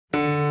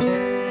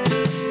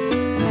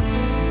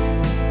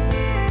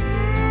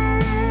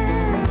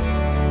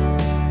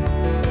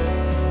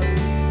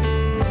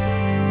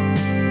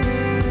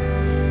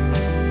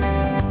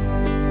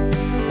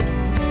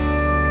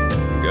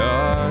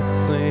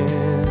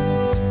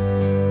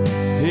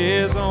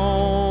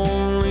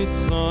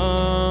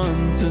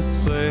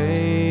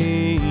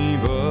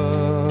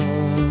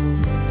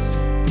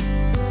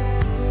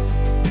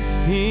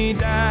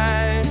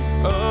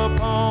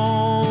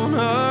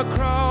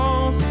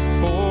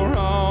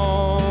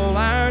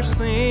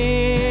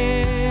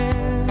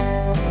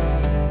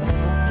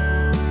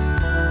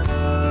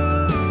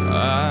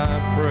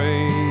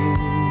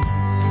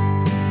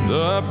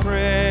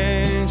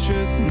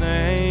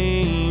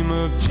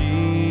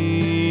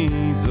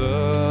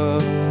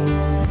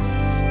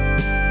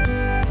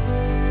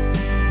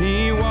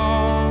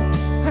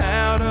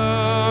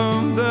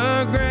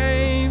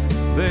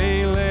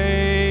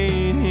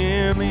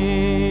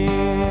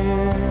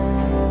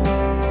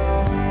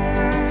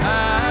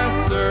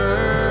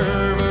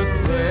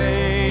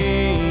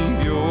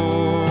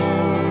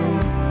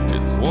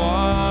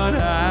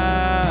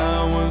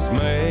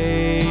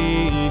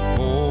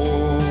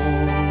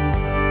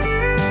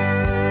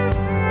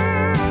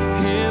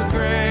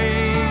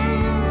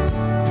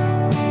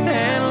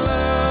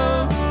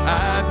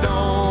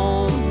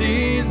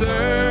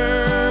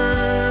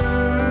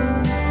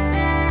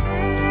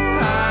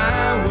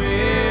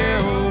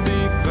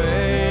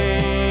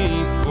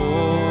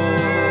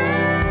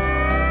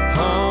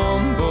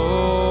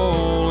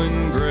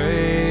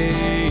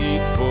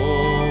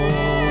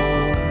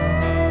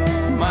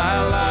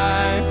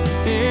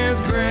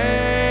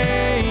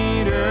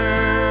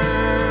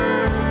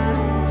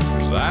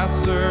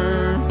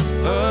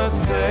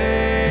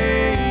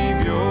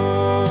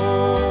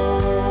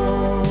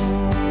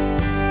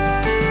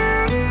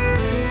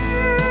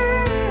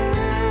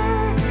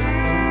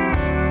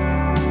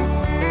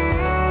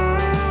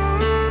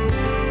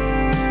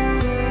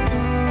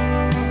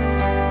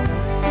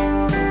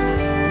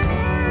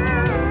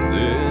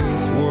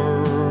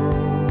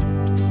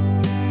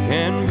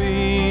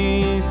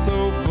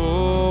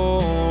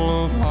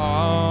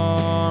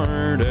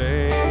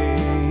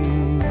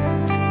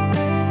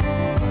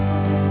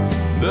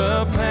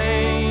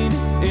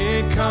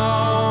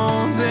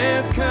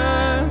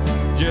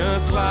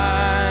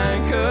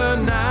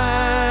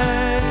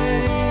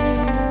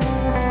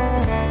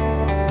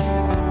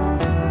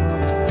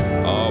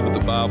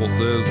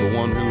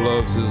one who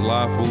loves his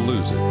life will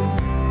lose it,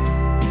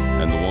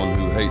 and the one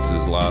who hates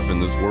his life in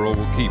this world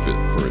will keep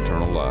it for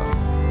eternal life.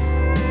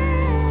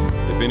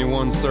 If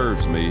anyone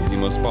serves me, he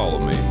must follow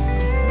me.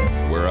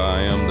 Where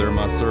I am, there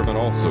my servant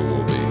also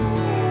will be.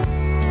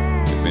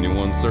 If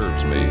anyone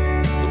serves me,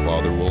 the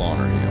Father will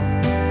honor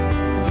him.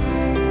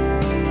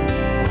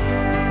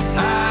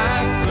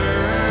 I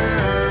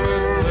serve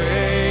a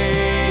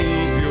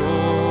Savior.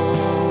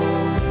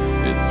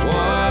 It's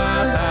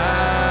what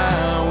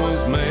I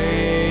was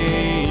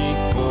made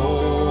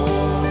for.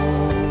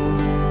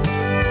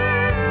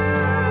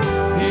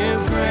 His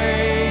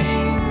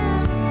grace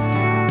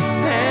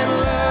and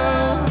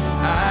love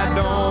I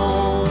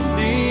don't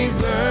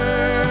deserve.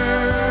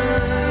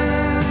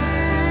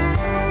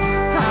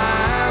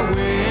 I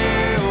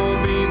will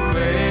be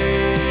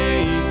faithful,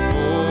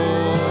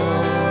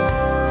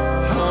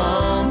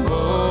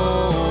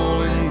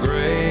 humble and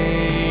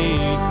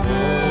grateful.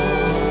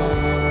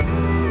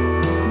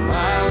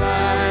 My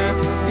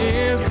life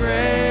is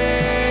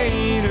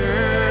greater,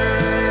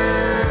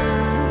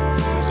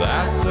 'cause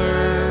I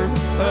serve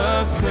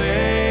a Savior.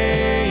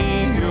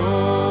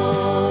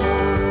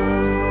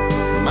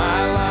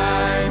 My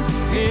life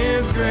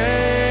is greater,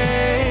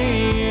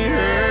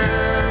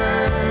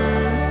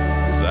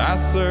 'cause I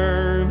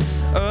serve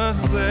a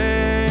Savior.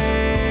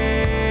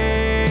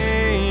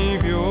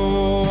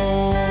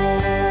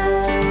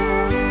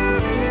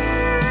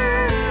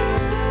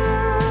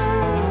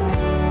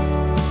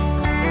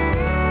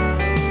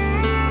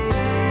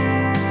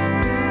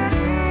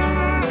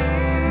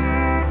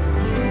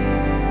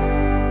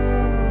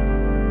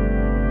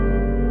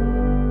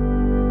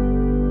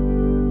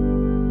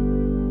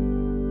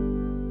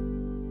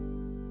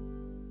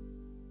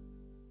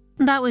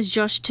 That was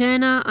Josh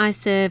Turner, I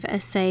Serve a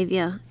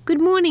Saviour. Good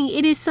morning,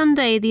 it is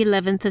Sunday the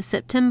 11th of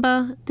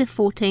September, the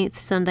 14th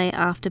Sunday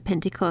after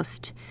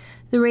Pentecost.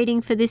 The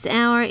reading for this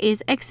hour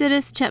is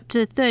Exodus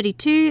chapter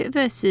 32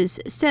 verses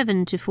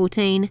 7 to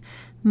 14.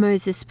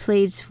 Moses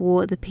pleads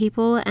for the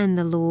people and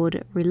the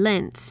Lord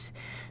relents.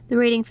 The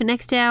reading for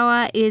next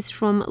hour is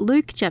from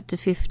Luke chapter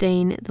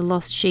 15, the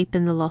lost sheep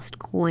and the lost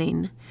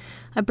coin.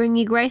 I bring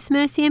you grace,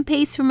 mercy and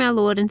peace from our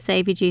Lord and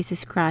Saviour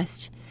Jesus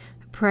Christ.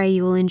 Pray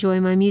you will enjoy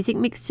my music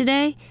mix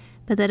today,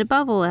 but that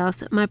above all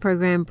else, my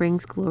program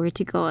brings glory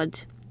to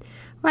God.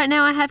 Right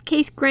now I have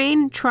Keith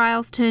Green,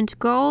 Trials Turn to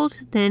Gold,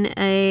 then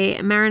a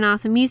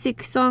Maranatha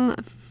music song,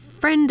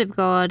 Friend of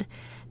God,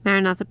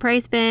 Maranatha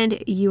Praise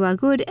Band, You Are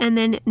Good, and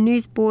then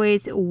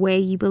Newsboys, Where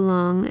You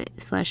Belong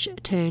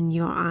 / Turn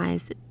Your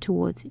Eyes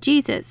Towards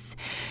Jesus.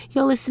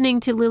 You're listening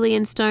to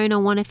Lillian Stone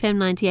on 1FM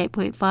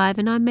 98.5,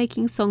 and I'm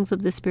making songs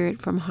of the Spirit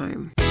from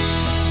home.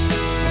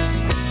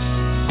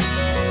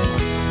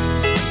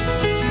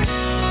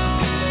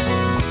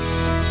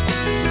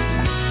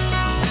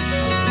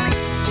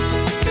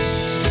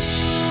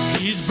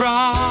 He's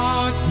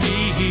brought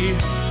me here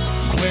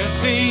where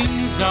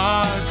things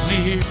are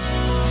clear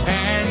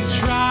and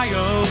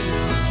trials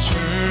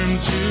turn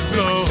to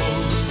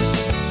gold.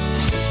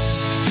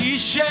 He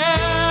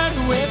shared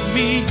with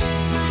me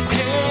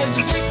his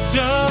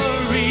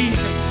victory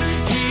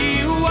he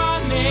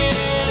won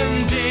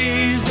in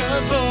days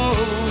of old.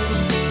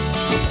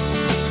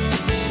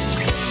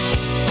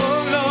 Oh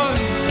Lord,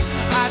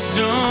 I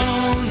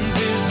don't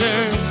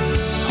deserve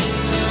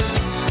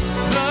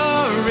the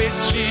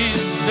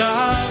riches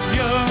of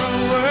your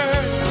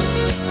word,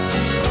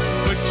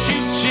 but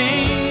you've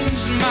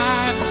changed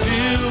my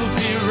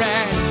filthy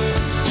rags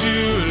to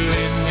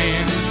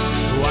linen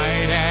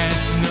white as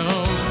snow.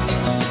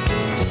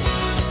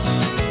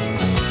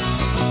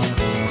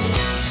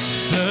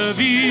 The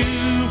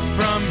view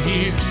from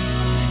here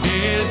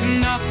is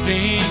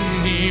nothing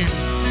near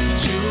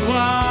to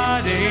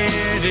what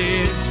it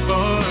is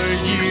for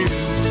you.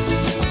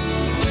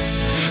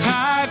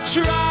 I've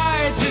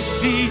tried to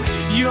see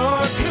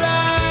your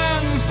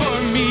plan for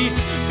me,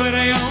 but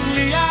I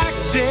only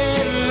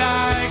acted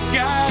like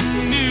I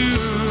knew.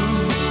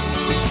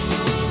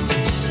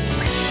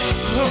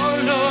 Oh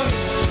Lord,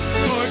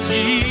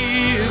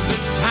 forgive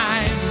the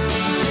times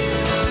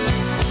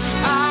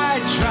I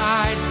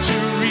tried to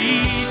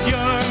read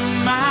your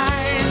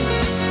mind,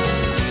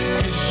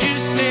 'cause you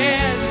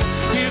said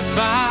if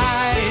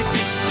I'd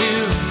be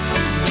still,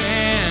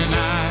 then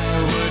I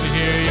would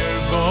hear your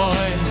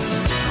voice.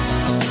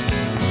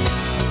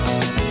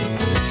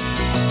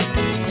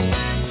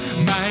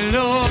 My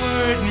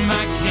Lord,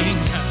 my King,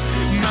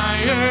 my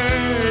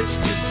urge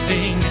to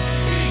sing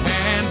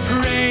and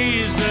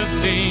praise the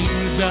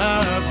things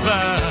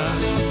above.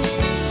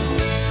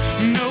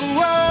 No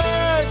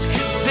words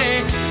can say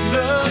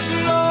the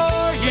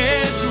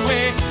glorious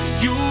way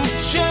you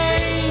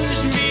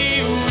changed me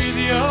with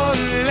your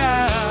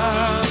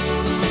love.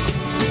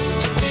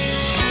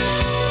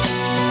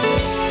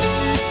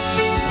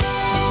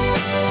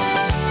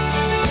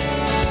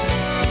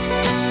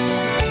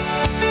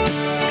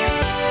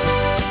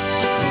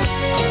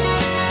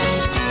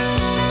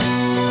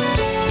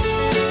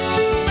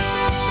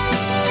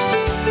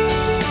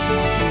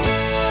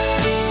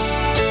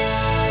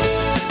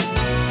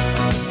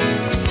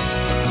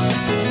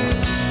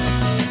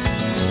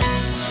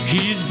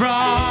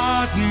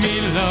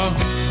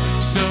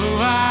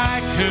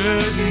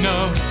 could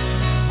know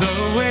the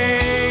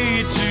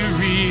way to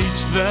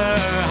reach the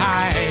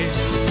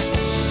heights,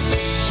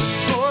 to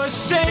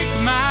forsake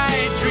my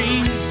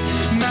dreams,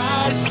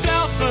 my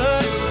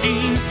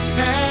self-esteem,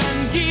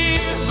 and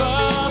give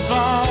up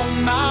all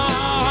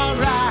my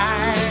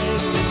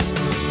rights.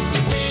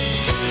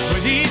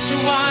 With each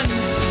one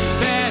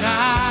that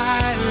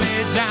I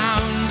lay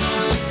down,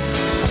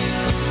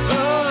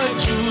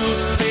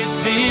 jewels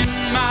placed in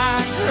my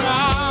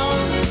crown,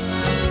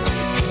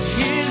 'cause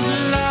his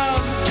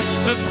love,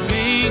 the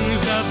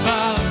things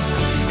above,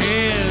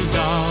 is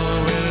all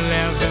we'll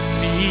ever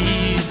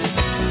need.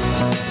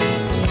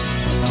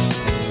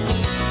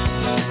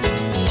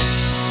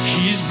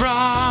 He's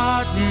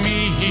brought me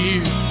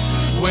here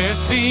where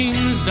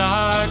things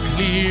are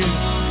clear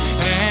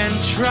and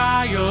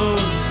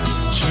trials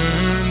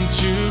turn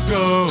to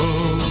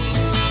gold.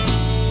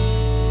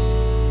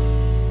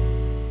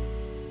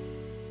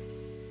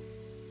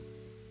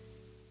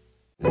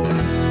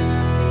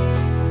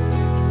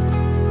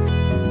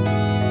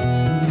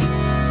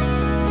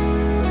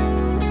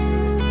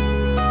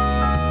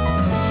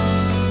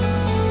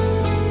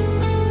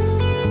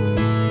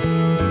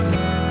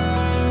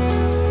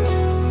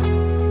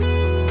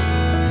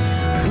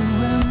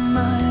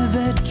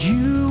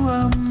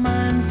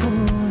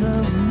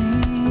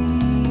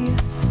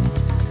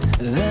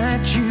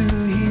 That you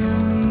hear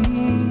me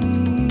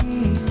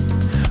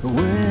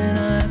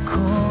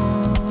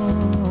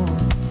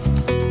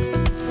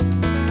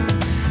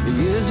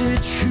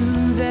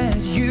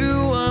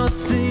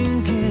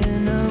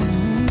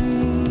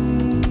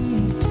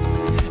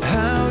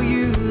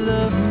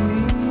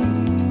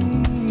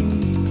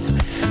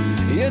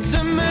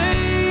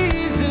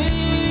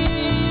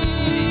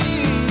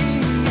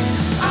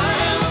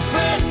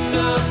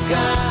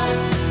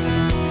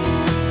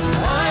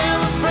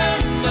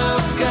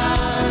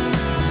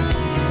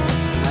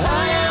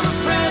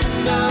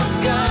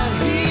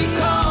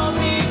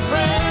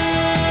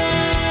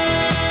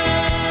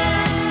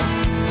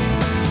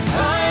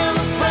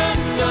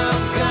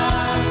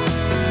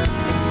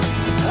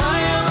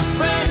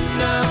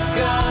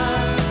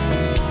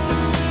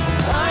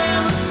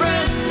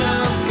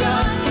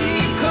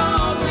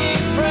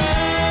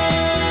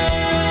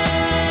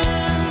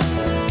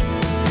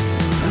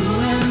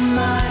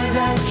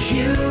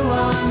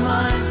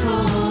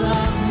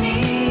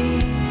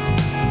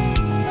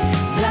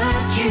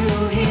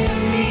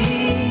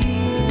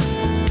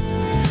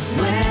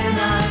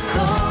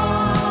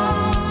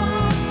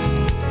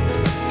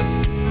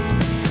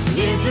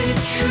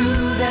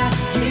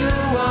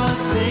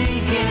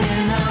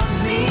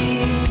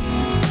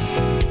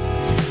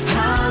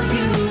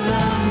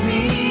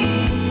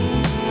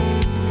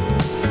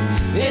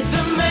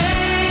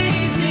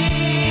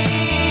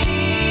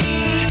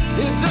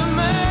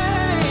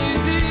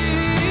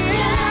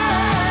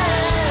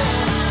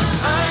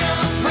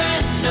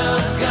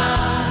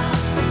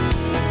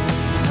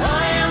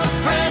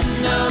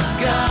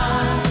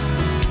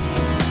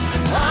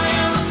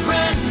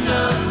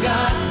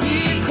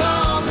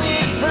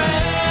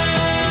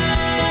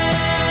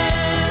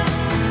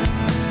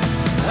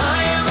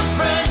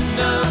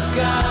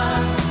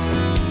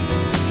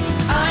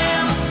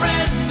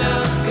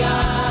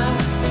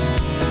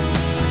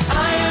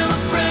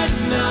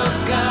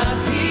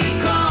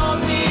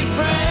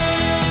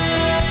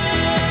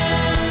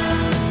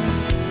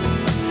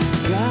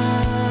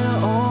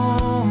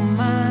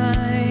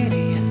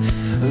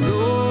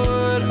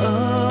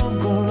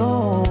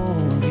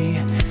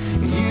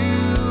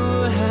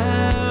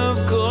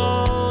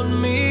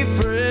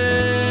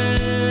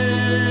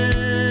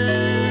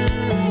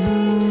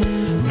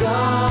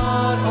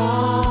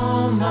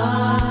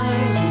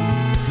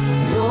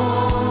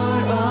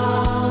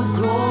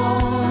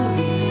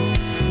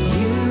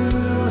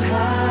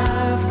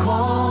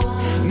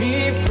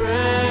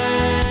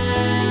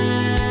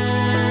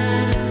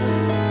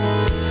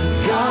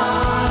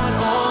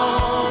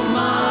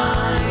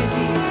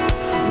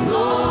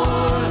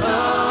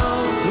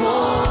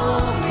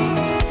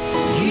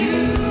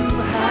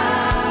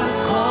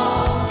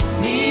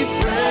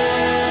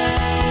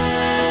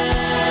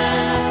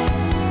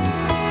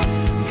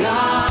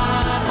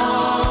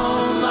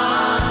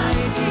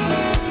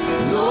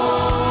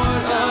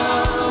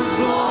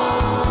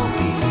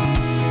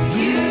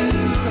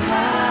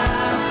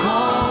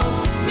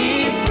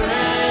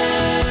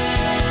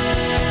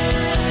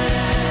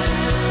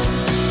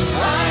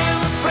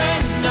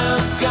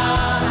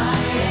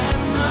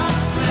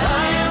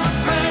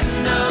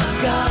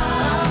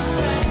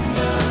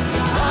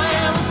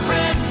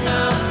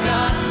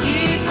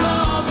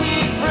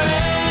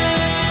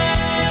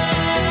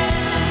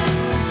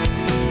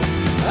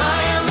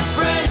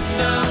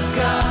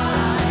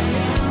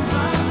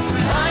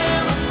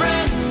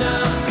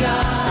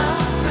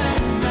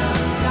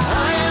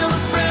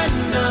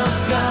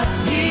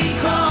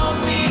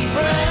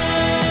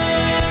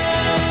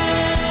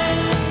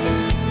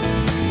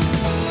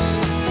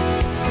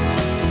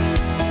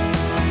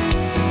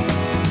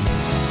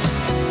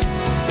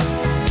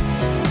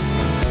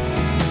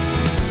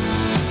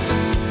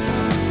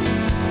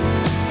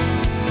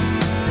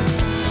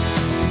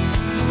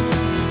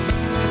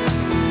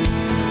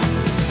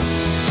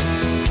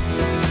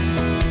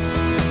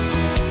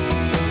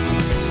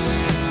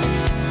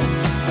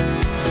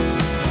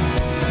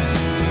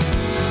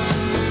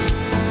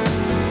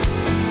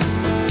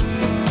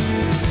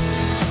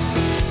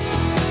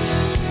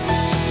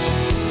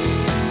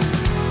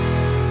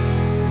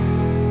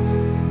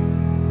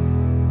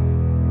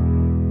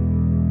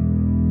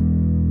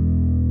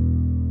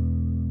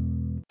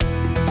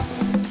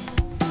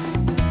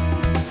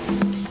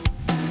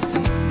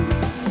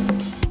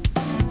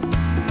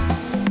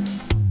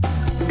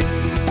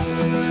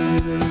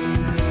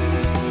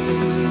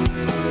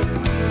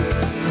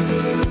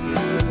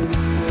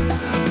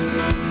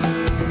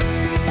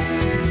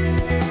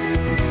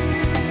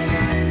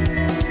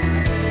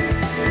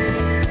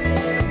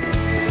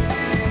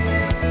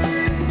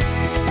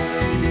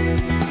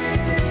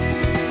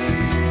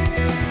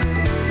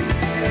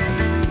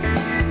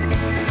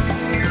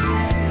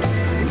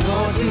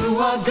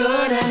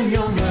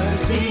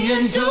mercy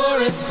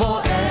endureth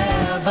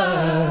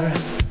forever.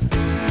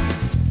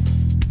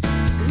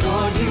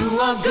 Lord, you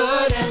are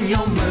good and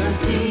your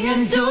mercy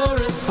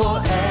endureth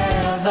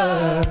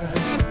forever.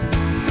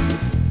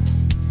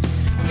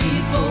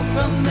 People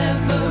from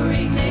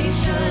every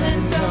nation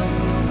and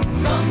tongue,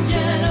 from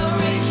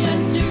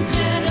generation to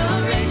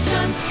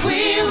generation,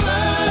 we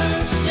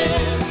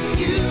worship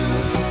you.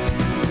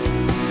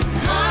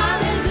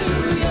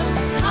 Hallelujah,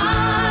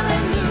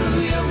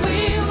 hallelujah, we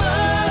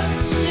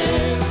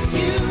worship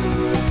you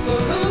for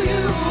who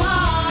you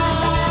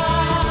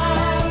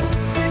are.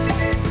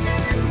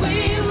 We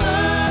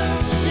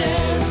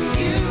worship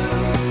you.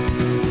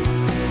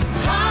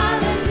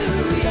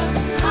 Hallelujah,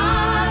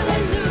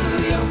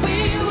 hallelujah, we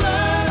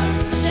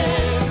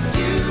worship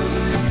you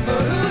for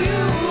who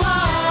you are.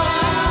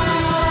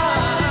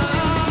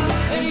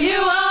 And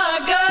you are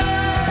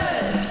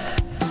good.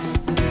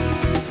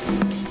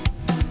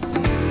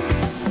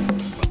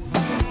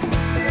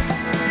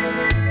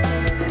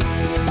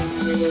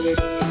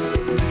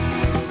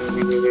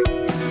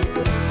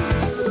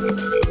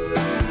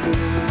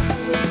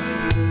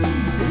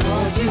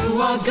 Lord,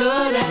 you are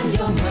good and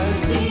your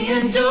mercy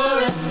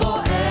endureth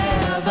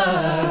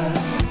forever.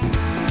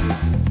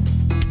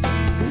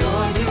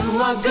 Lord,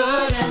 you are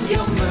good and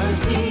your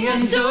mercy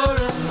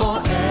endureth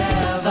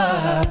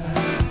forever.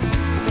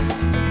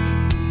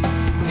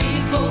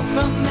 People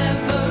from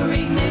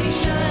every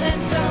nation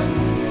and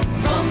tongue,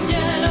 from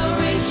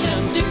generation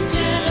to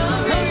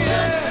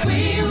generation,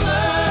 we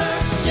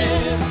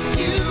worship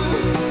you.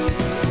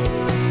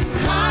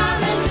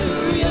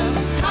 Hallelujah,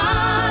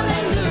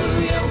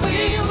 hallelujah, we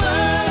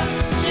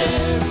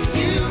worship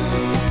you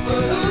for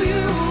who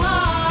you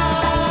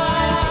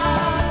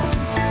are.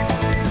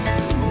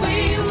 We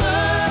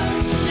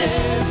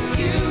worship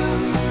you.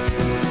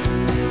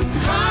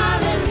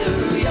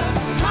 Hallelujah,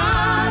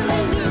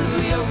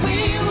 hallelujah, we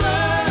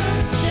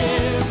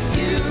worship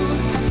you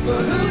for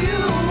who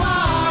you are.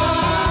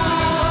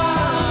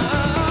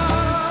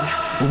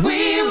 We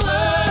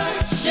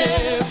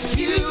worship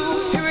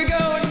you. Here we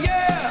go,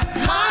 yeah.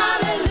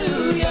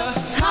 Hallelujah,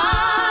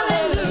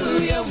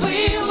 hallelujah, we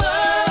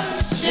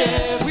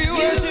worship you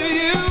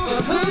for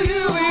who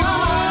you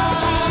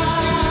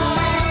are.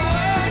 We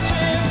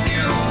worship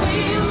you.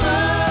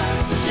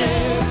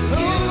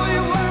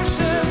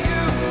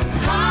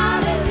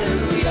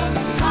 Hallelujah,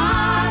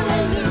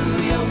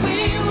 hallelujah, we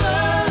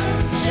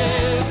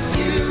worship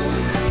you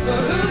for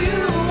who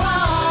you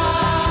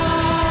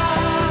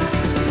are.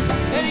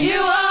 And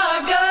you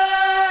are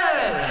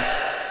good.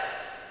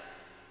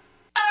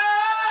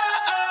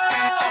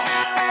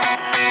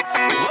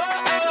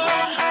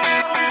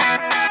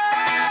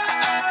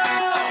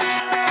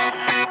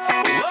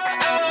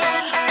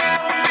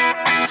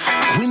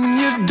 When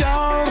you're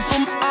dull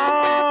from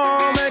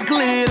all that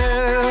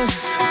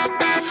glitters,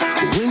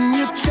 when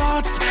your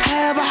thoughts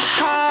have a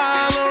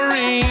hollow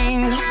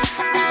ring,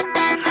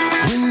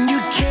 when you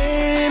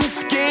can't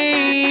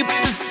escape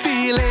the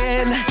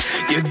feeling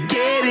you're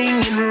getting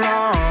it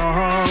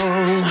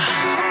wrong.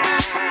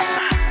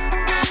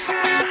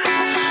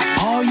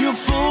 All your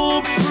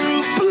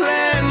foolproof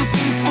plans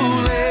seem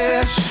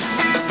foolish.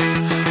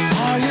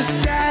 All your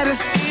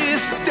status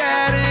is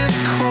status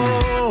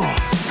quo.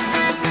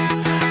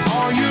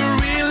 All you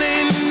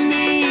really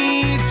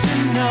need to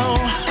know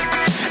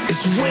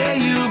is where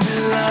you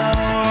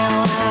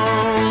belong.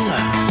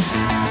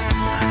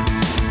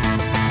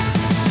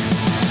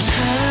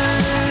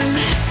 Turn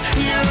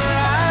your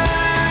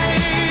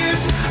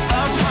eyes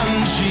upon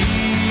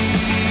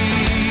Jesus.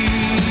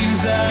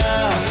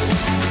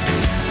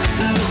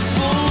 Look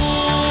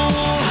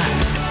full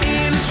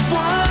in his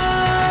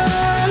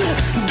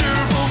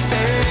wonderful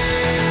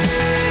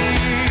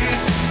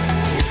face.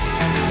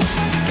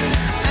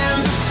 And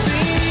the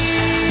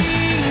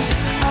things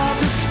of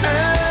this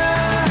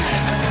earth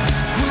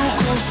will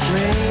grow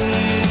strangely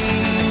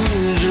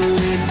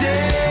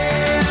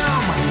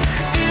dim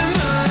in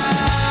the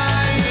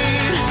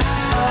light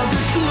of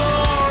His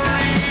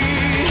glory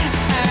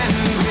and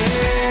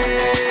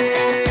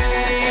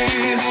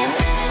grace.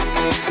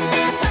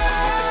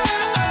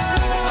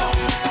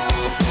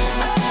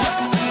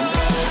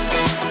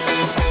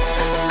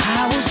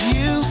 I was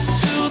used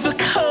to the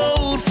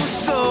cold for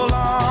so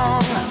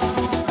long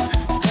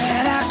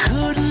that I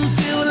couldn't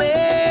feel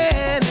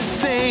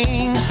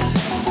anything,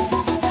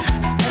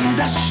 and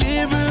I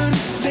shivered and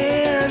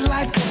stared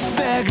like a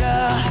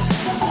beggar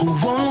who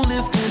won't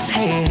lift his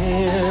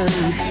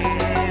hands.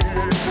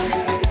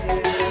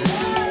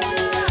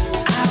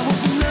 I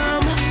was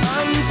numb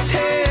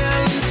until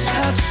you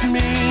touched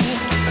me.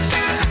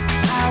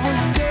 I was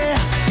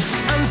deaf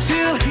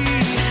until he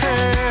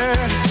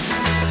heard.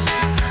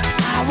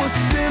 I was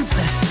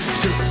senseless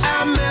till I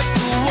met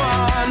the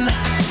one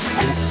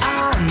who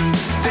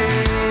understands.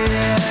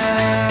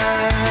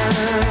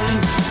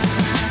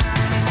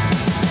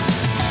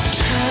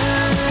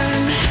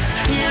 Turn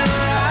your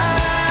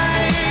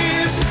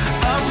eyes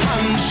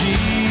upon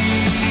Jesus.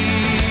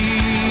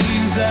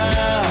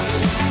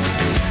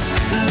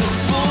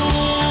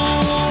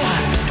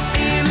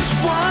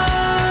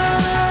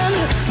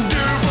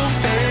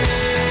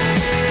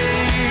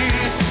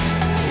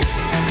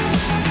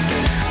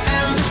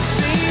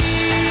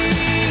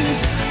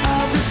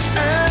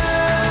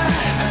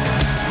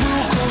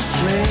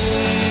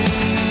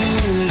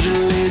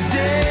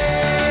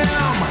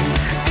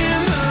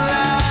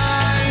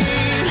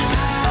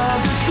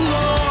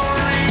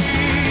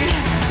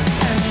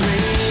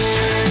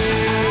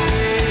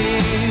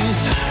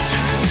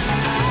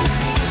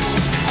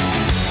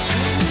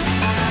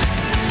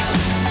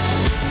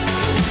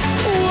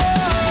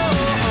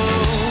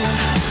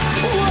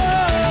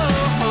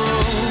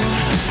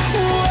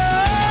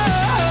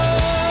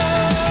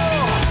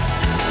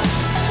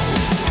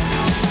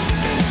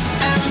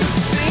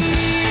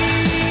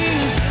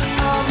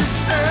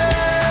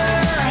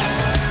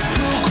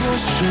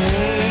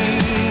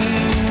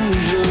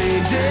 strangely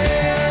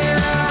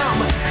dim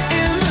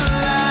in the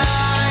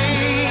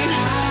light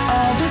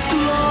of His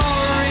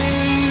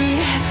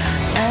glory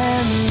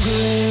and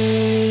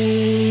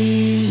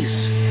grace.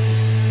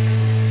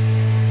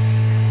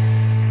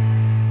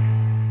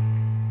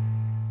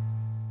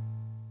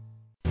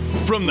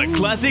 From the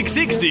classic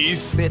 60s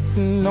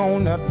Sitting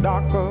on the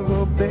dock of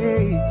the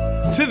bay.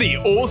 to the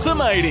awesome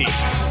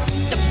 80s.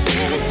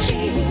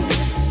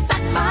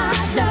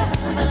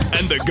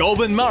 And the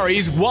Goulburn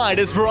Murray's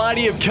widest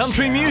variety of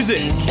country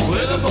music.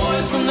 We're the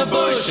boys from the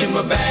bush and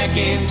we're back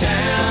in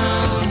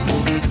town.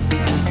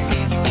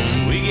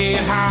 We get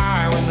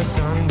high when the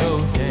sun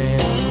goes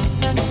down.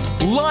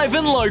 Live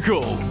and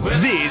local.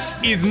 This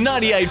is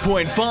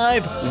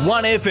 98.5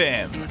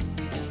 1FM.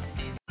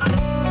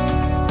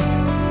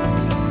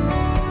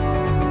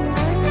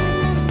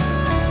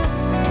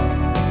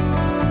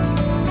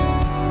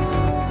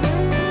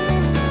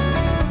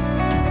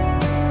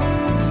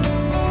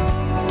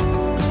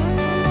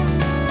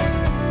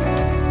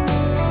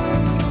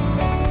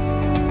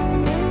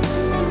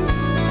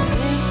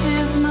 This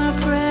is my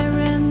prayer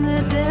in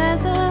the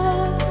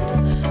desert,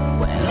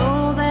 when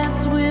all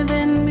that's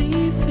within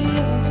me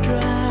feels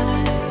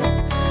dry.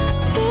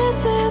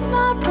 This is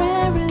my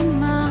prayer in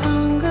my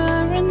hunger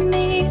and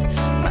need.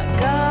 My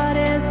God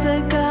is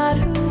the God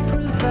who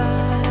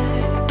provides.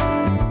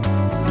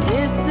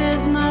 This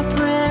is my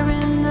prayer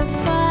in the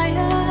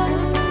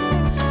fire,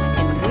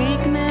 in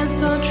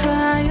weakness or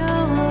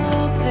trial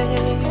or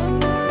pain.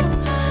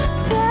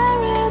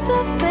 There is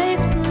a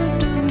faith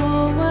proved of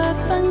more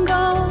worth than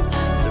gold,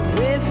 so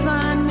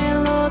refine me,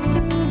 Lord,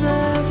 through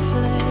the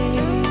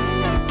flame.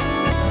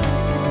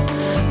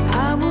 I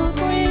will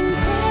bring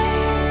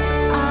praise,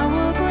 I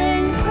will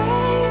bring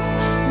praise.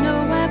 No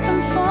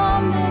weapon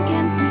formed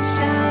against me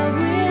shall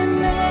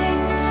remain.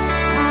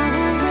 I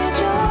will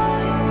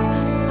rejoice,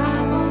 I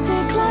will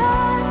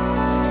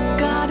declare,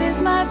 God is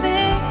my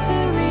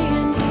victory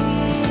and He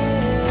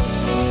is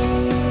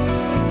here.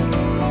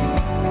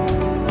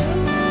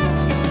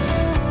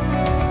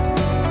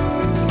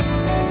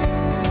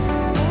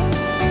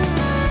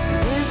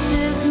 This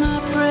is my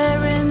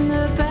prayer in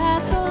the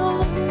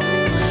battle,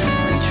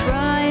 when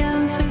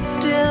triumph is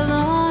still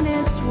on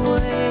its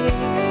way.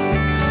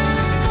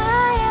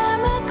 I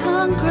am a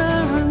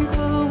conqueror and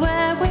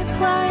co-heir with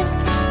Christ,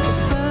 so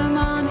firm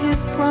on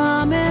His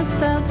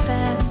promise I'll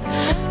stand.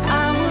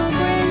 I will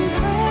bring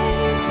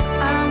praise,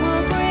 I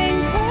will bring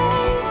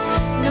praise.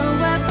 No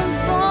weapon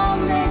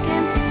formed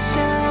against me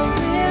shall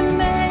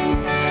remain.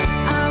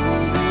 I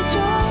will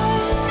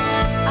rejoice,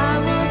 I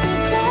will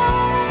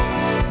declare,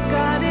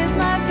 God is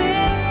my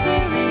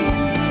victory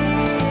and He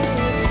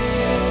is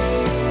here.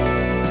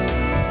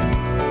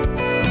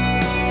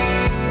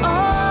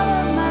 All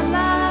of my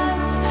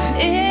life,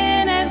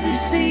 in every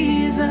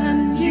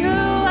season, You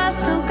are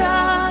still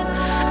God.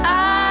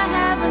 I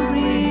have a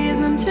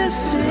reason to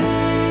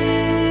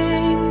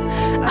sing.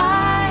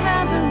 I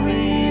have a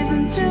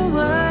reason to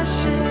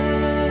worship.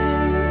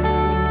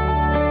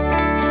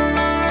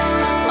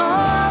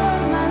 All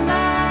of my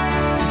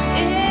life,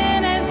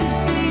 in every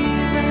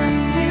season,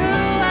 You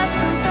are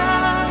still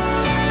God.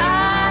 I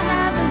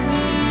have a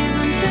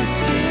reason to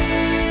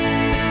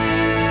sing.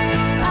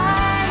 I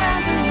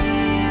have a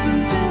reason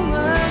to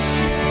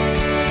worship.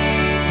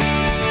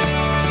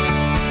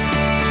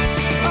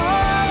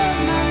 All of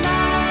my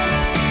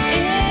life,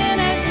 in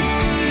every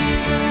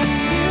season,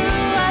 You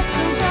are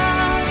still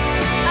God.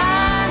 I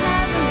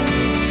have a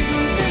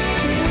reason to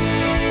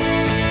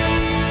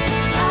sing.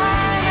 I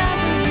have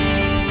a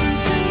reason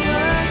to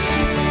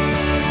worship.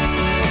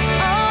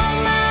 All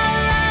my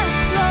life,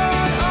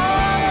 Lord,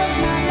 all of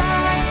my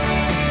life,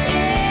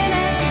 in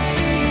every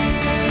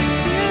season,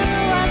 You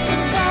are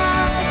still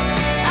God.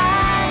 I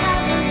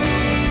have a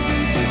reason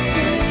to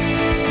sing.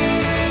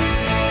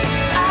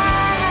 I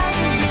have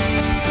a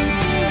reason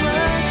to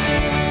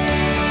worship.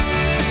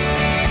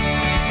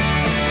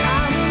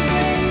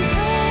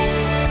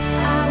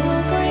 I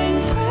will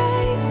bring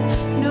praise,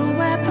 no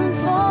weapon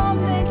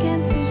formed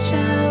against me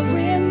shall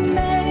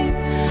remain.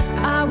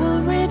 I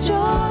will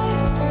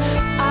rejoice,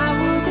 I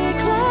will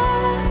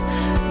declare,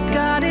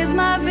 God is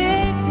my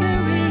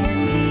victory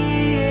and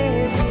He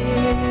is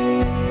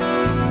here.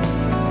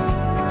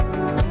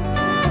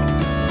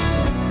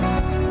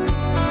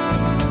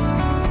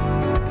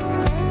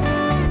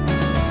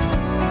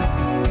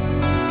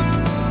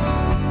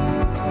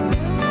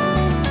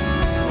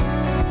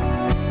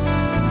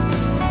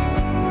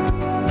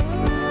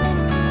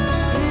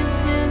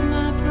 This is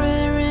my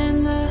prayer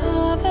in the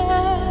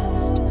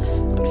harvest,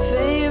 when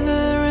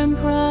favor and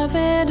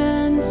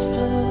providence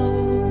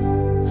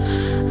flow.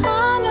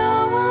 I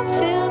know I'm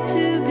filled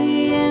to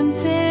be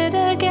emptied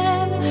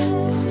again.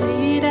 The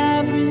seed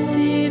I've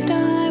received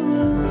I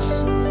will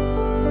sow.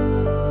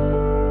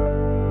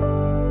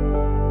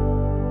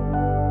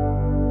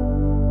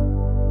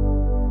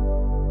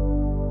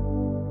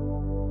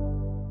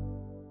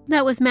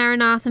 That was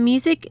Maranatha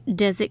Music,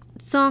 Desert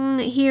Song.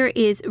 Here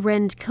is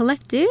Rend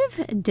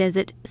Collective,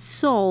 Desert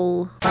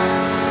Soul.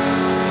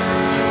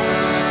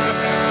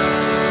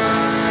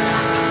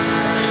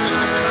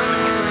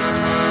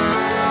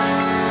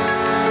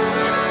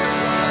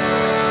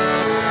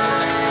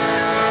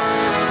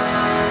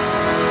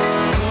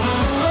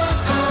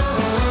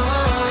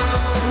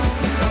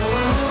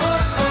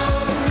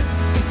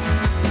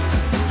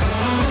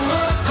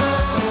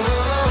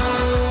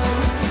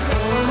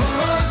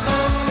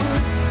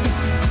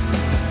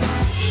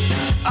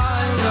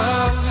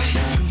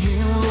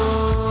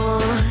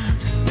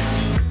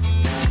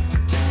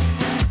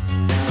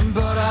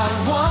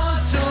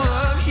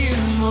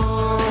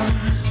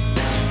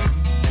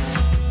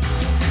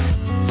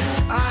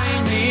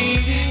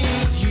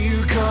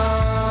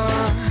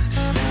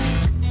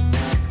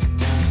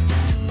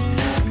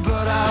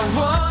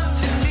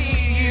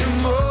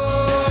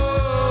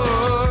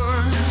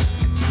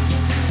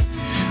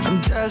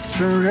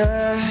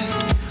 desperate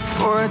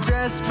for a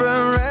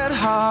desperate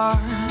heart.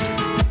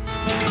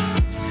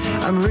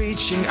 I'm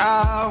reaching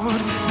out,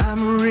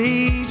 I'm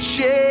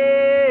reaching.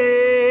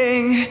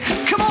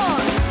 Come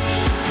on!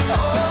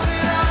 All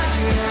that I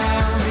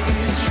am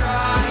is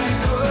dry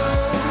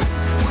bones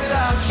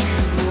without you,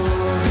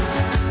 Lord.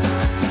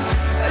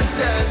 A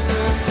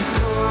desert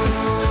soul.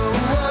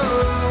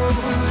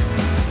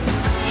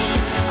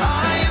 I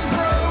am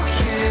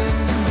broken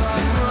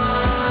but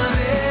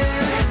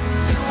running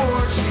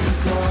towards you,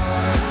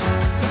 God.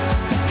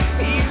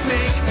 You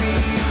make me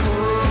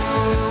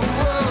whole.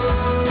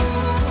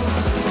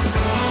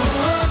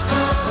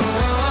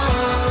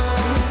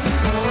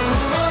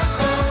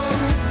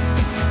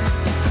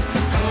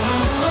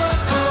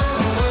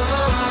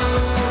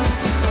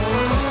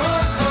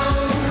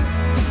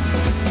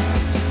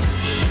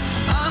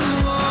 I'm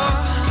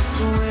lost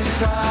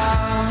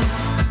without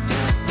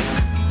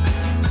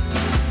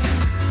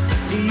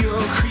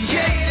your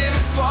creative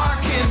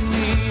spark in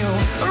me. Oh,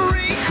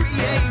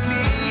 recreate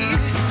me.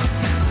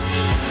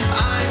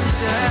 I'm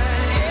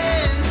dead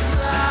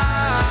inside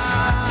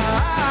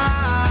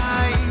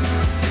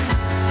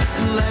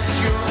unless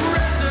your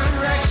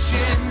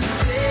resurrection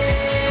saves.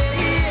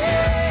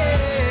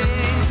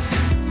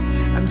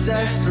 I'm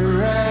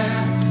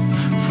desperate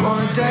for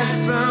a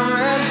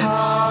desperate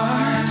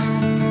heart.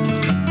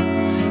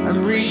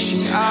 I'm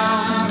reaching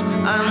out,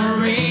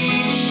 I'm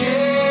reaching.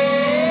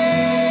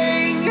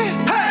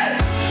 Hey!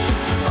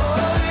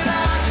 All that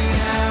I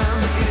am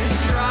is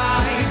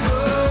dry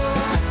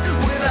bones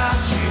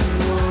without you,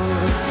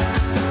 Lord.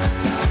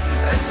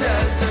 A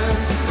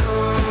desert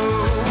soul.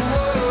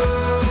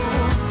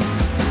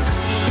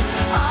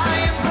 I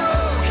am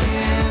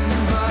broken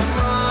but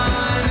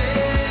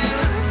running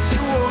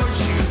towards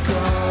you,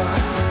 God.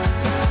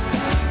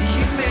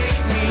 You make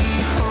me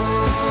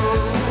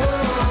whole.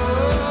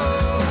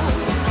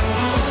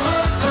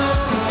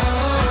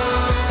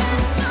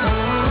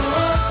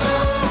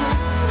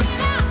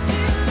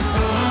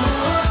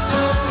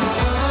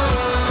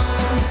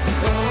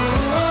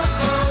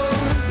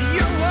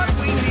 You're what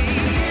we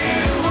need.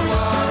 You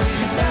are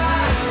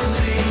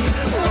exactly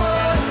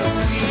what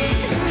we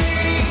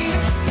need.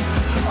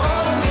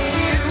 Only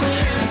you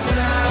can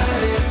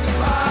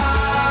satisfy.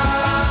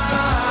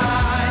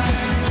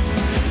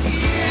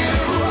 You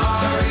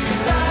are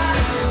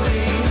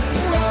exactly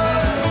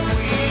what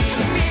we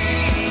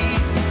need.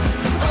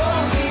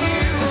 Only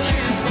you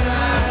can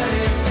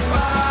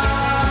satisfy.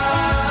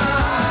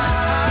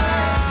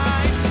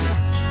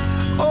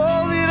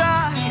 All that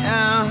I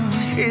am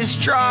is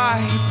dry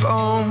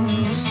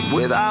bones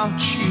without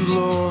you,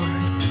 Lord.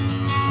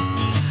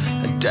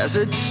 A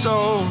desert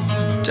soul,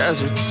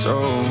 desert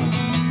soul.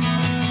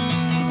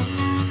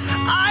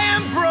 I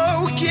am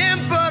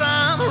broken, but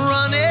I'm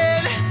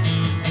running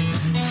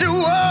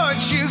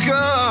towards you,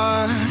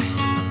 God.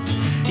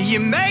 You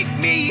make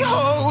me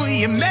whole,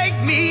 you make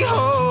me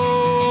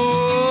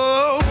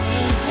whole.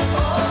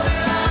 All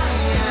that I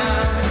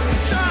am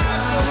is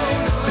dry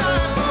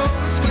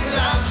bones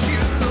without you,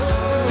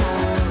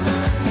 Lord.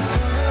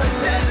 A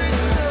desert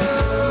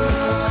soul.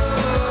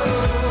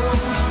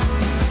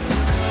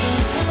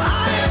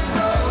 I am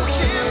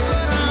broken,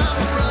 but I'm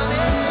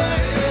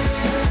running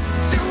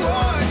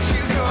towards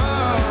you,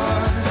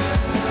 God.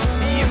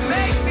 You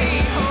make me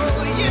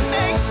whole, you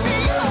make me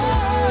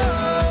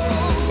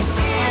whole.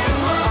 You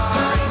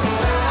are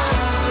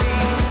exactly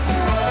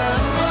what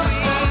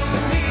we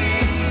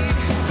need.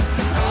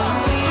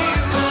 Only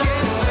you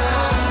can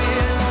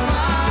satisfy.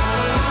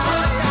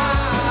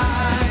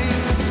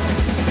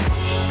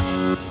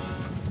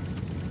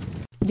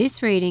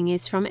 This reading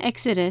is from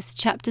Exodus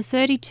chapter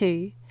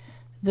 32,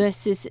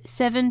 verses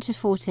 7 to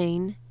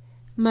 14.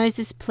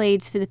 Moses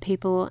pleads for the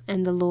people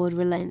and the Lord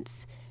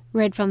relents.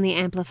 Read from the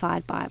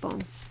Amplified Bible.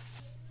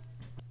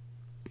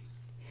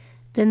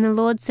 Then the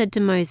Lord said to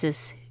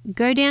Moses,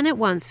 "Go down at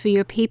once, for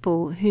your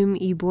people, whom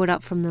you brought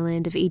up from the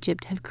land of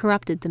Egypt, have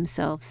corrupted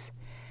themselves.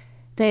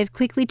 They have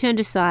quickly turned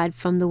aside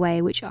from the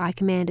way which I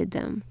commanded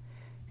them.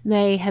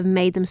 They have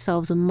made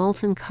themselves a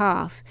molten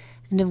calf,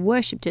 and have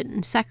worshipped it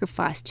and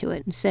sacrificed to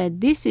it, and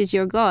said, 'This is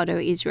your God, O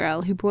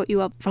Israel, who brought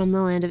you up from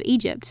the land of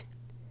Egypt.'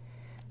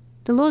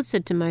 The Lord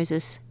said to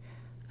Moses,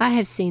 'I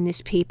have seen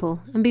this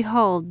people, and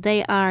behold,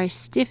 they are a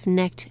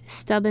stiff-necked,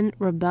 stubborn,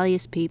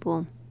 rebellious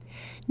people.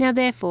 Now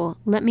therefore,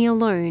 let me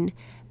alone,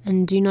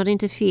 and do not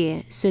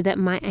interfere, so that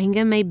my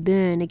anger may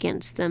burn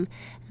against them,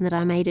 and that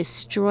I may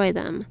destroy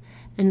them,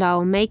 and I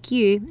will make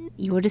you,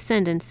 your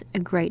descendants, a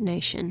great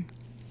nation.'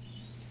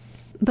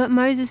 But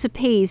Moses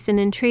appeased and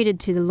entreated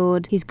to the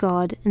Lord his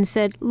God, and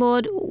said,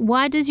 'Lord,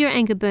 why does your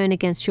anger burn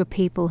against your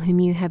people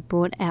whom you have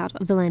brought out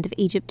of the land of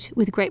Egypt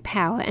with great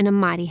power and a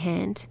mighty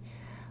hand?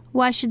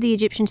 Why should the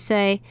Egyptians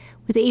say,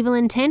 with evil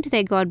intent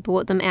their God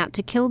brought them out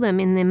to kill them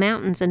in their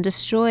mountains and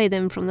destroy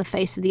them from the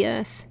face of the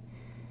earth?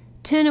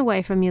 Turn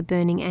away from your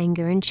burning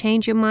anger and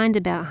change your mind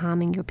about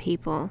harming your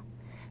people.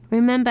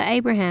 Remember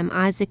Abraham,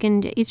 Isaac,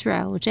 and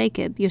Israel,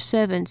 Jacob, your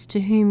servants,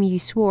 to whom you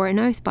swore an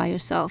oath by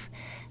yourself,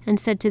 and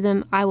said to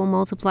them, I will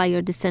multiply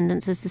your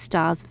descendants as the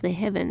stars of the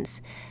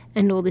heavens,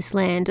 and all this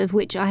land of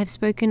which I have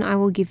spoken I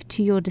will give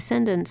to your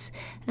descendants,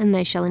 and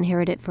they shall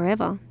inherit it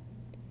forever.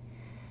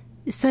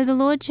 So the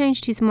Lord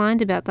changed his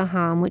mind about the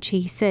harm which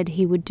he said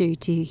he would do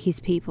to his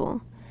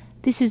people.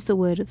 This is the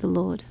word of the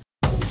Lord.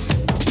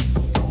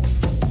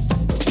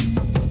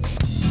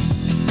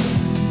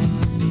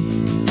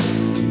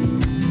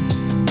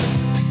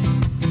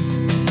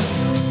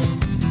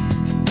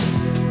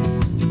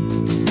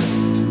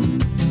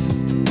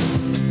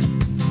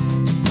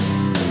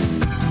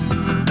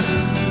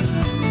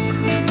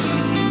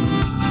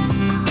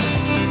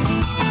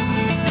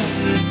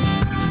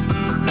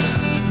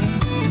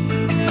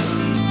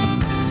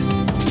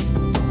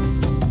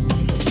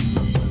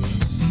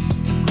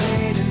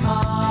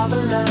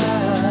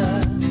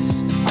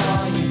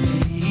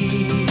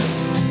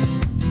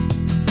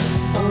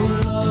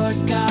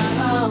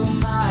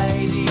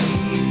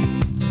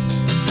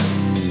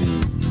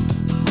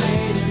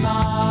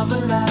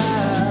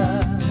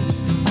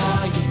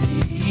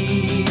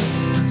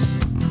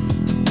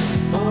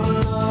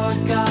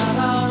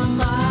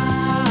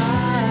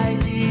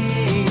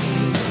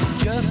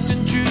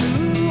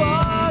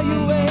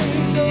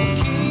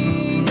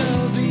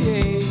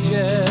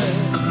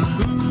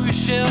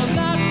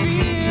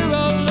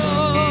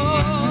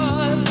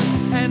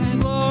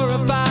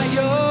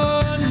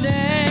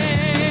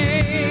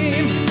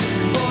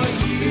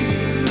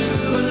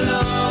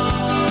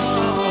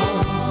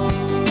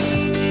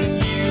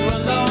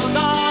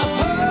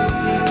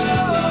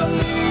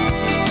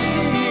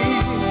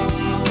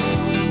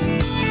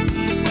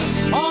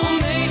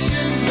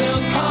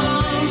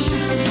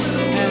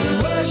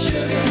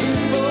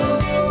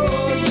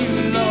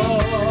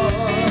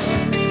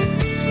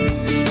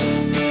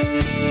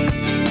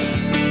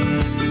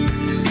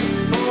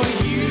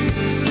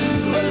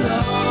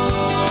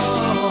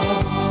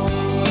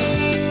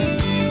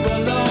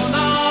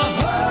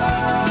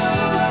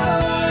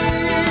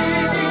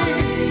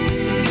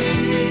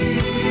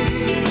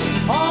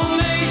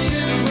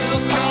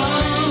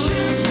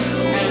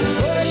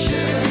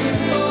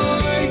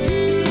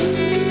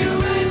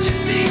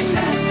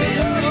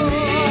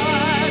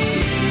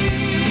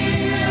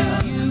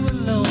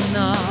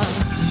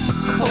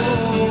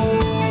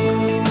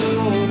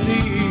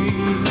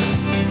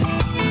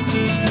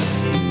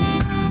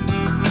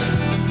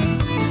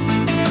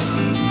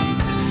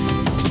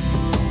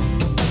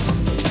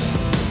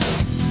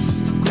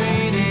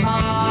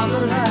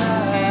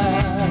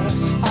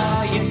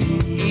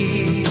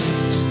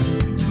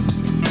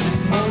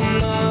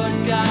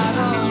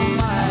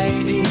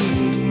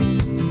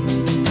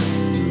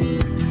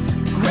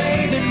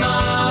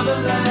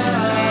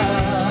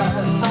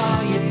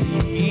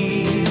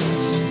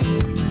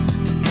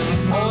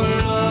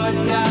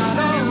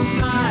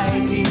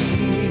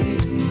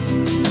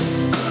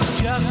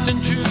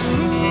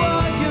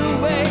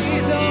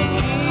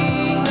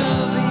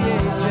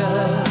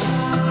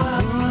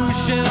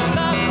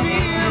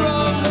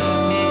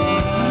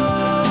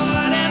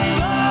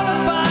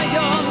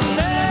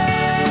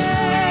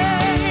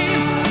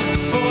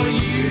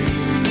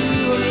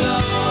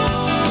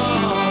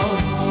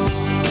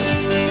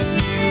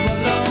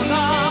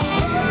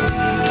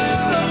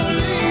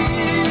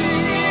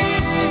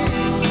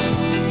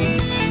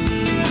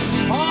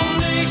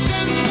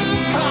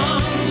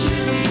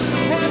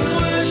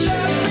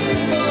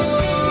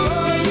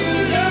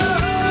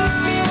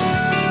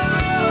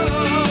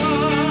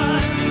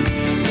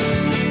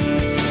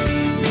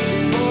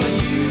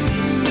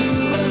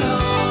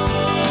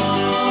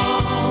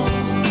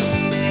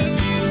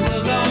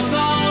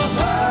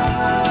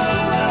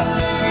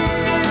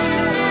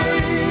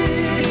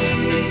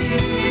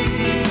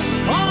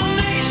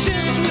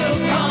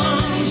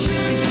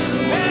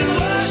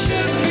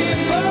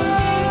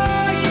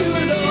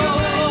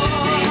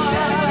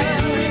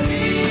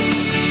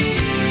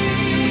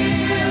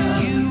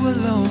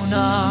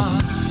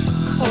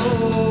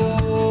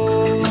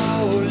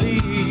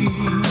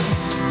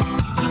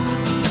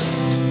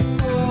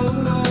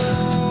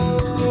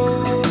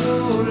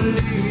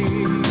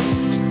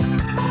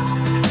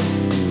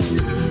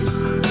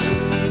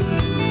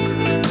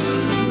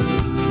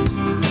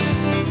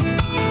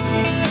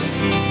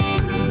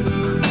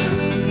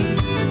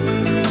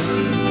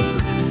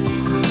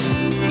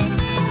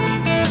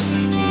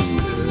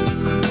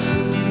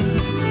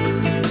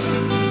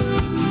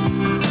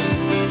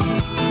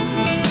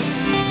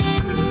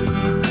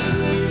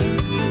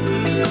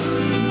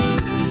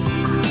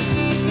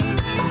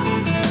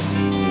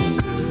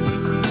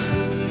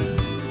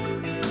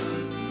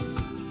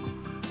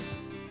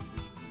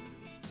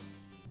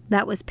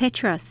 That was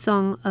Petra,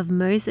 Song of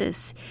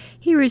Moses.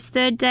 Here is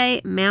Third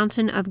Day,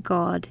 Mountain of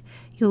God.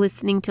 You're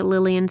listening to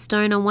Lillian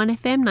Stone on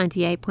 1FM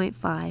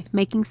 98.5,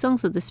 making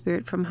songs of the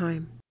Spirit from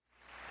home.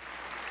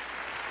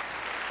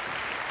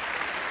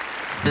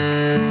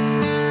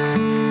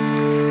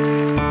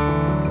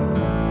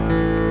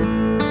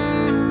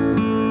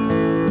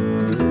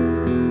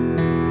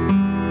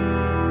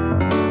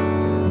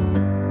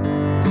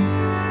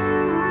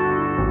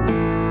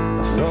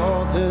 I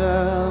thought that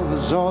I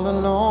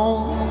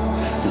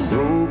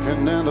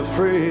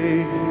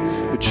way,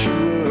 but you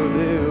were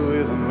there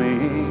with me.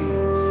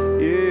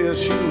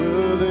 Yes, you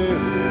were there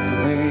with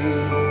me.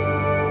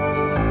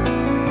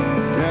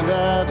 And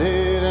I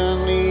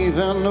didn't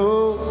even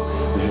know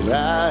that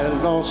I had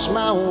lost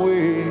my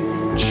way,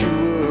 but you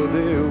were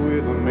there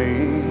with me.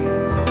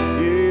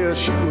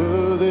 Yes, you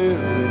were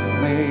there with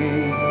me.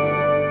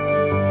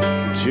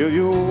 Till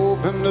you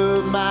opened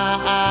up my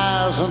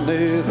eyes, I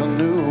never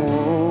knew.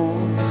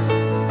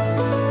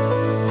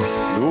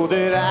 Know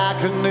that I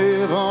could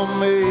never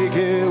make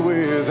it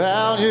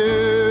without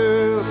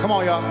you. Come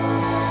on, y'all.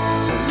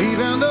 And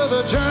even though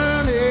the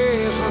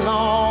journey is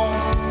long,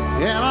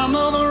 and I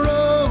know the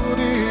road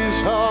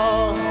is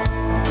hard,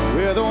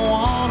 we're the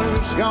one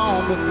who's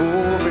gone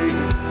before me.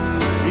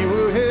 He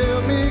will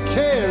help me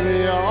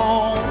carry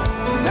on.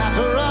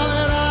 After all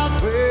that I've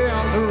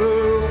been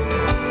through,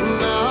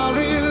 now I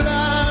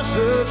realize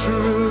the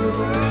truth,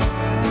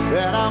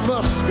 that I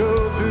must go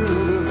through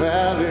the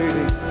valley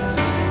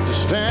to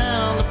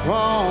stand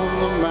upon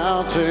the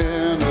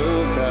mountain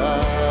of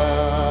God.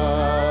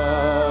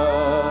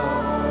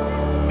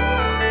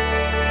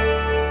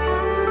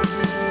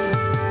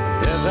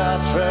 As I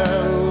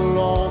travel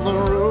on the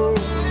road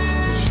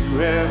that you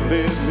have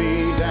led me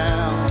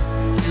down,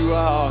 you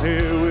are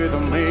here with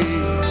me.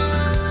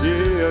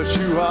 Yes,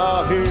 you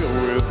are here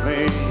with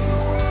me.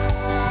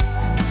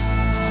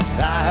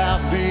 I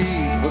have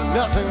need for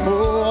nothing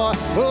more.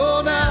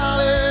 Oh, now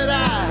that I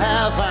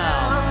have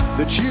found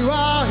that you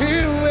are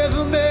here with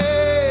me.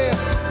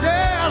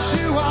 Yes,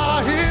 you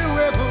are here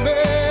with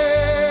me.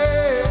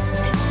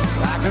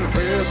 I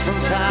confess from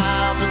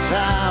time to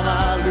time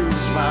I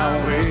lose my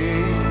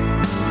way,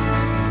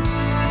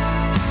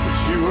 but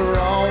you were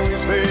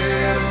always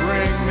there to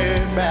bring me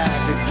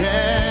back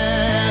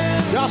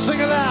again. Y'all sing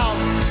it loud.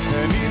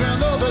 And even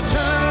though the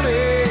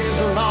journey's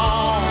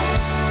long,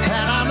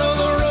 and I know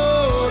the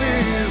road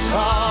is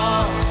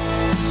hard,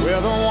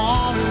 we're the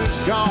one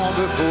who's gone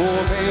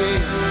before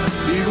me.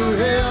 He will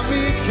help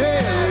me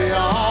carry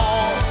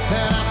on.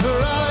 And after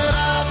all that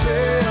I've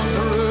been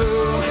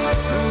through,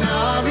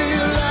 now I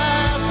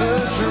realize the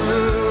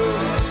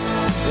truth,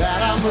 that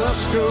I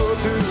must go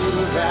through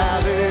the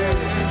valley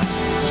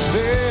to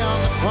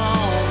stand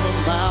upon the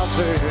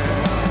mountain.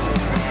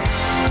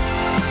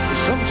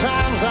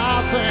 Sometimes I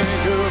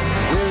think of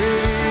where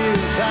it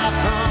is I've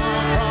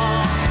come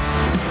from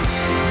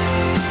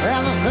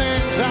and the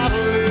things I've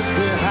left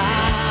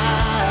behind.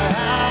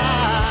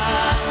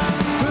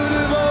 But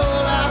of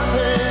all I've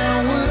been,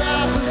 what I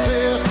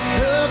possess,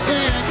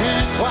 nothing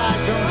can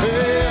quite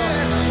compare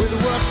with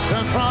what's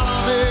in front of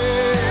me.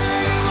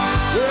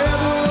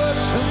 With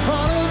what's in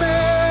front of me.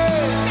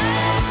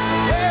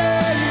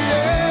 Yeah,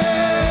 yeah.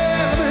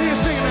 Let me hear you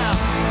sing it now.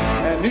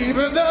 And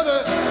even though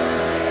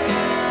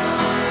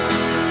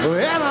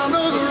and I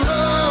know the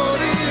road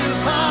is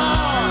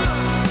hard,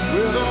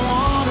 we're the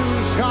one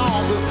who's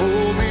gone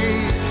before me.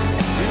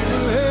 He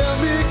will help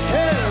me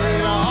carry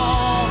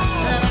on.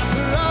 And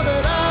after all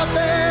that I've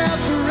been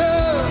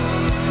through,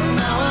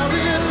 now I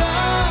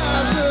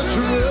realize the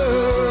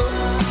truth,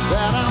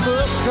 that I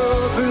must go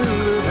through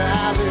the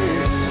valley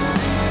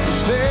to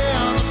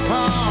stand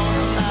upon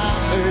the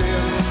mountain.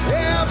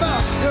 Yeah, I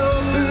must go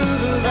through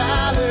the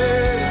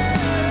valley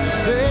to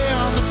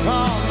stand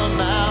upon the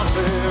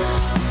mountain.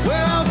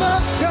 Well, I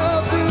must go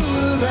through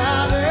the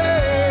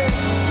valley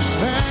to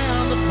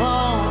stand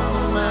upon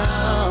the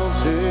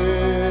mountain.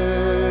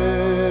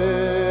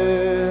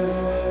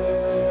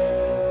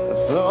 I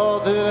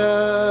thought that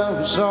I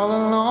was all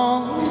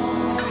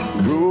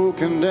alone,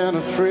 broken and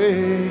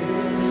afraid,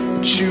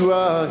 but you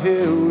are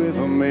here with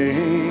me.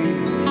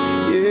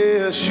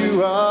 Yes,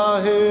 you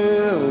are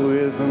here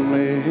with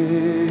me.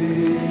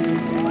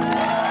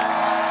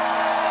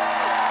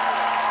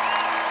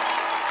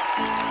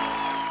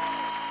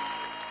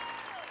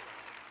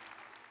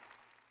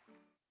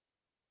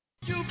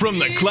 From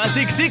the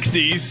classic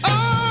 60s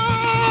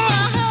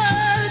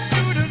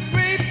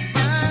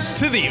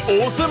to the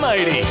awesome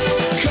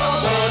 80s.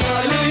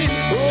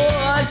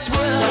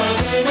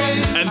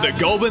 And the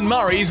Goldwyn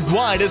Murray's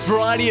widest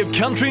variety of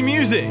country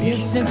music.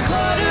 It's 1:15.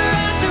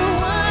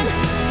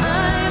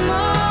 I'm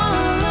all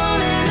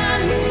alone and I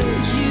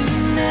need you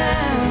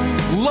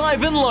now.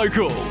 Live and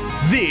local.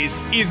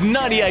 This is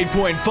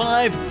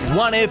 98.5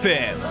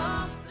 1FM.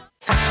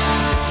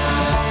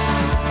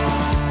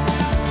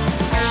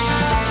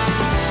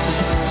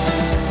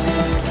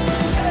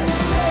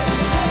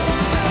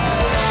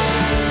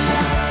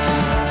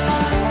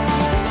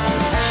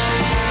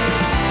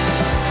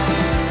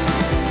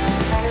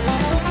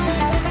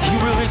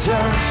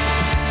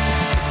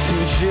 To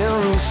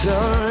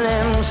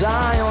Jerusalem,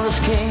 Zion's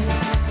King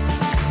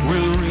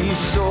will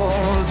restore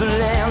the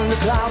land. The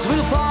clouds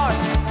will part,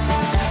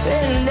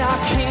 and our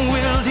King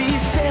will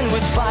descend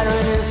with fire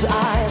in his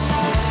eyes.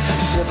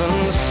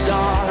 7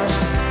 stars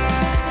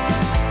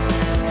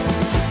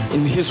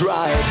in his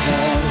right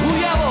hand.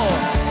 Hoo-yah-oh,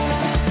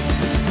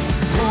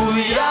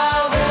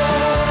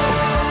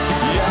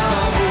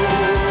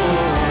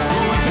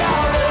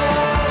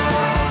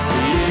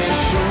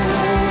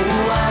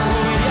 Yeshua,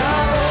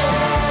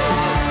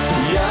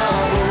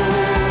 Yahweh.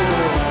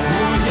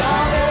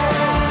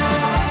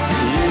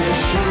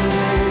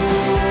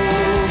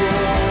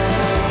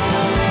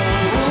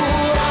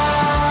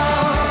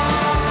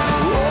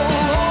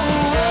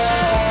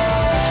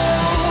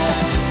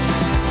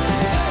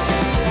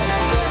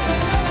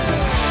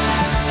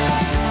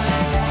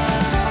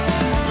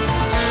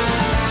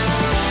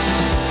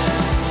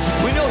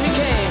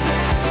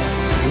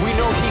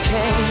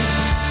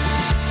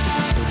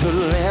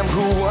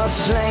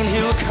 slain,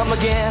 he'll come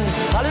again.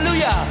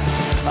 Hallelujah!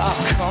 Our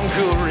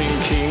conquering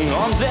king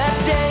on that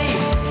day.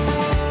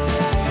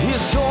 His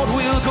sword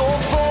will go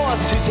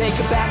forth to take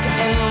back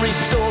and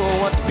restore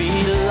what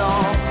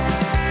belongs.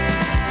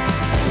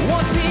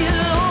 What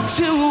belongs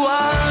to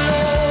our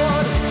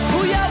Lord.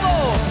 Huyavo,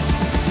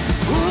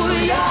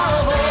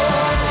 Huyavo,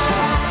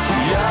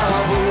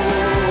 Huyavo,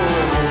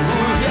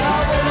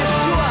 Huyavo,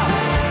 Yeshua,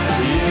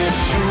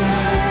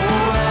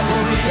 Yeshua,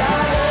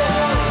 Huyavo,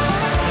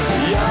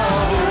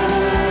 Huyavo,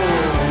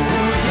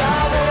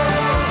 Huyavo,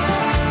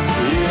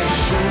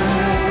 Yeshua.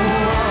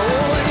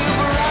 Oh, a new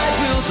bride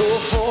will go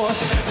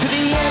forth to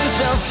the ends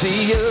of the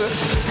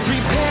earth,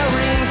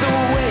 preparing the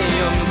way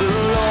of the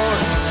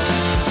Lord.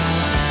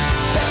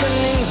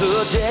 Beckoning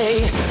the day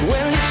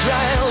when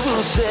Israel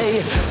will say,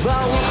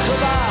 Baruch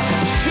haba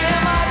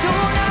Shem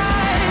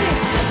Adonai,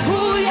 Hu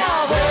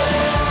Yavo,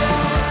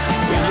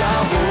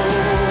 Yavo,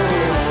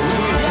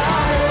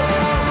 Yavo,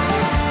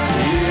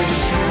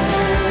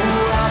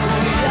 Yeshua, Hu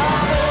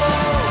Yavo,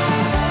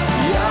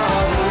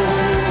 Yavo,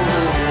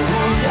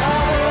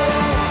 Yavo,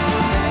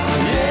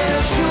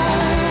 Yeshua,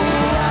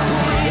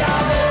 Hu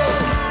Yavo,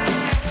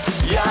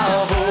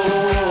 Yavo,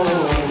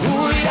 Hu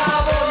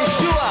Yavo,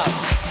 Yeshua,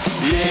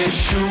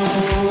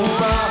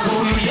 Yeshua, Hu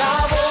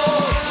Yavo,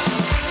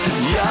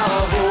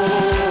 Yavo,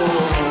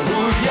 Hu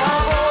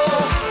Yavo,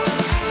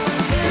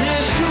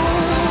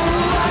 Yeshua,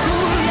 Hu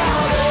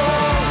Yavo,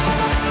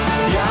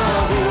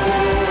 Yavo,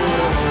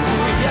 Hu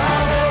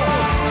Yavo,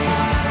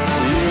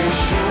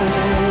 Yeshua,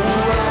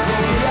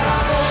 Hu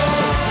Yavo,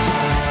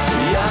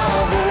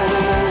 Yavo,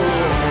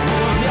 Hu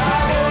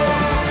Yavo,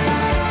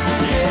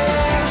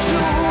 Yeshua,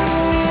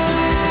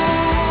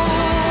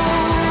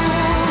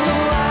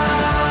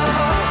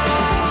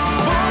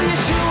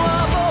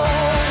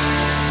 voice.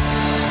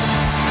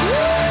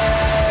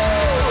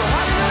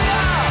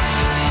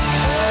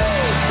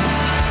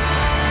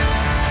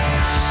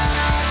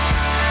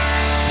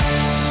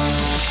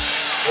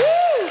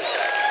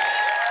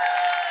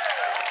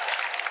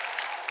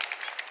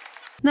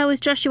 That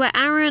was Joshua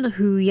Aaron,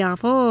 Hu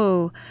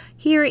Yavo.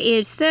 Here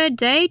is Third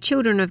Day,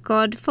 Children of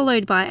God,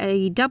 followed by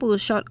a double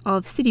shot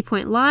of City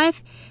Point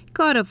Live,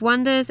 God of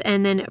Wonders,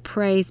 and then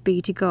Praise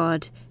Be to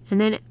God. And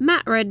then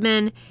Matt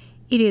Redman,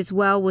 It Is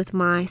Well With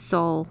My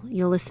Soul.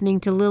 You're listening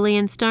to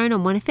Lillian Stone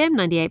on 1FM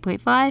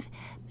 98.5,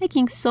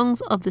 making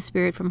songs of the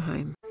Spirit from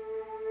home.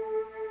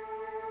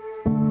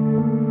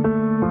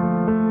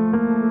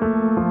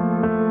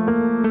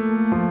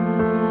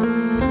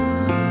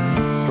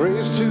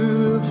 Praise to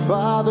the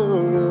Father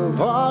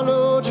of our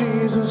Lord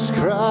Jesus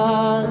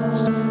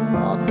Christ,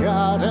 our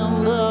God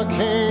and our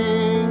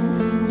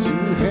King. To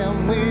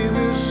Him we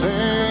will sing.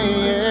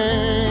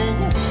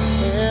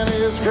 In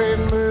His great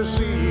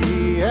mercy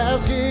He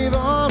has given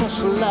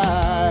us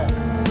life,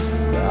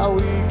 that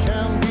we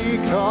can be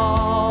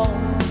called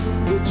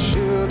the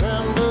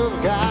children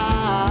of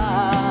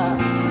God.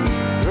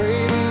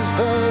 Great is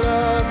the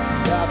love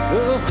that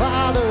the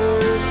Father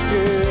has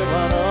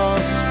given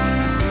us.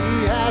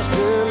 He has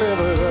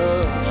delivered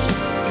us.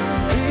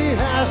 He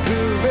has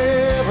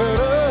delivered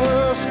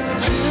us.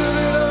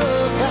 Children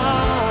of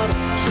God,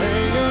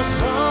 sing a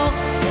song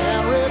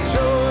and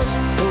rejoice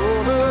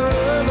for the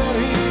love that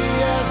He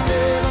has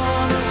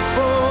given us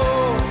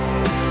all.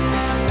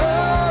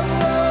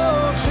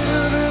 Oh,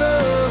 children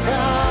of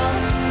God,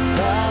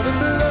 by the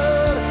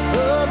blood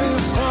of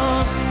His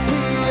Son,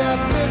 we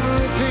have been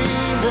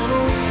redeemed and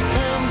we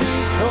can be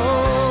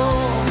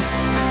called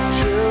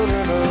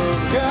children of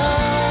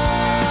God.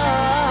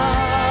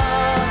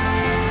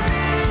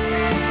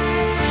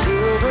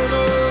 Children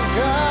of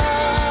God.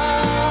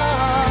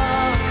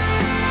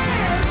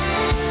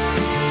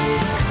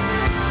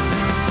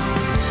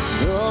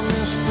 The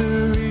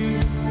mystery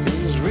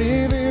is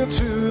revealed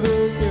to the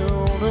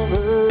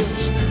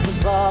universe. The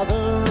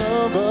Father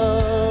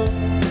above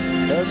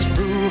has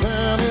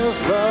proven His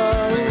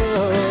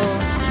love.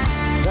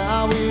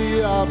 Now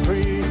we are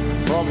free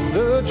from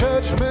the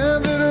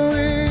judgment that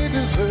we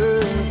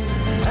deserve,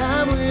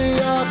 and we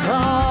are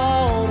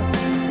called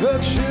the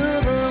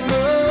children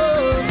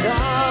of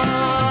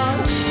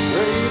God.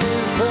 Great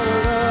is the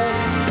love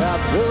that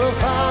the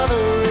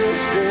Father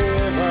has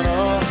given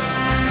us.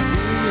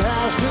 He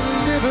has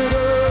delivered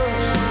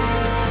us.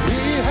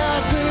 He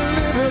has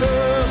delivered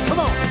us. Come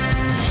on.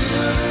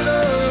 Children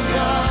of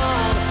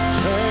God,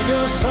 sing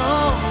a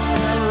song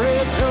and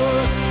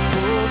rejoice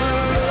for the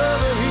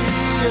love that He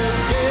has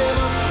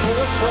given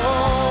us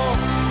all.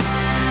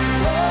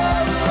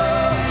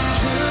 Oh,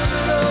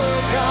 children of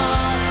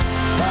God,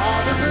 by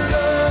the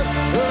blood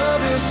of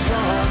His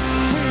Son,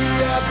 we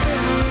have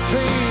been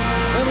redeemed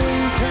and we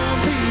can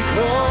be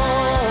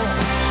called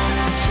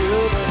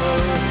children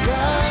of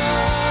God.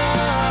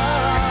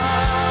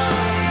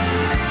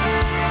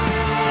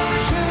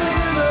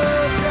 Children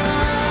of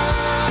God.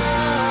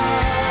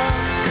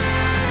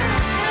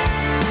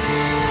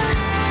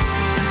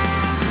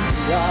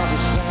 We are the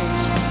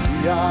saints,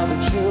 we are the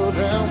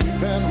children,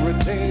 we've been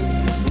redeemed,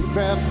 we've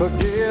been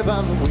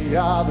forgiven, we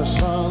are the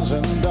sons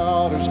and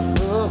daughters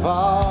of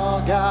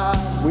our God.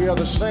 We are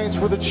the saints,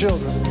 we're the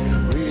children,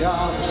 we We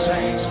are the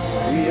saints,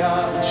 we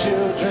are the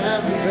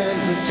children, we've been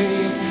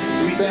redeemed,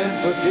 we've been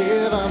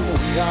forgiven.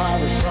 We are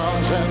the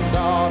sons and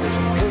daughters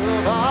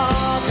of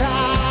our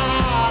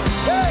God.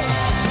 Hey!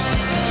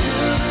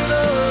 Children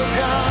of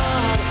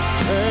God,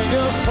 sing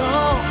your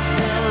song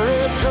and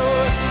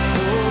rejoice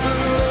for the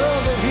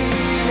love that He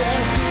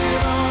has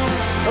given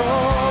us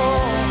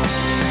all.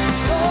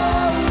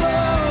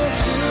 Oh,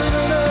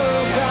 children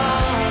of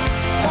God,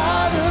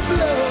 by the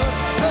blood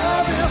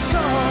of His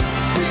Son,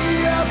 we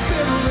have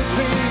been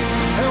redeemed,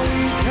 and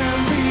we can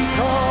be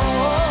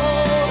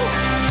called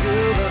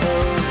children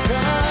of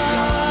God.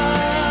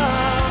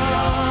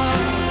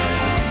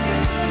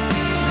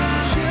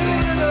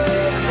 Children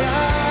of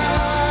God.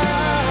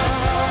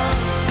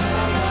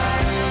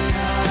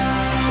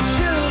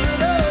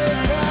 Children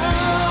of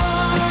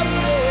God,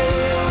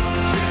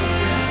 yeah.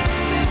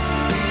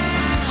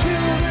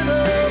 Children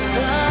of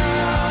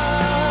God.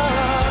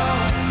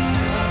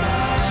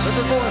 Let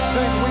the voice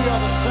sing, we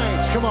are the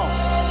saints. Come on.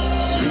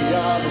 We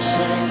are the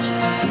saints,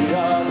 we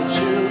are the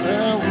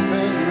children, we've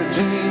been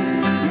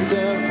redeemed, we've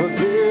been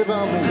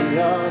forgiven. We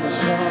are the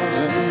sons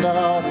and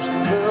daughters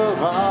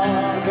of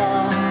our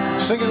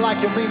God. Sing it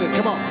like you mean it,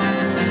 come on.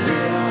 We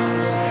are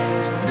the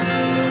saints,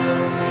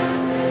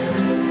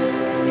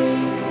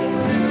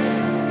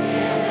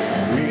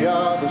 we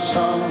are the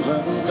sons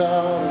and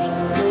daughters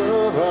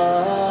of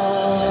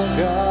our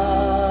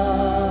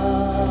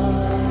God.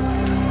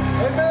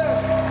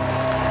 Amen.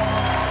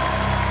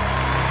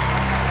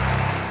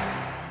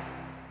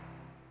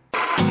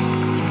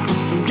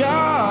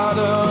 God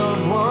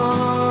of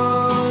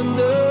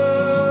wonder,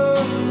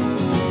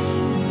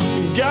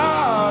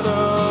 God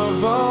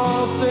of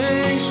all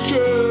things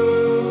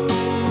true,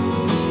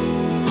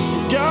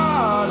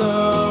 God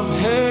of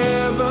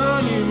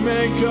heaven, you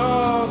make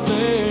all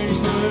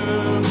things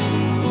new.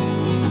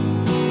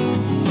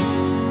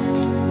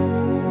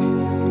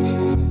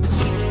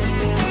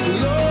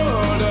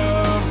 Lord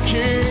of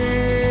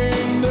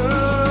kingdoms,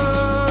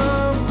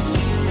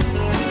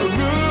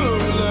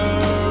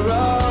 ruler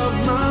of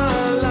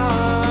my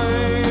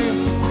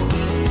life,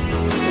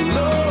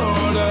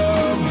 Lord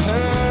of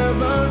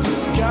heaven,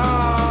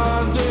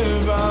 God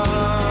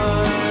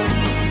divine.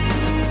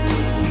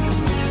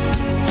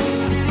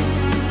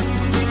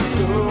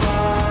 So I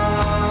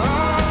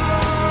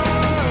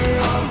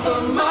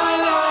offer my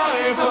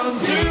life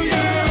unto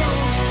you,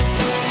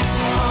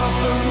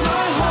 offer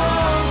my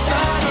heart's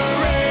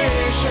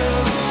adoration,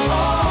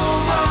 all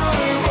my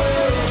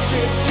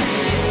worship to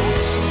you.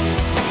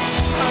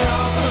 I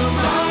offer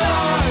my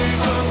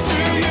life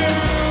unto you,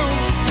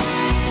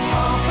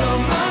 offer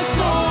my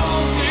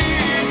soul's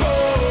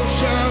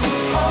devotion,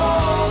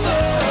 all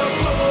the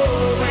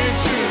glory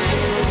to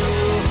you.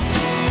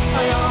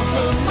 I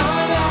offer my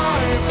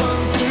life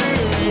unto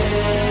you.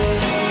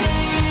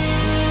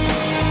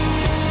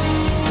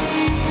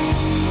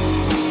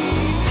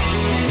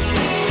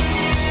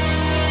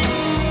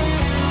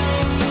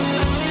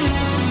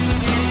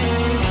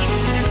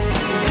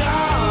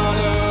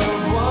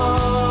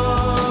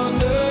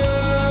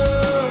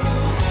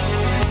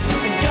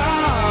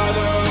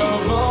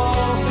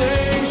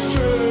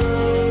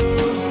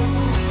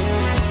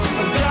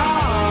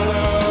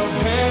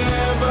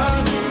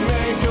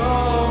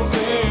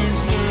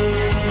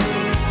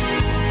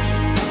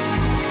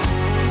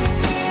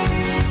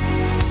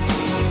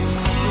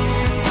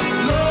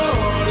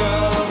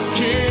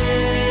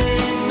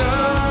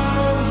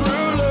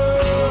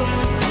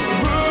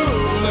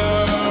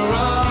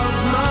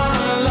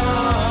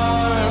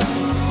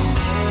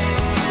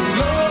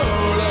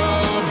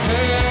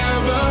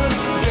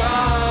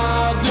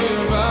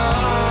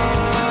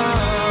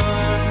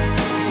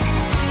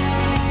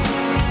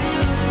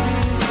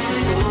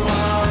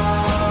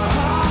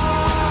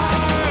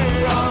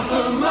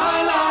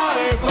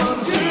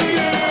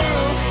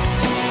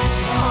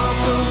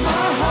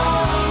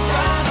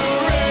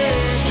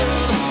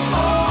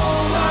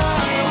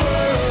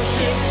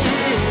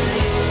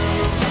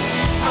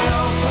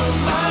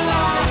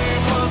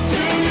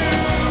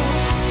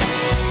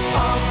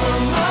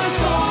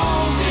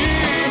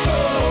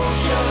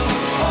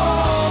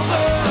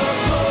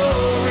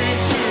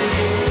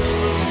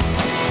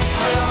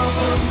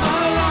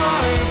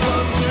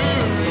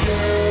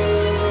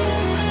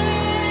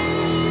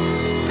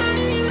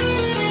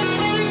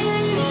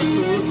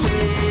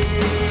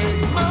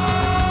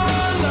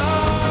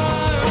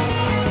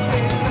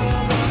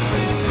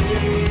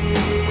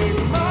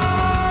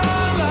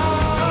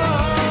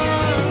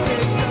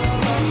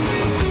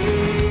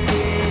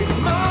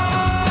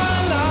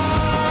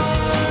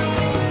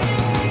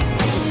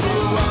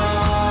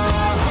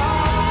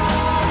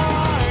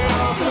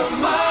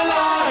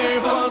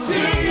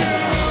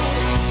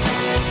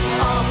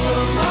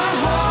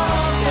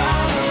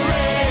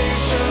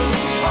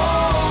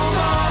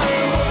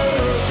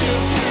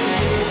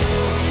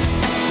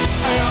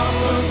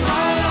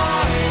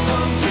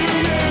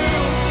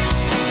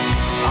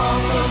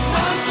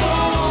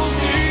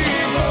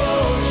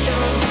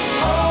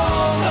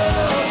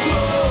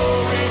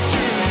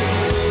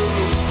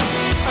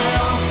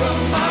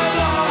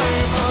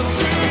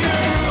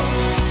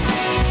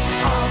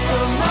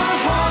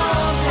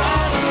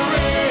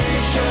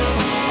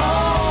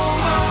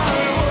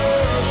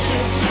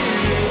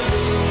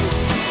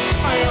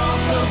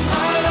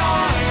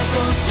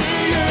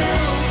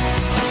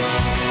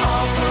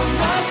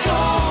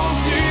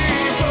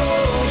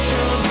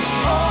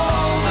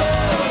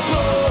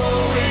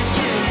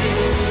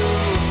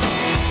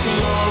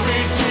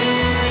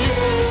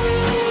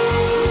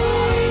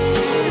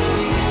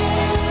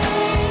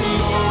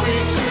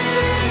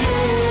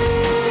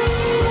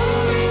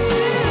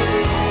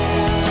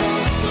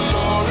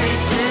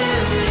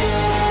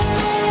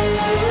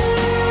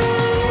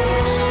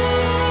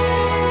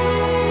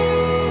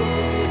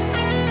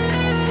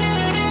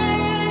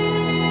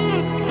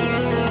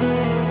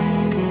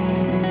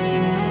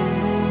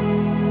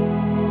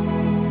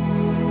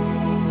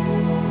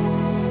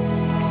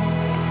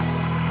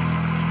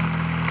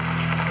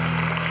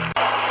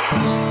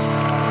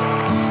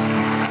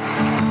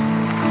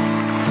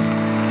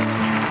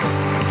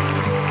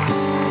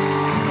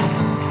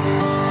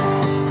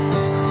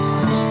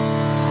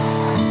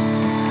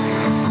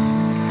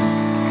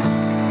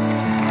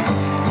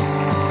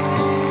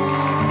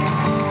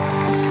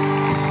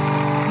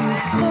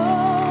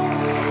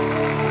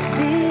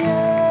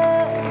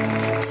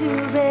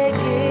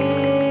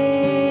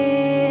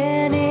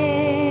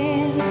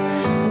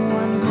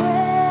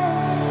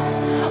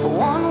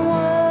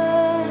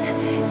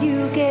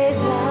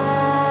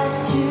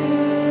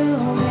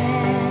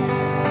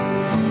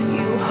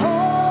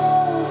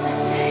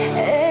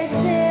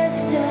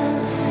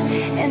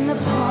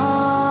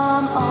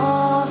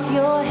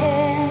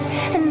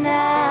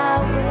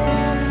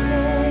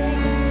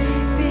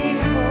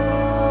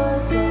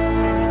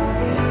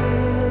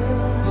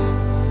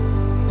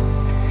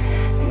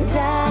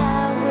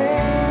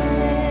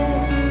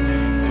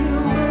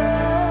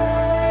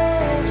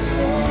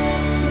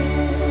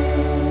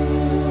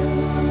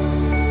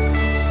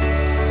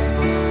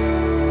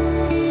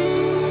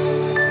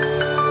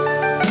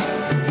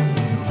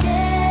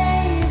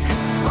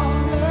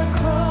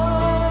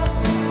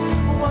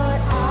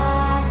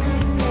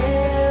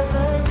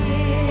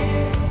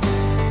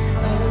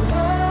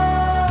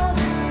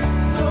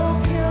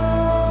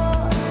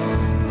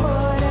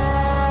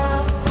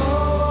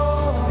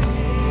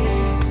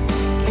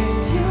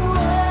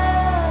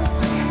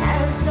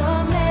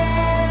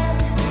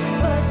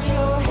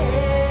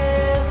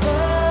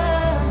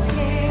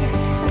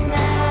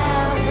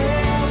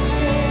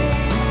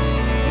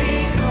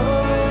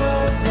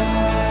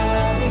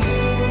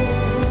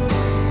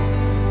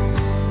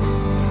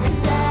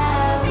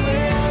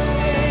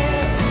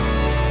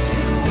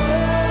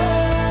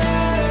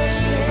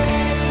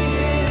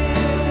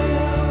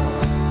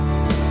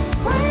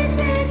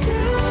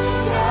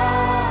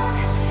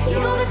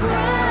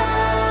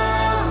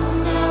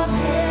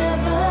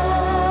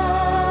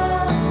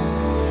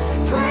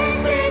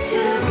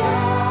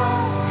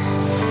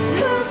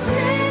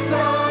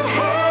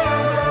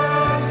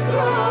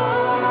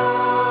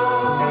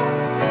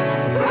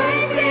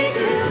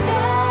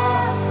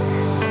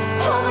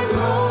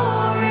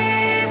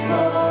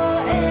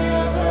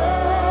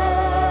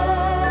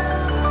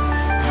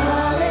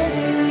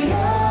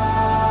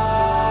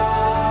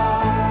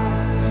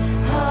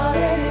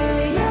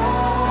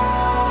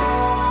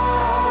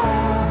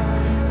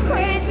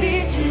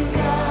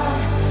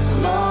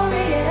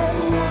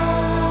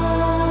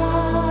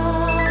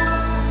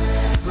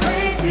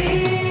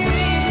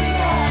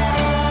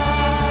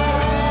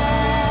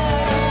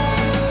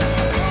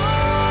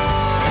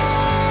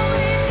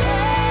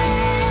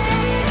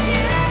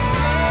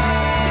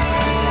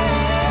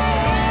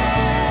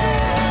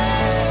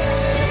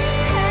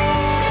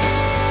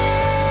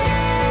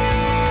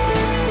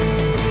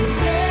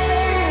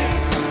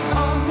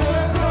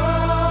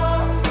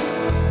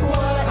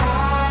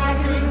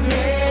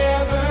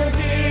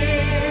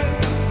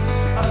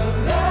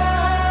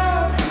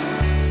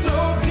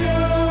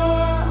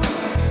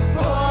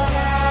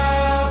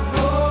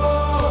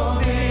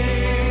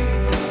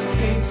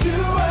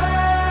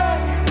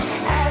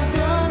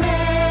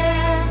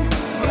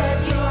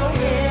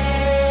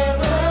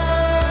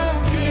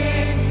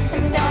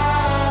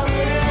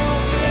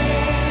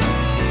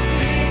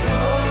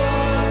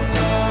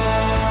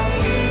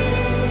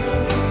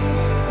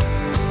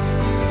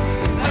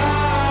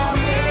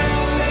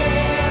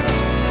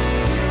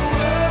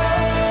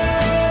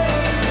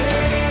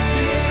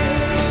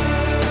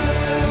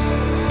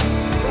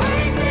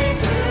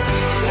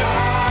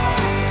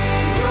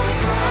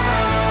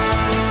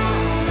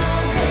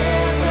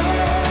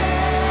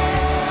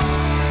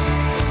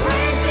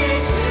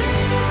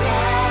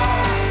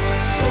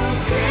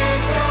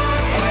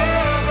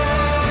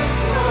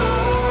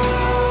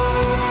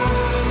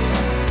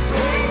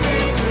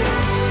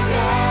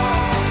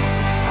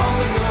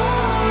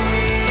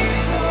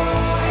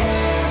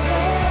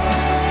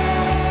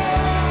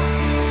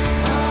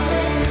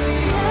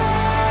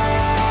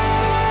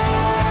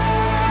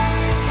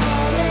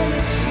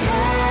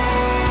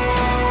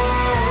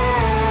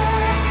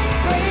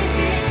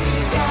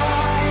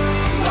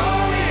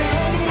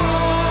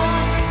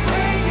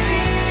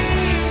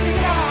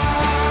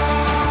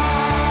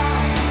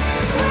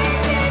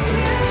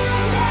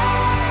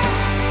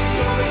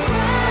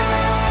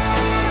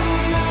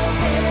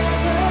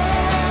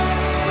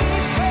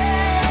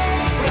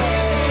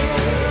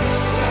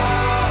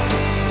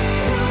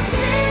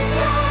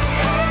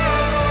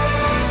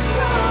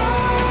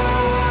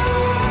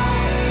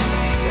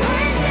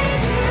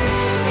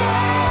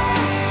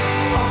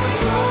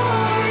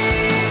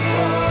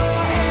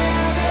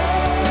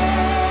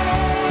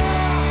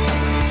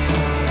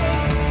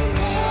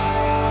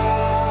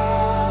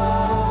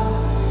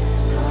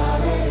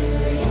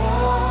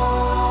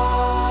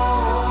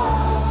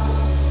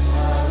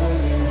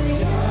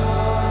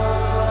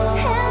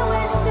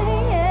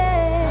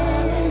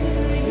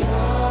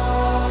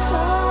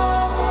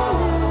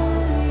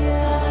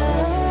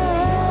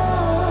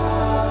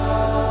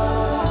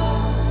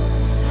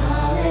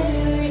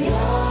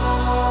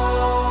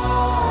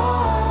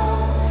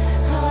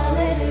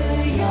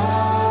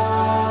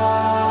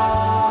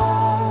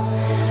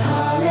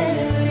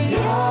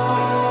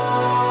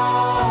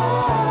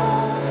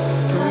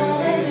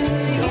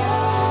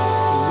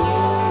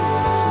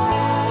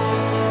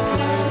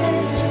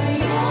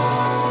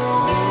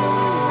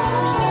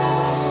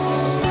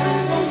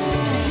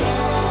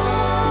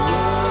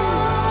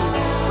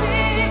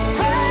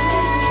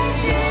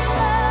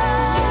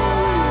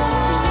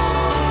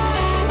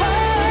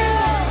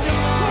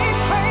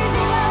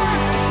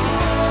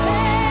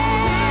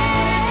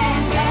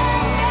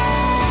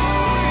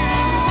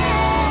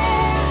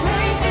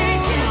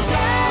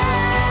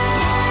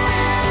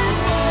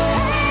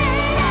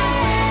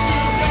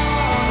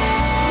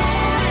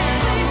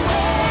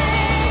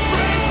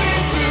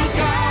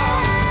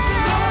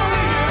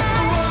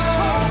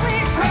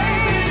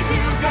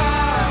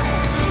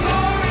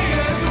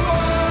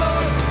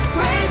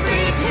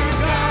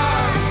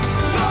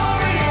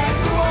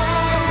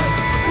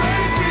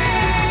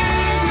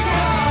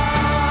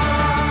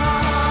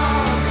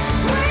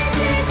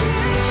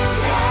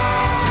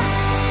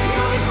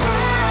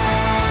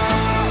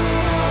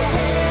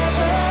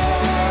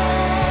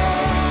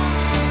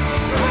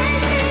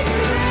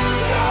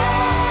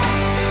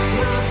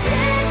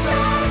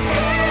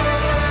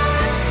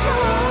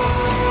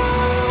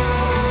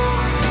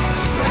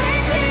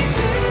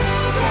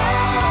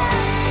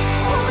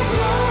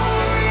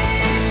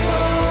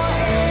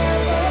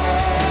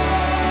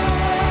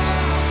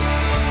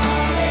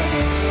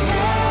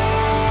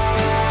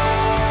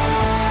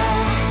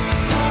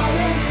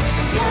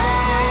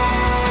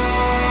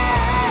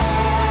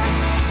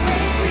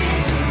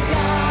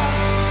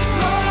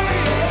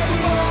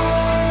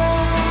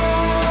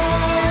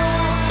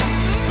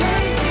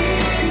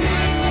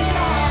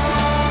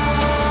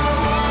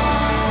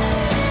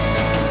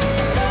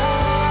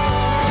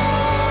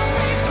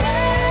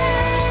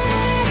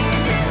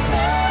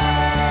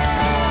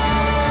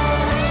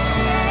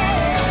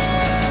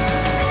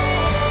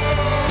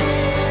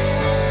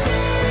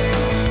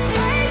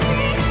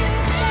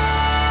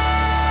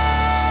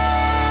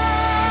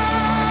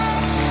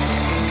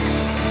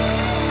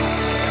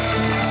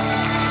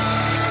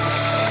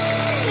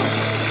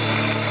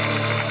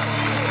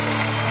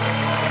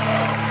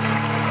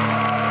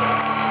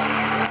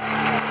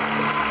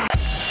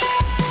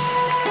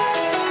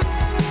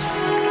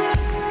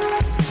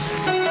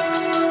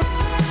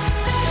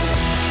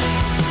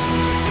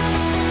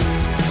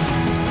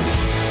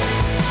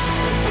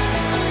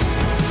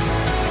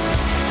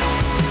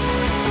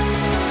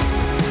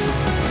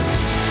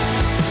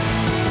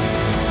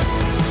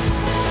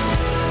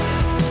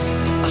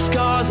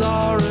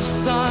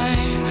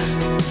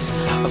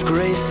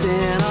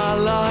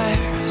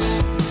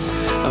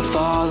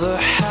 Father,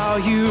 how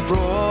you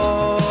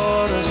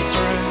brought us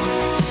through.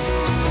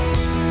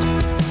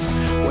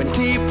 When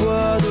deep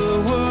were the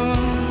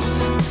wounds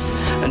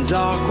and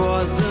dark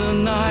was the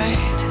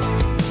night,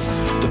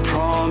 the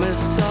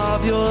promise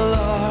of your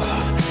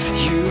love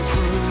you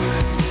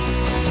proved.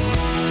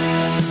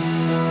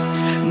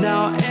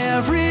 Now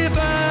every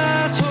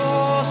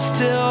battle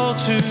still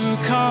to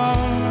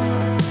come,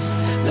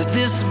 let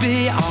this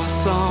be our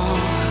song.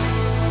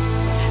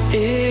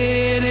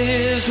 It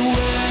is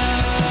well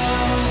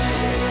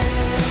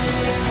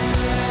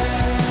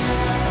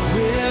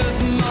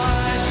with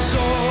my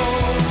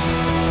soul.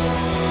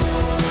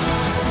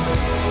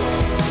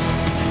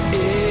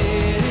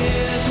 It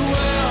is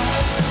well.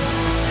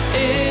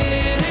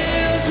 It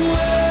is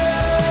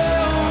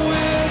well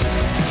with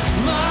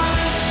my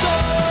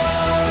soul.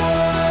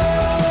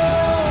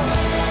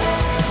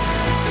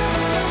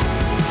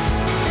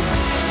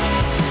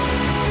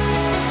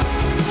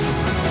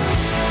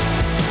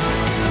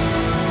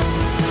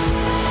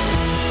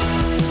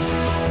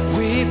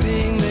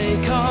 Weeping may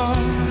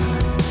come,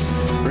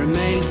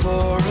 remain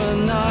for a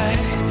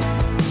night,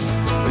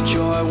 but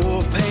joy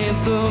will paint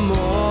the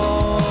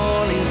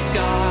morning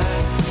sky.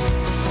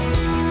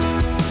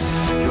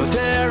 You're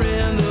there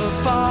in the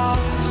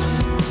fast,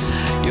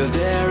 you're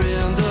there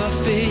in the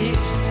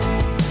feast.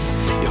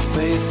 Your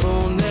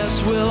faithfulness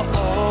will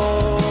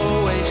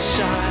always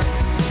shine.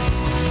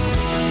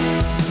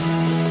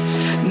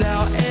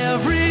 Now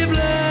every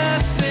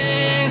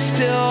blessing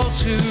still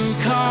to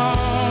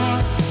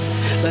come,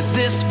 let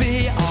this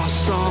be our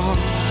song.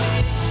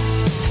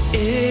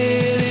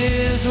 It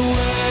is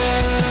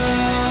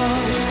well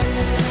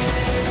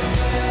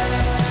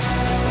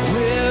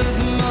with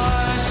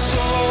my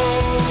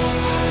soul.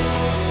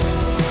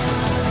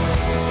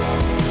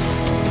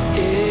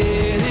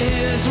 It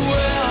is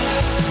well.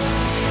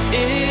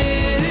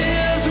 It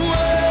is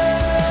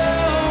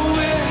well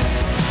with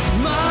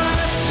my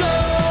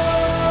soul.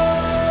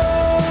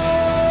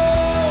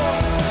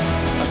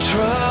 I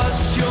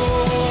trust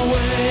your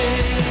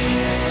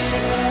ways.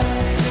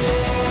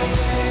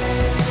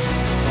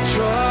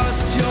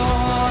 Trust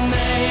your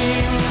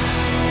name.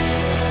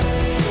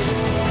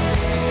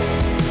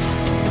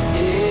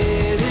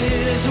 It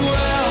is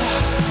well.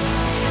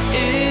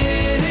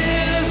 It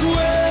is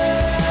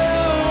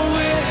well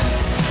with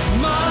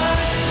my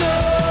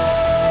soul.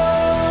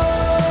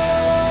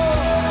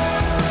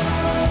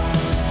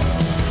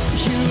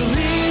 You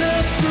lead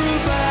us through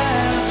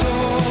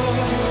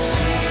battles.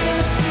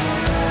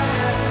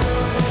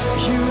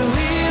 You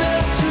lead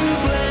us to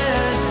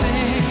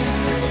blessing.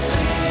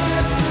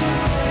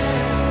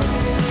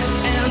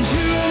 And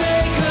you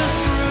make us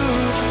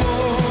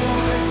fruitful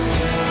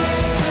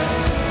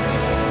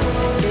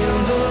in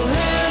the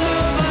land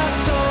of our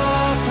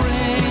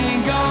suffering,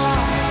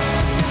 God.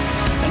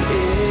 And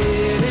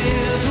it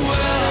is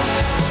well.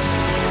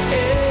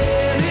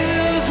 It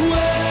is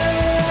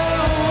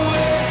well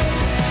with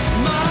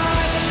my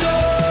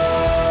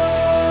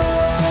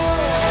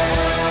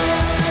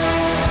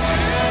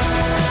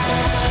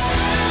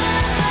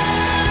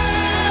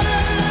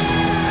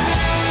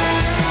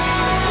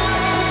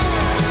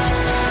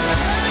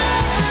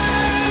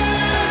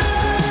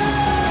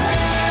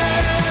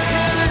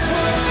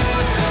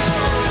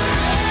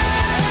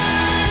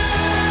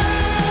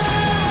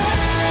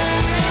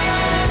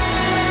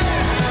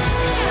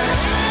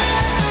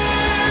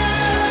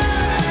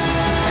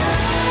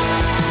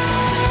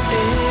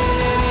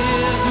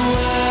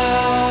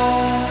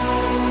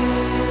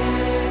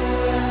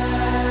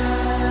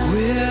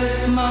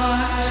with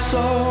my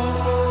soul.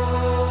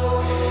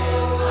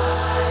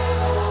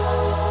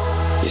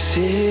 Yes,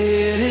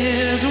 it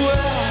is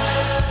well.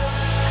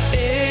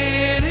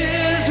 It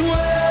is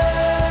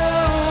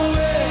well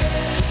with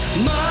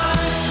my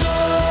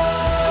soul.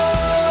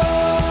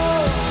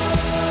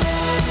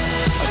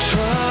 I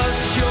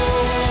trust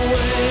your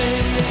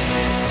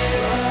ways.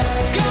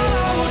 God,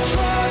 I will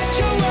trust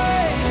your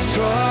ways.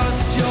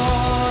 Trust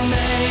your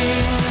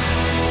name.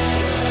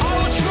 I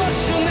will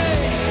trust your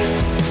name.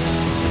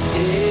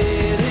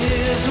 It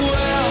is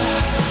well.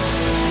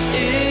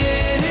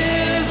 It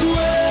is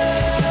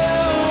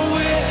well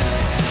with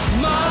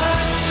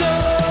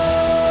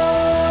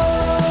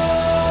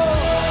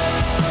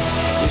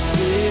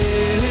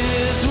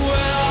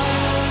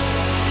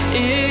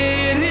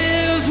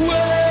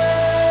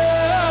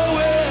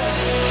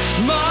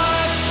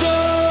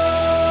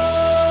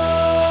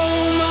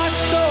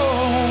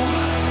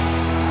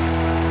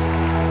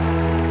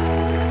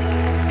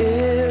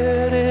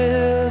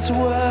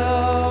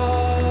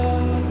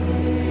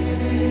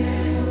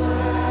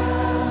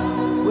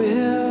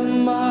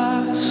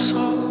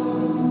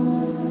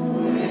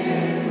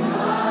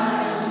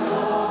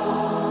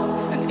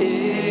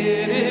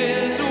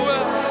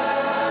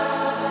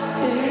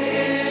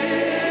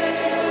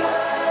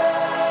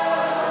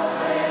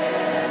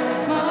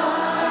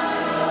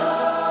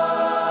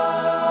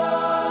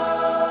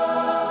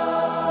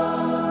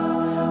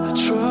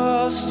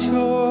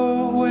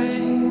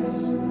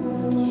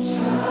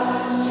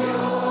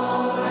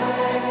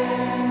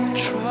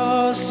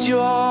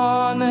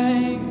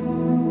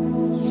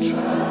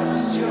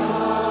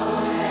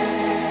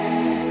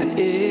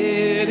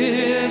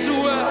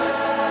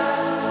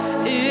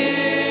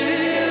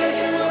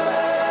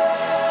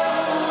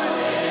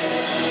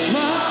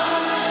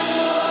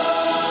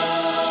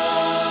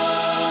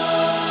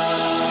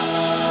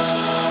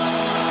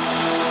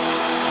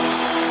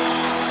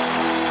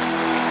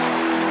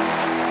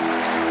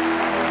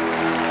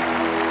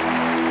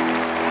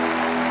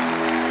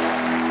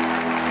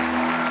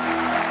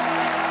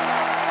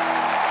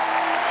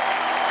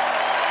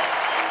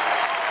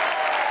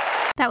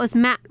That was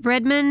Matt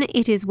Redman,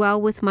 It Is Well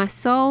With My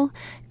Soul.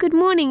 Good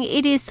morning,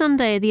 it is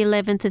Sunday the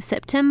 11th of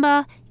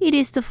September. It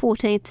is the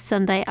 14th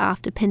Sunday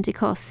after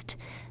Pentecost.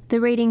 The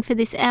reading for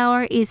this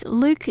hour is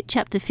Luke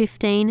chapter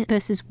 15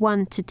 verses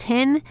 1 to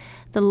 10,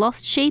 the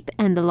lost sheep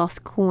and the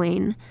lost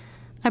coin.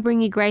 I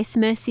bring you grace,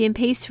 mercy and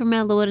peace from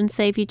our Lord and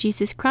Saviour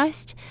Jesus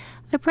Christ.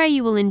 I pray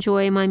you will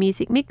enjoy my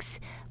music mix,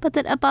 but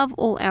that above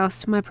all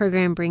else my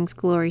program brings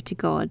glory to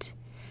God.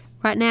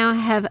 Right now I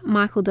have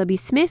Michael W.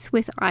 Smith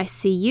with I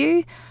See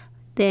You,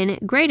 then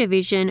Greater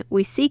Vision,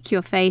 We Seek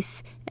Your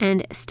Face,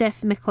 and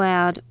Steph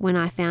McLeod, When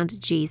I Found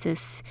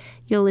Jesus.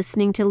 You're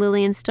listening to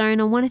Lillian Stone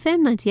on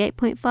 1FM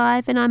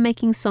 98.5, and I'm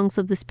making songs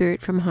of the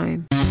Spirit from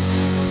home.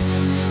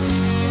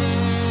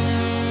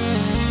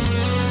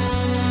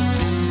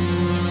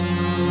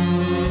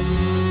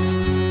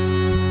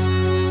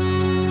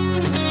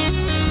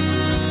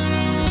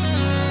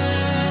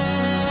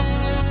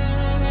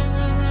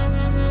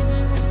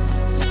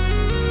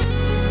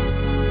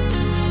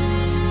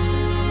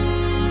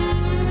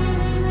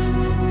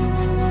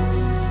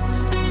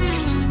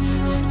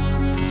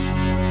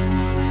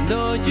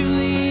 You're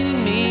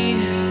leading me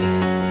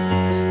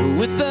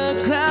with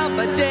a cloud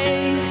by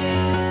day,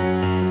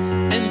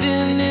 and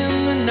then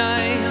in the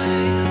night,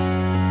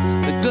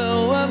 the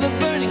glow of a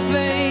burning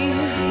flame.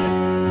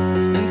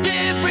 And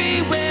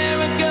everywhere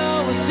I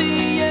go, I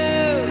see you.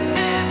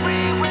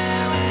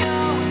 Everywhere I go,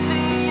 I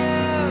see you.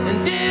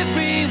 And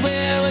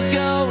everywhere I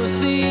go, I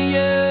see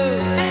you.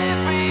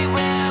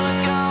 Everywhere I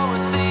go, I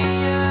see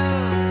you.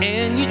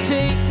 And you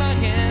take my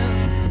hand,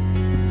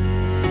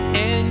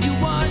 and you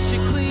wash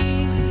it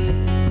clean.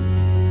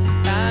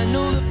 I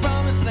know the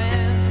promised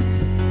land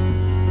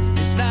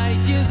is like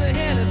years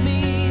ahead of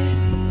me,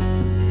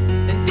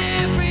 and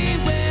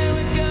everywhere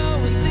I go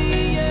I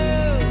see you.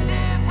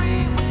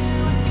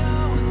 Everywhere I go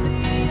I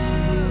see you.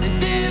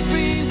 And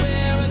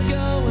everywhere I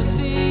go I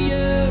see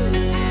you.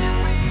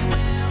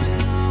 Everywhere I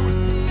go I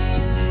see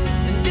you.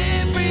 And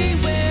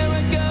everywhere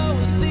I go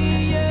I see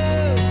you.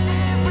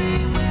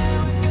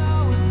 Everywhere I go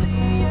I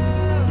see you.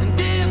 And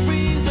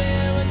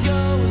everywhere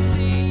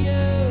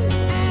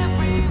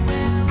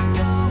I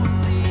go I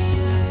see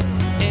you.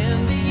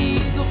 And the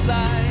eagle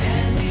flies,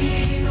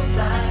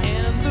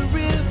 and the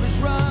rivers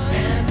run,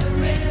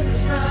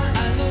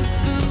 I look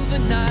through the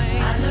night,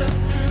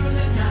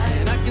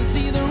 and I can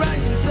see the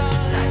rising sun,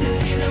 and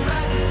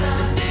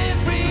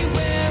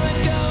everywhere I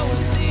go I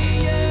see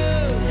you.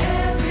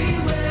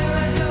 Everywhere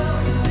I go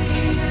I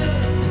see you.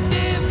 And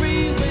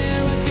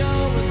everywhere I go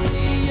I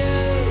see you.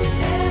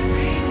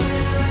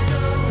 Everywhere I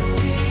go I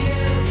see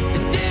you.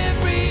 And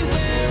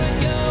everywhere I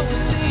go I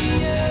see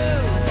you.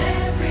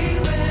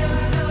 Everywhere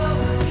I go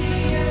I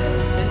see you.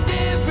 And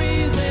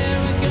everywhere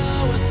I go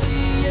I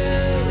see you.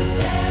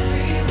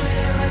 Everywhere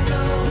I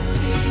go I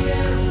see you.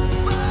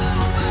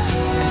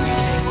 And you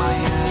take my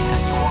hand and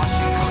you wash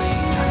me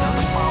clean. I know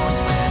the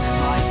promised land is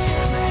like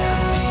years ahead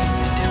of me.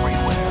 And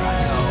everywhere I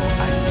go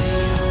I see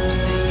you,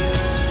 see you,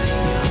 see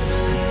you, see you.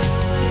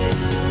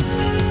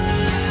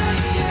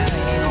 Yeah, the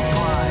eagle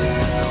flies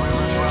and the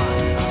rivers run.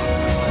 I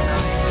look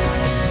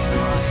through the night and I see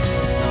the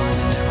rising sun.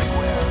 And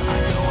everywhere I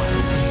go I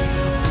see you,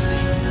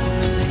 see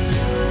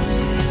you, see you, see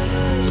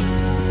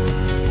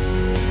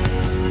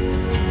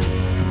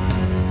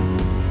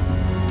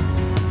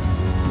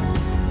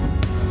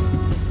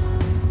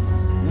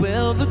you.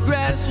 Well, the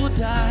grass will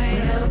die,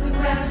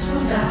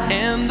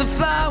 and the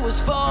flowers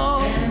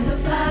fall,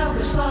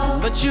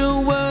 but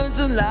your words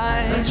are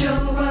life,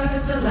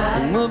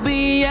 and we'll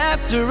be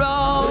after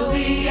all.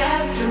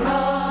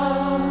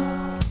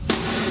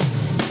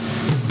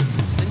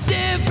 And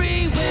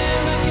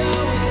everywhere I go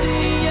I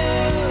see you.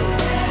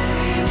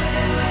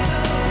 Everywhere I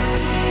go I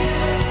see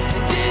you.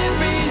 And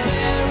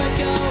everywhere I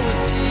go I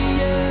see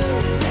you.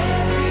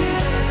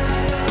 Everywhere I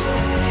go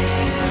I see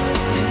you.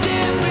 And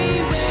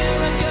everywhere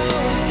I go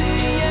I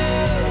see you.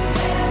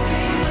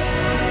 Everywhere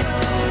I go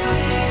I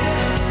see you.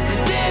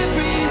 And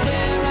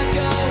everywhere I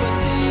go I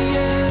see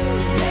you.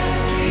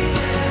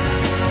 Everywhere I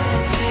go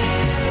I see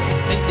you.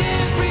 And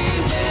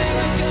everywhere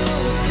I go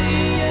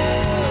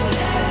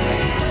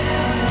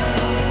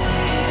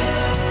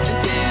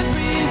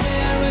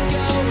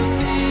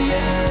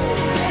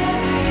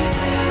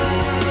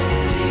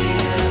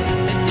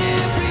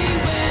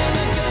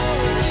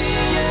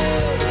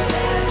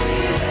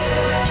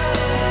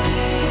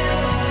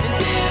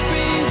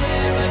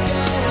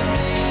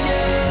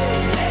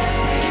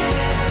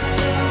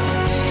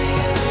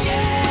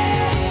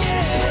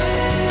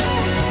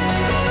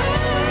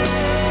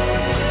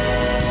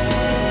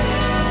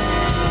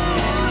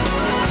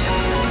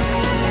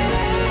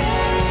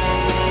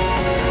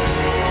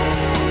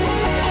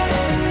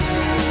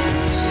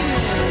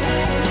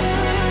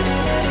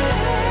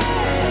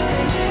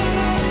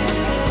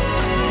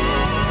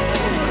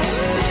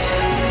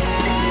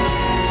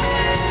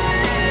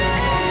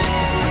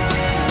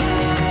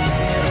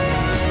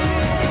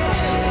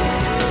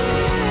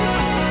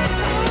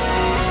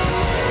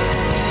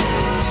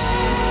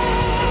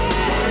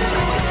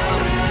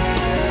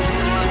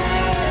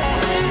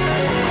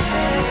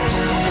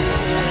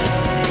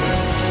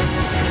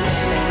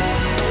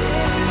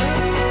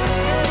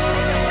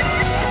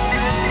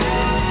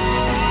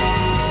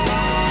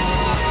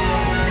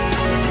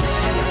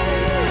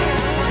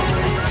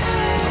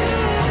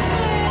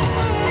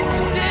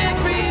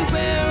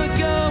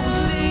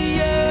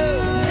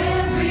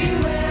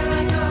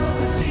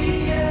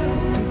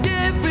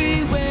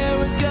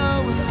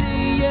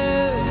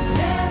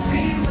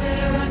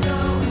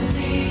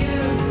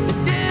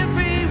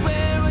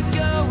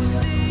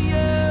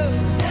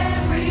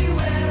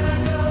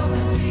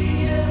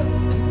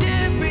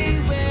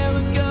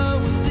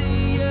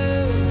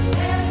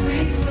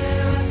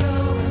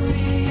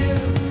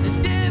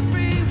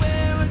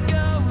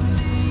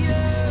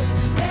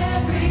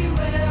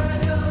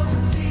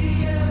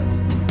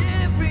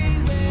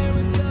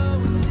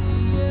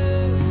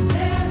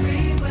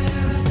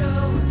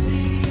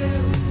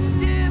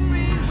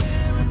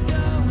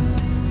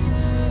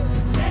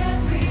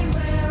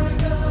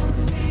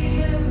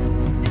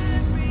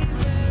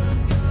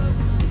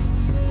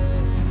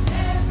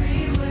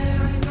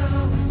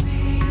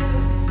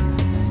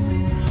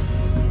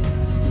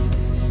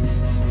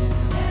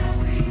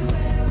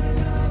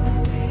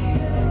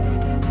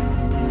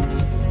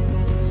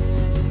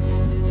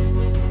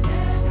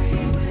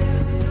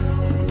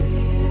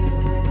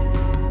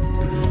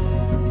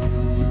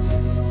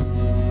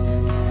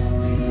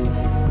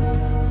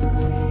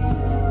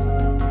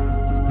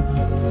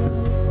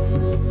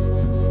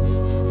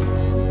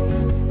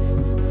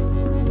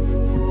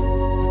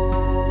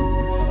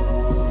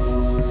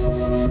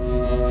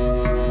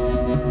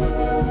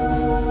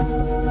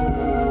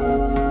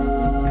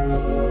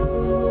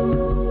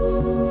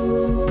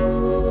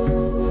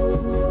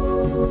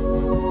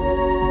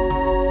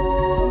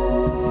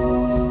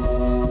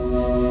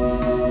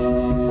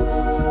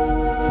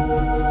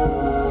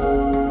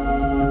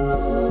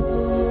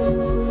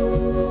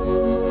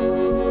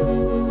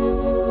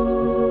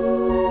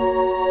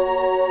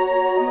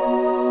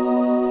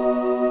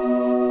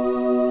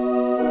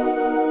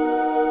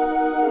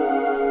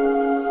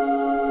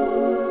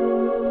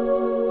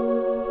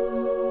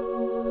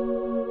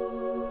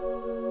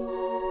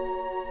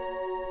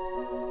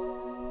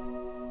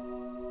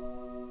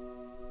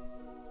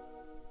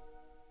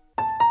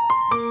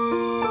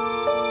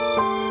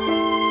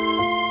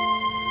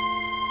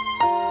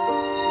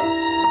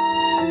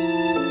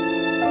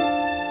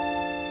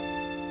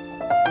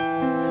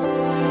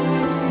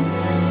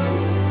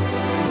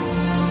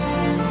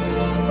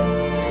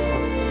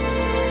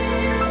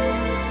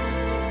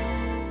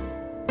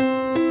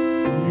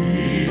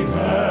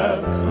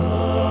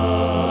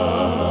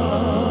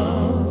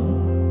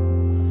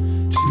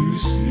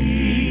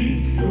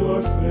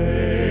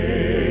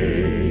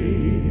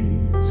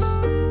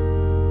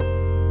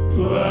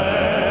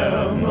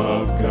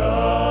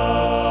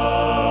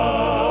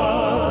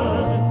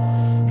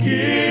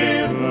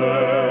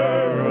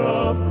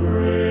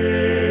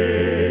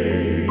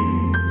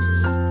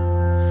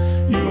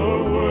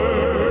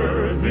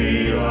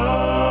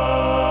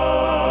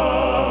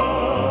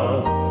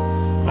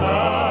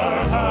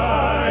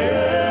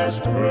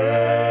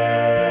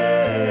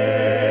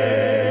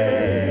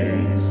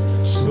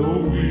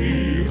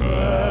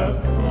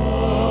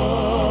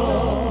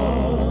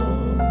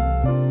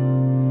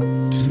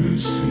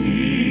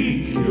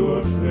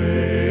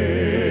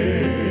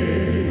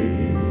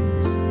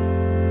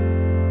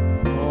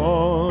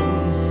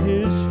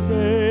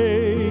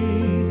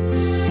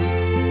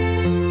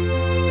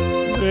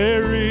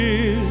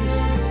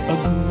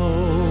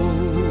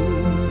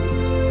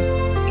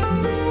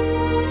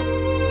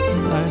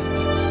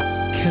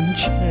can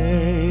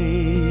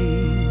change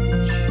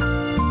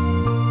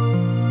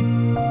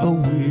a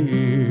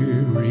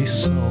weary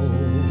soul.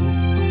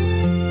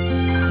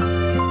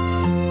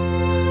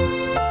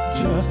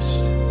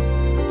 Just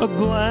a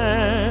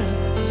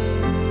glance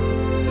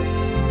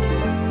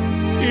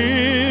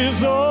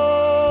is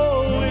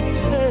all it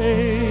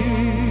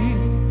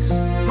takes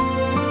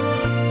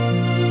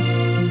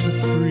to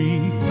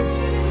free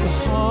the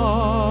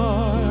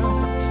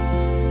heart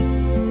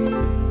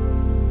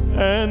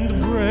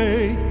and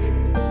break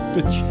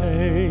the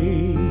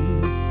chains.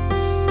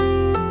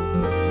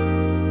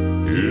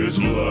 His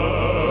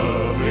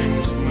loving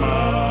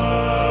smile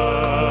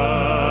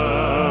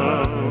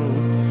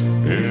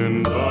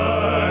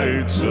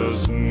invites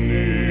us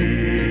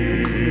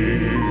near,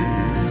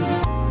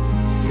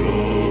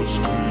 close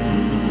to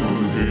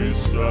his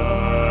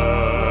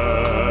side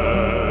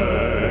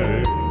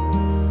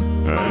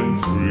and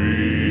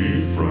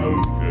free from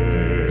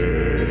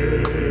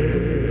care.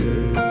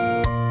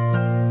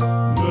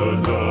 The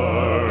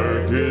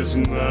darkest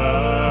night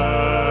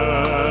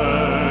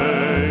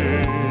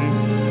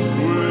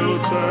will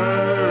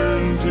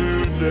turn to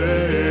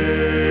day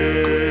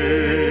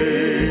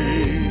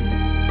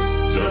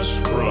just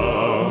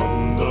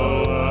from the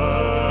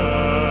light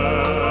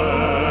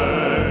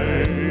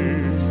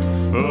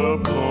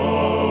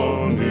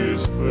upon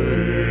his face.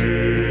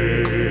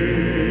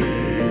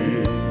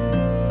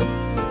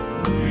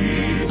 We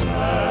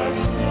have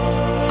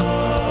come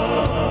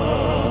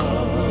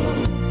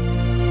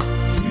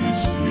to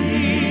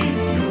seek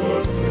your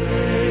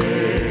face,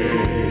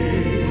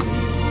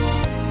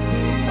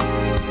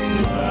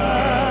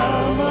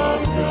 Lamb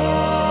of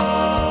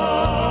God,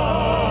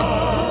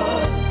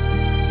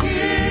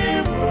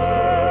 Giver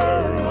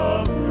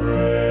of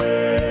grace.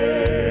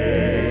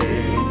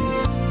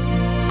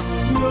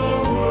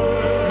 You're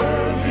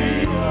worthy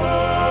of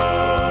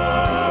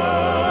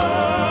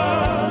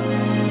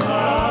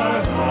our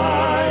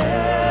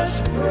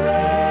highest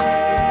praise.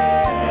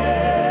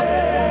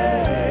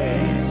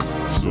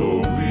 So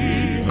we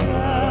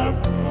have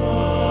come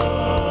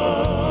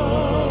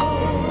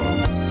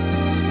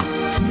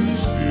to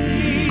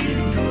seek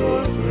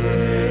your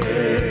face.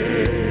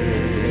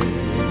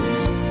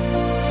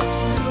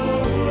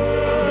 You're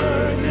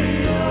worthy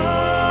of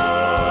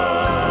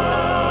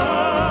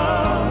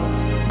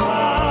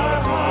our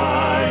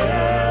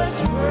highest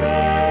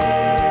praise.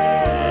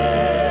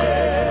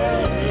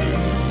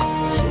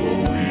 So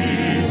we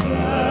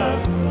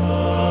have come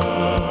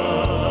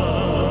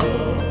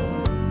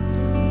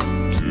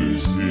to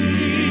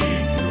seek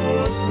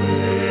your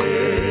face.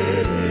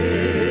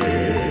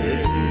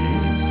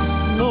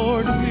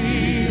 Lord, we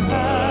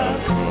have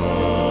come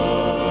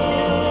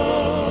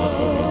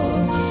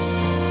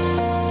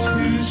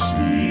to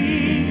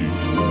seek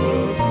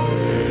your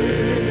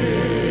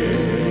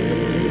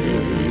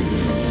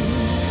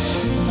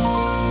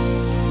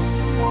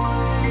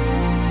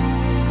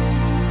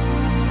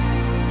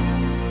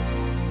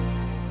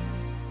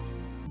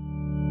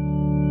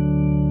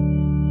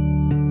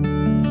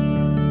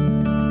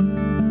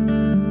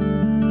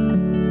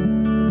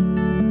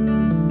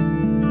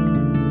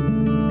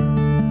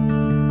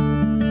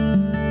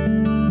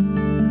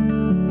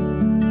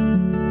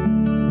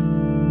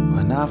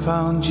When I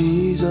found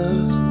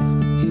Jesus,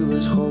 he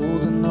was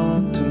holding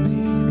on to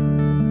me.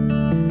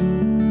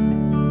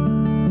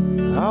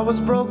 I was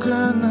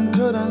broken and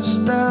couldn't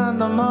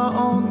stand on my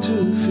own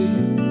 2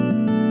 feet.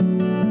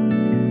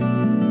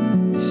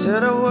 He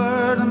said a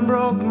word and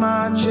broke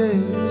my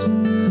chains,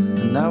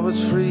 and I was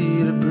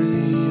free to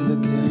breathe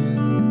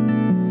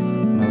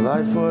again. My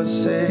life was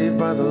saved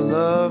by the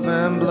love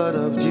and blood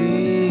of Jesus.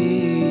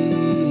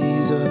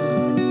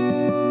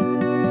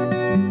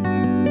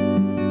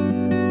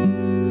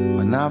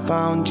 When I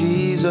found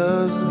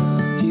Jesus,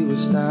 he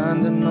was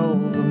standing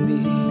over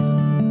me.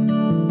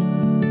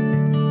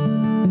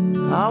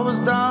 I was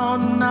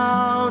down and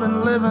out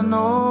and living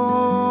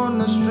on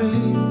the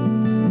street.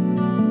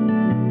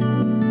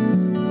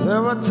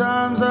 There were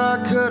times I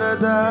could have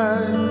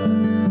died,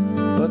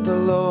 but the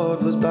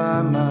Lord was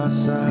by my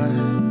side.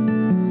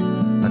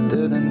 I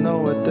didn't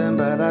know it then,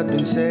 but I'd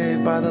been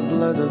saved by the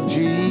blood of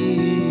Jesus.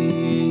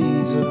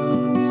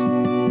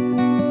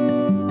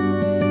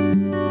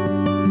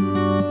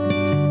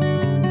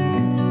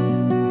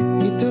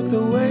 He took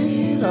the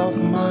weight off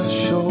my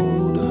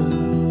shoulders.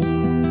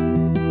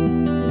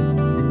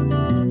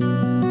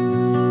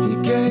 He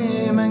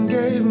came and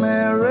gave me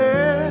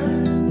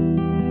rest.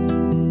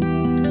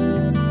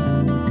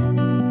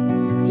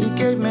 He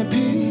gave me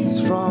peace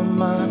from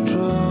my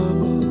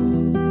troubles.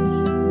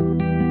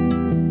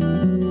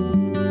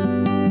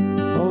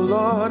 Oh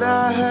Lord,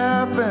 I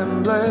have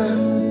been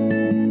blessed.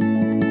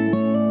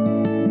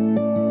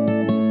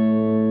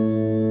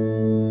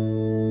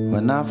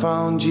 When I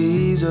found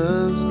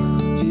Jesus,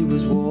 he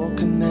was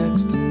walking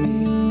next to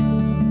me.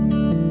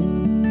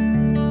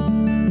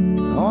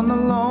 On the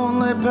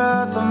lonely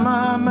path of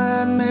my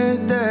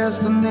man-made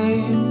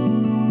destiny.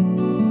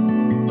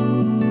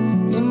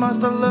 He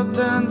must have looked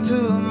into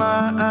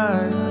my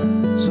eyes,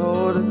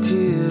 saw the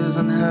tears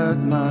and heard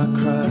my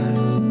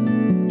cries.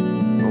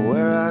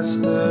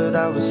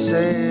 was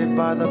saved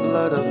by the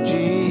blood of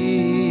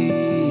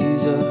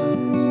Jesus.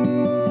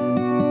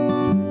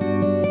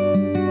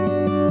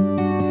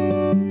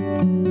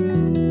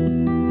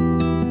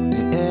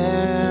 The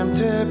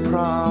empty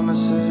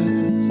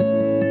promises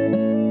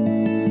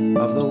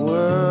of the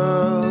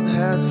world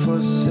had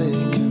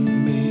forsaken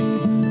me.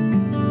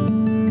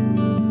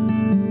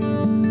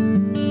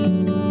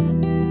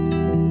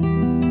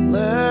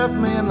 Left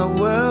me in the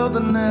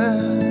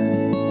wilderness,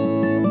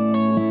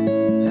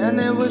 and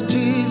it was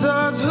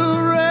Jesus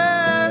who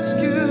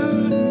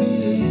rescued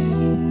me.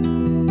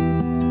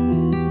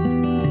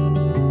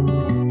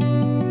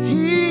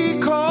 He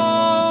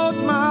called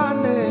my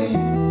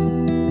name,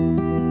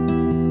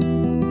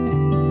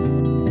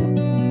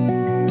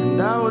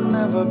 and I would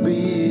never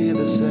be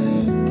the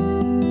same.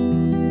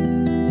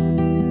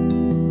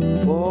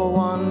 For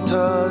one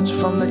touch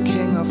from the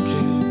King of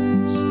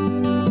Kings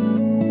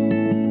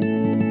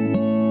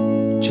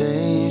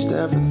changed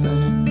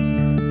everything.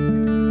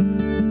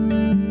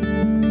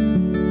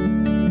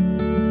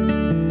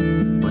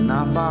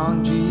 I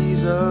found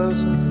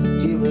Jesus,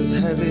 he was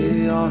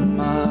heavy on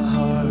my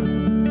heart.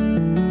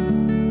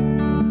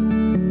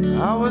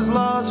 I was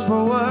lost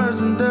for words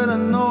and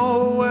didn't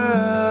know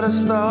where to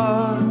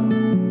start.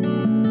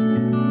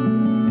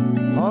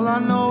 All I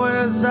know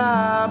is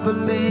I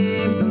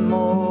believed, and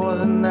more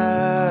than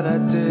that I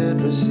did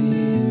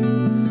receive.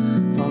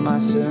 For my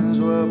sins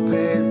were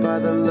paid by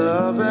the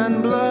love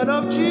and blood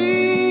of Jesus.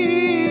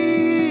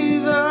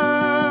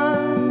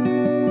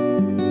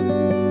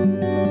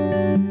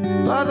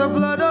 By the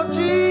blood of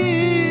Jesus.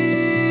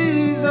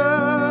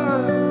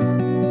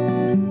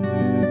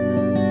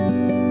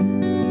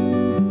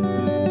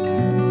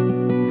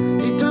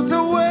 He took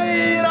the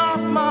weight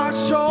off my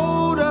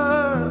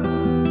shoulders.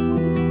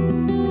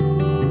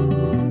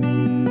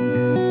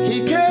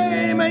 He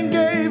came and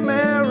gave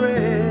me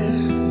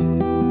rest.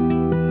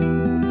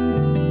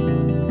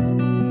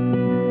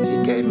 He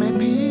gave me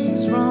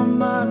peace from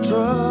my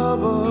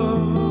trouble.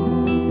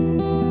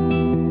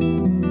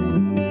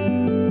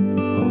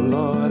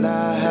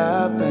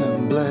 I've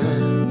been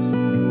blessed.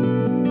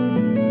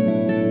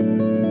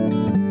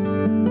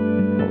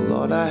 Oh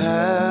Lord, I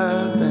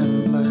have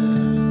been blessed.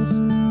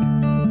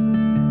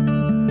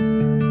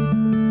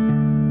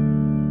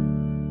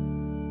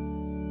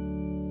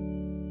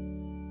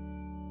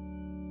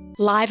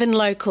 Live and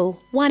local,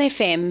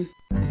 1FM.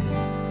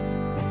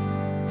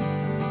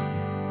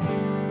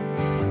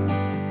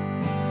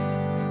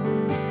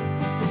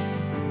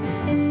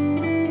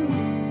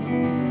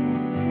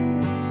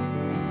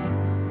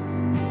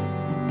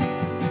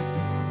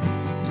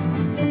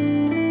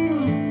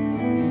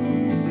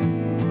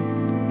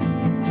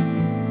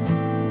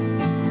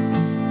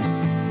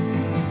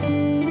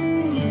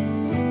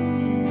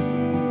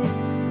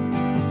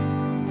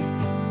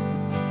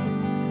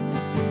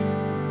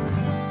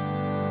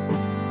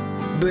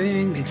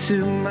 Bring me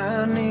to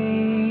my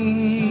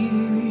knees.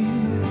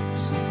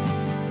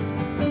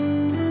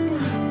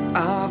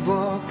 I've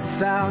walked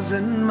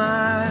 1,000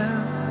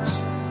 miles,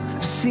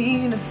 I've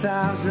seen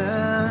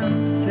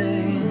 1,000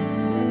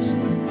 things.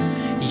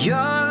 Your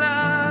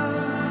love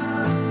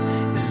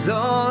is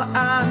all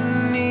I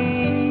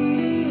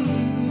need.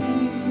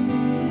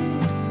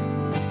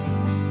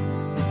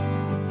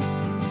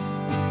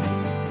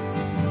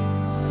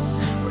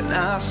 When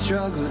I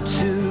struggle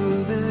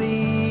to believe,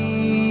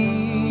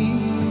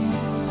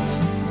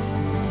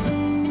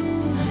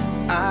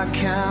 I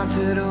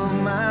counted all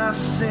my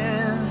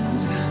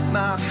sins,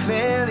 my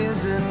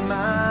failures and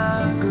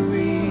my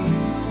grief.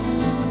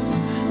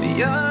 But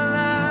your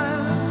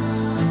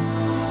love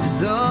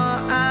is all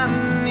I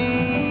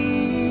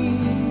need.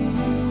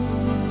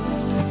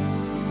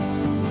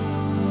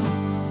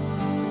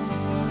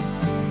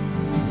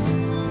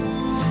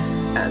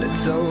 And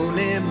it's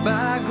only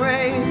by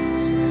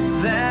grace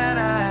that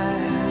I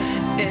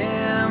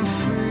am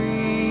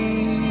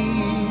free.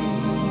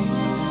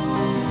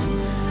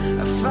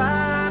 I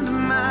find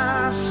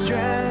my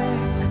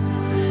strength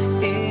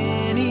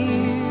in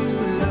you,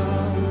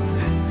 Lord.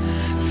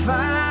 I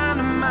find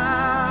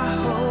my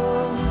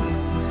hope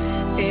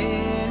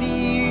in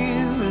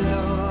you,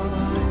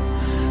 Lord.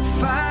 I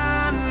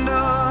find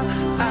all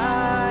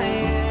I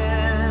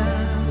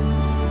am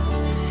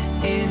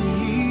in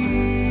you.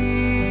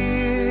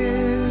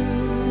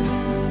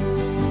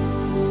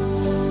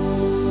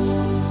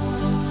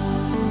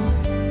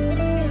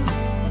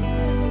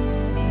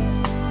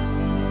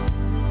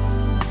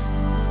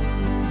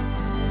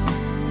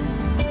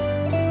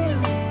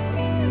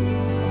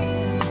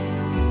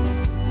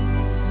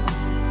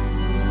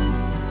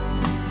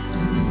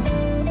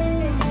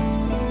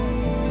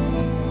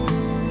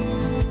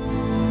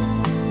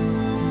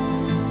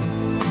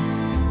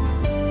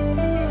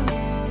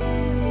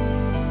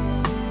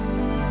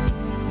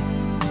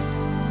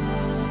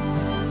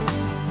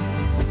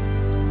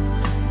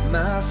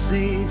 My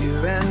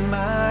Savior and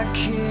my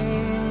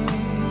King,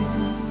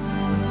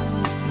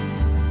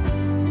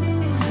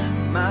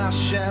 my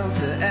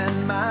shelter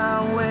and my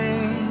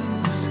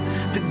wings,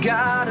 the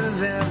God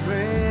of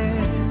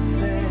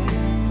everything.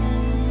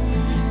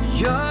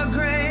 Your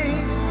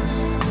grace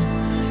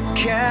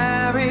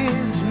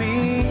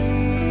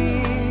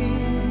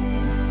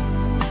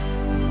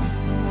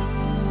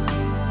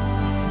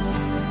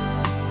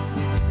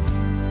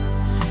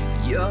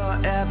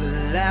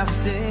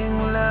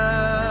everlasting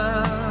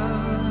love,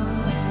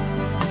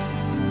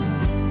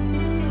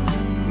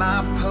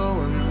 my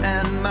poem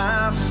and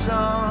my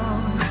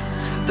song,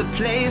 the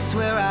place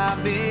where I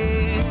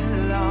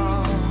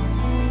belong.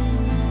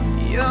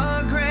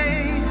 Your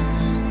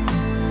grace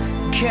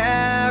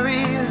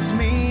carries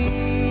me.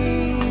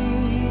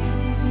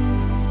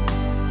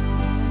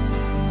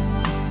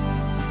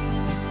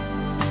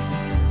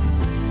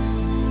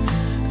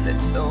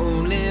 It's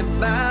only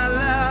by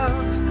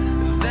love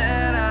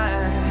that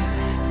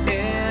I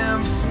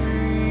am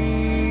free.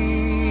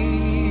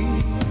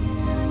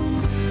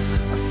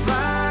 I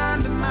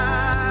find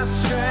my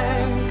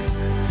strength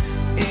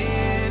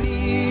in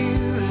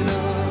you,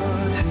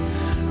 Lord.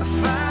 I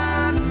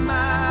find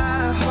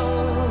my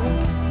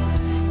hope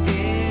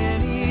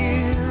in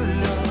you,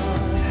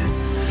 Lord.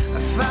 I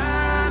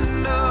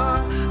find all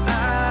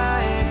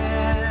I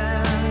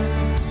am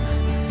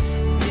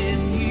in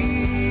you.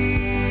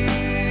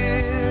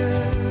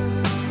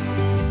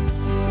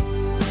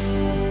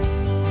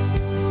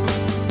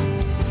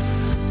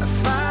 I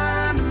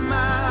find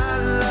my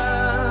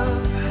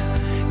love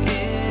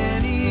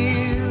in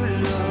you,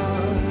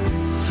 Lord.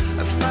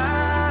 I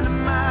find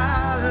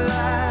my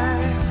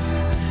life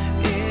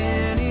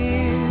in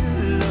you,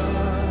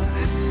 Lord.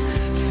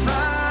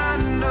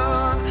 Find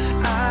all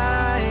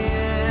I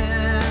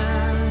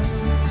am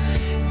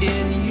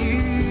in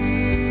you.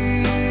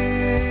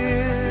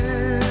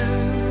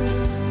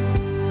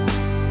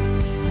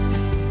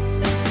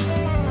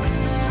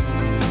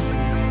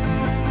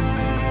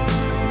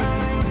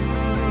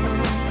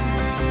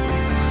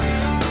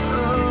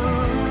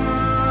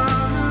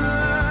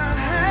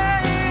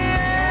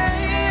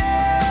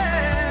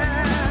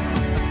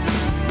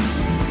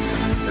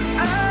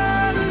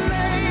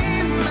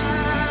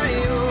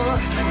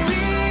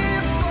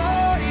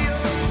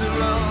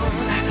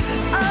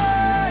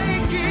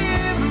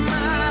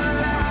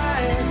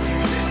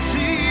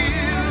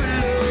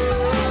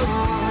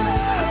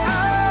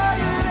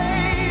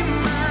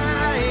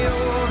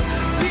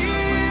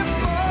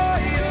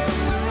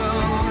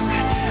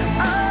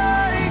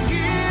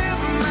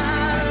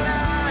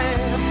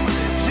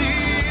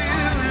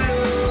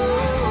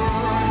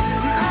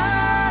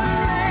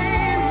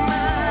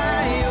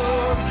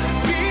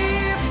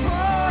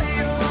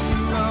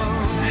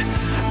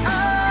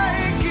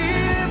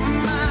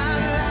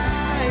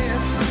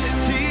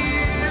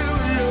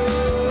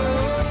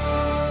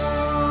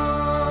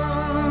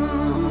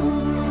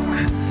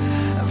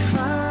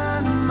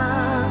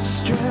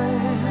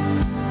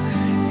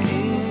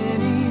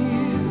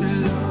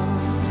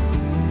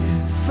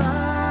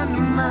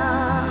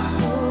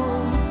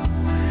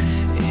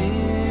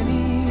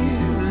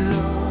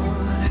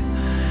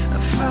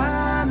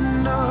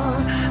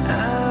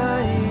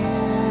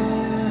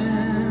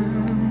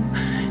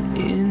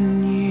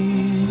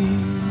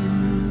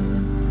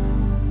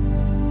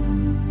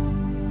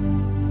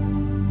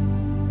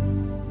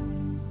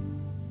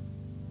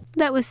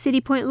 That was City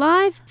Point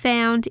Live,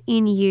 Found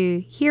in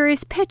You. Here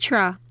is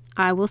Petra,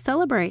 I Will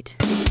Celebrate.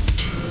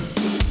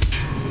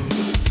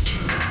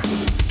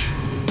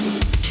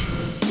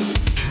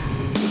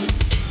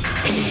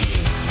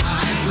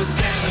 I will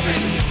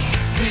celebrate,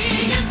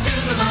 sing unto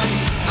the Lord.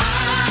 I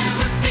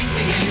will sing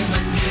to Him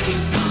a new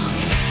song.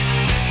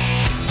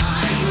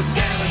 I will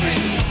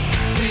celebrate,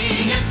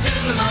 sing unto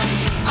the Lord.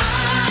 I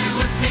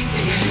will sing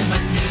to Him a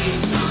new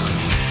song.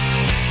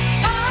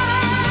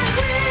 I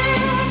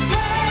will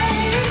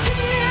praise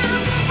Him.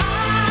 I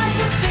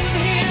will sing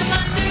to Him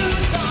a new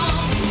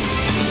song.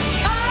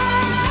 I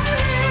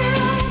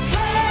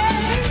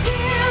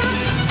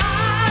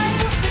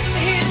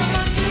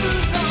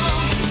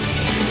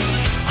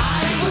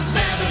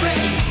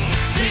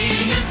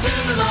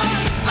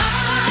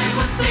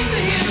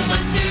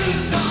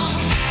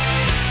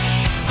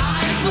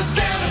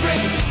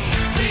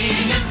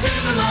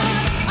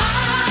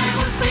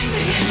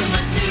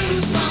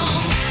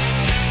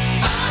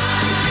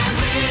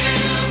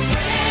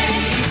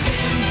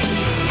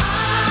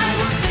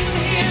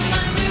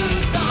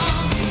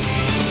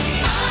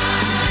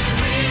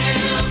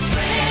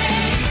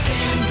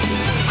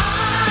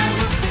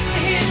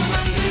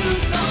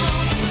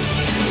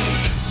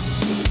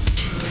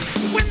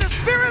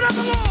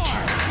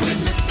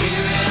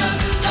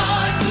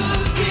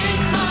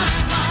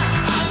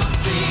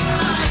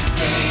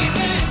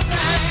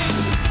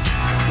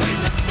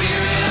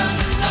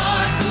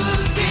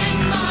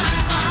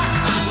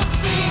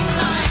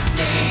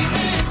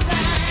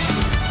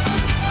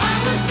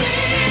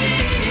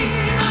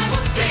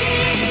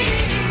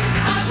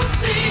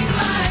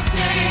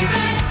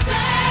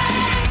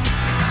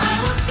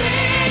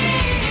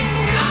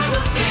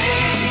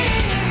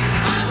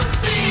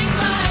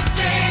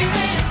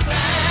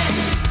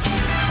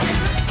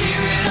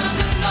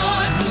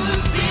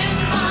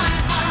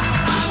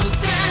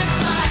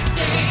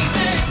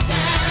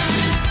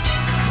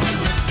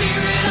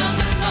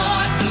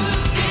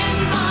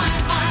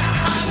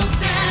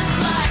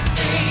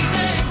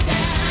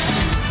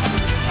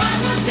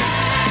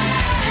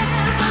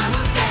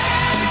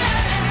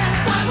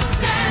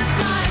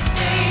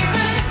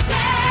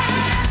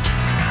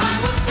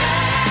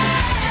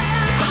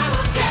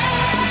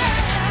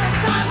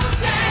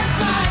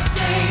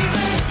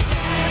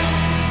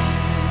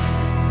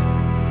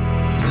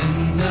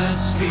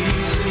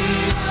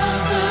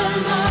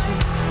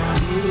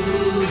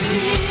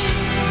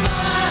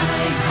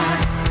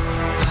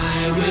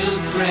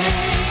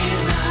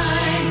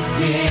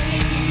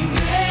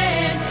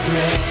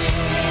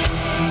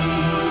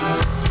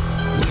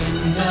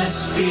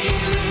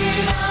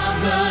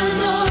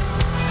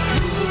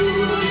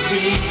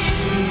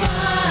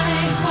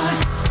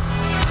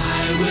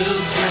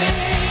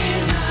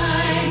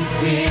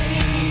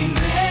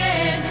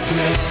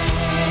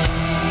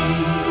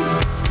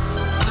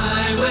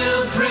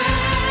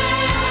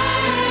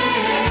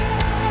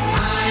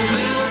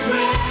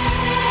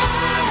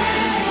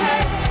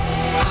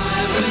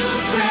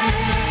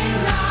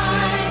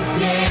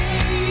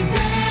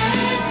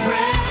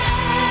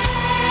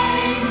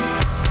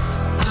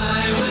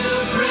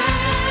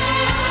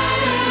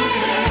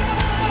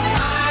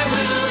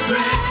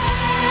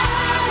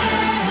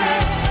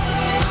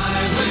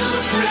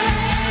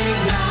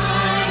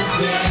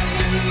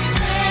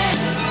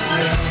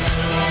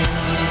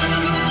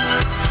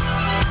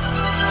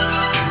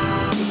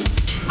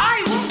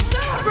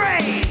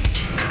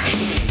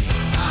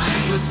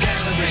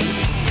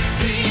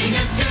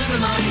into the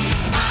mud.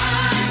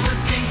 I will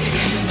sing to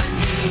him a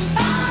new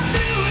song.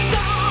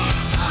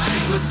 I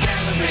will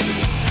celebrate,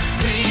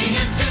 sing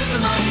into the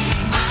mud.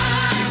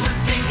 I will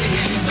sing to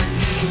him a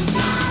new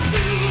song.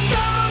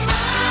 I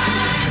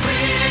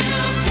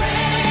will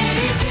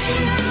praise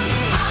him.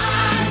 I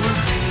will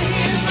sing to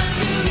him a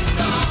new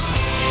song.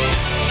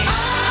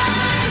 I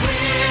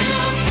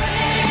will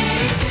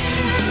praise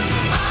him.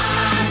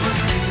 I will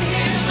sing to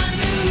him a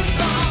new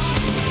song.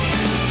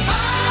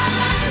 I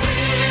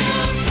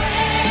will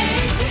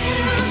praise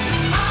him.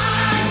 I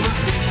will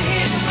sing to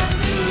him a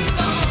new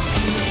song.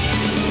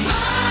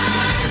 I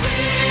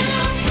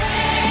will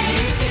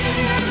praise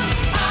him.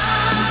 I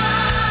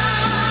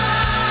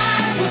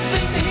will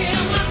sing to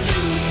him a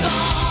new song.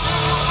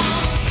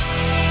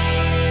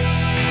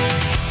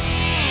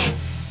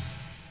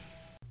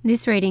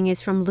 This reading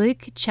is from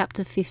Luke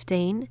chapter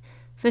 15,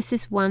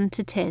 verses 1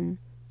 to 10,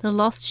 the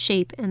lost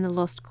sheep and the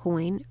lost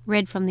coin,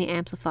 read from the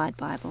Amplified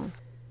Bible.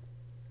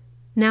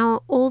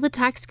 Now all the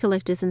tax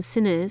collectors and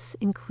sinners,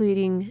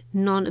 including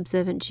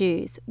non-observant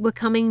Jews, were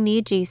coming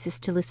near Jesus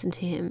to listen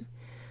to him.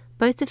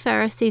 Both the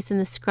Pharisees and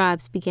the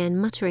scribes began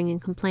muttering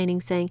and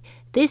complaining, saying,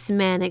 "This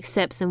man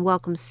accepts and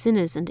welcomes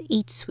sinners and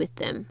eats with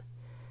them."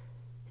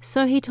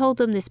 So he told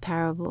them this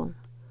parable.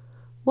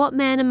 What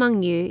man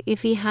among you,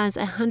 if he has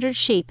 100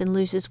 sheep and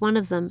loses one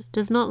of them,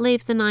 does not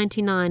leave the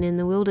 99 in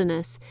the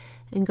wilderness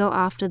and go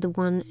after the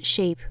one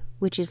sheep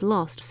which is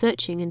lost,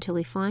 searching until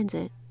he finds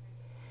it?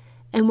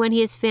 And when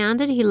he has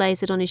found it, he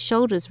lays it on his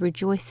shoulders,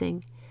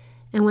 rejoicing.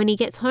 And when he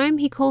gets home,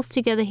 he calls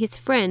together his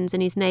friends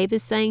and his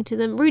neighbors, saying to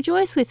them,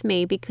 "Rejoice with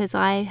me, because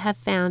I have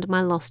found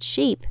my lost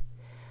sheep."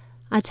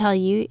 I tell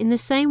you, in the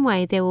same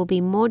way there will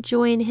be more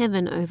joy in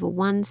heaven over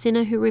one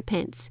sinner who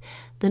repents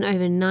than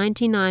over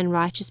 99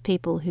 righteous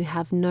people who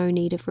have no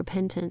need of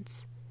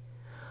repentance.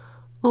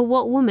 Or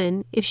what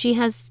woman, if she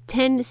has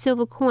 10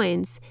 silver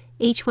coins,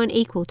 each one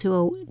equal to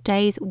a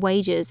day's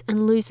wages,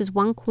 and loses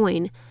one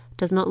coin,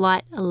 does not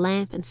light a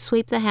lamp and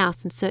sweep the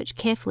house and search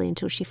carefully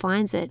until she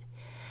finds it?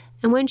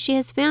 And when she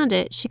has found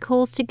it, she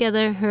calls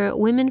together her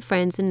women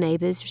friends and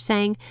neighbors,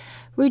 saying,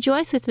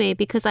 "Rejoice with me,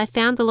 because I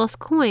found the lost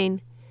coin."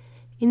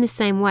 In the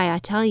same way, I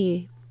tell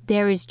you,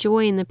 there is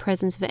joy in the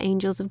presence of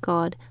angels of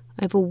God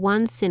over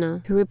one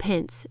sinner who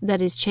repents,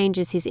 that is,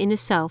 changes his inner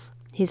self,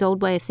 his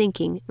old way of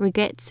thinking,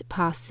 regrets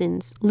past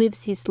sins,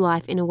 lives his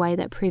life in a way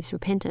that proves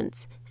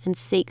repentance, and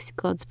seeks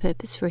God's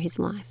purpose for his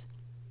life.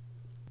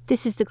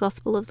 This is the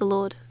gospel of the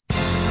Lord.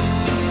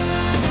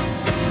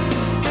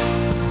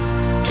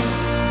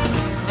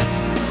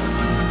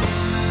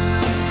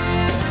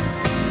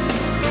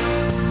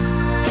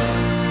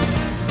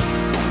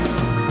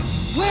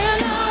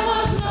 When I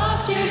was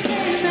lost, you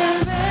came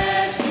and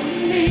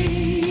rescued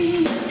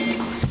me.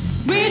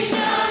 Reached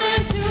down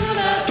into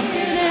the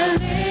pit and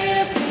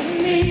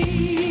lifted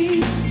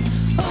me.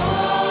 Oh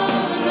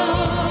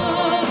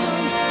Lord,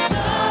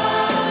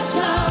 such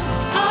love,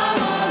 I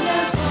was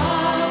as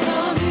far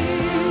from you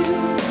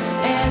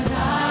as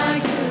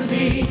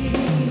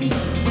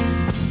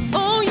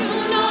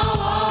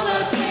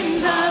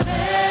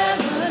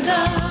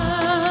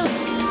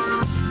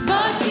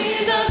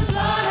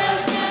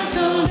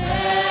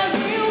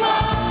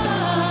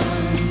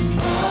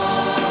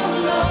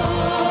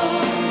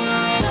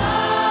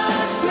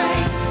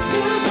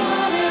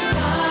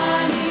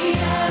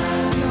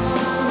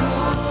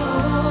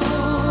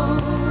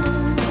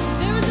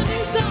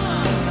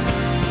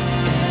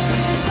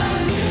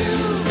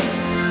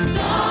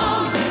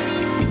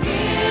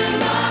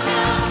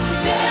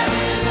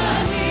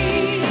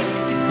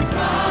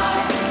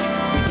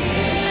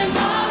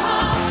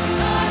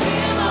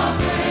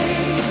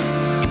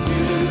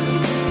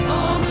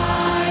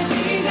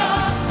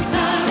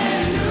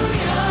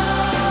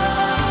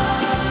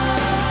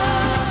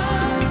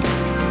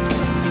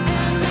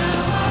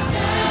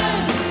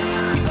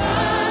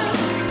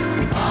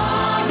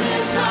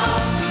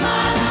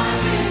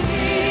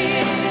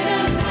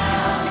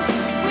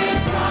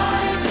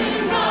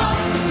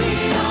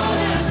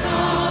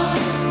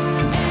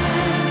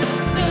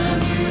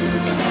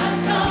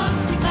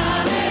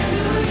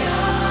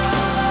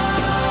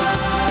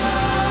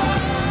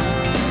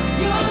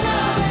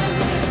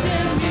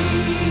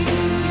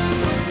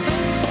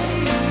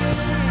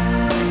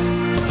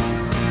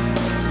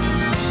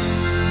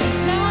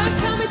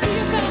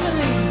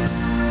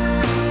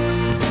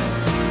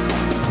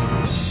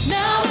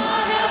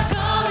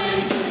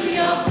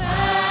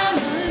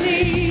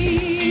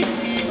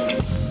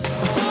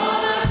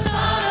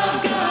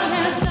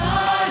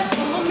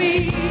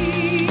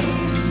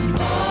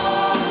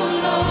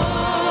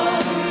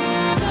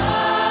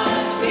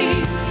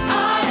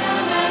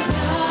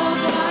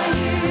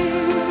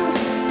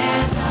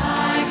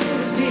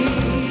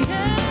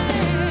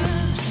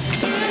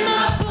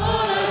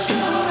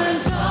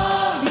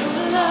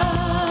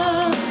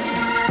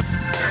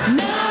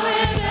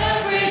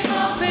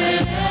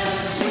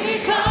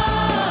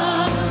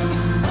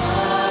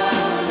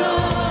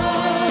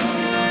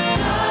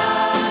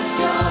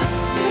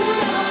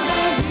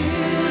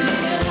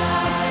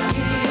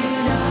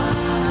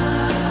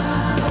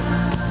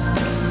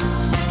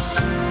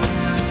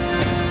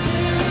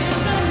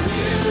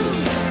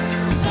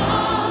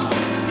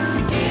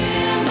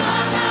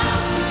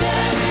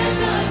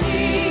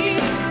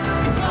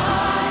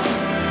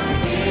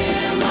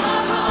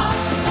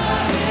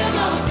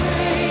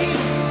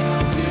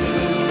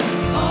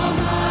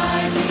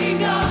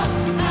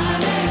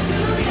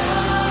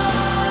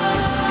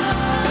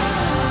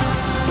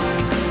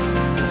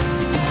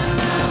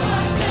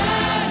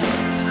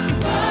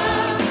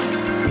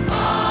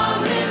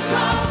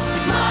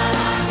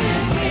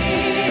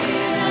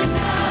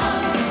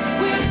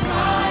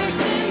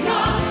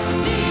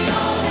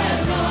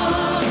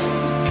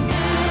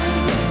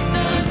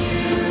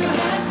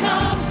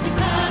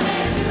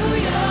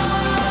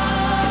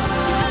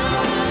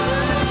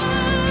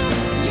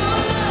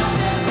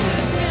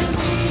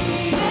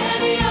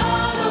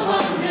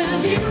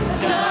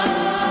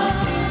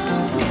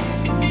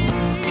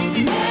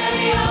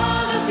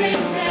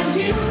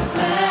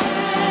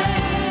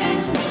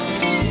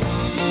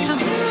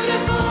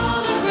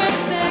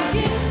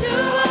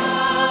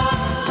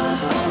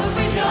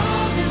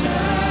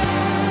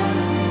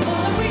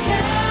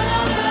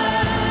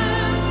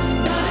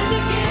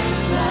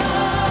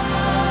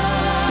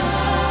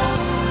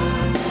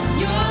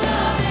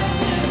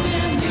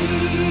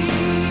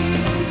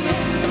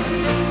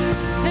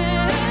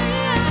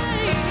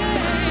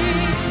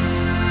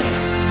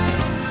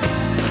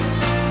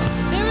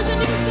There is a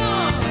new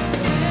song.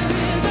 There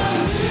is a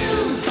new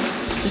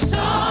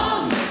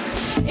song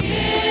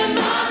in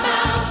my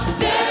mouth.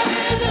 There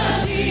is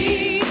a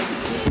deep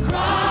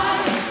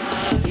cry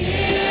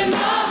in my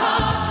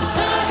heart. A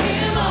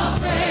hymn of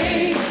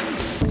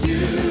praise to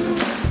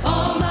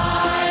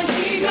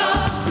Almighty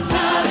God.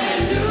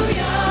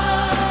 Hallelujah.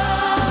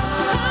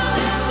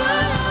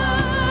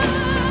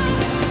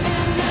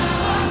 And now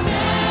I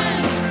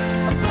stand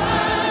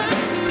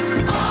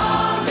firm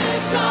on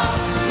this rock.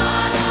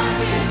 My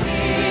life is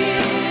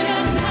here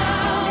and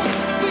now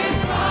with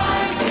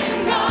Christ in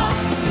God.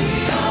 The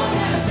old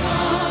has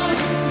gone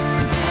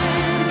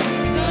and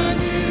the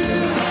new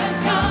has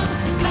come.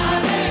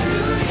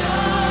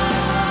 Hallelujah.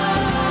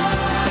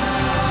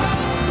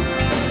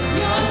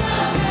 Your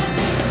love has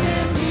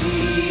lifted me.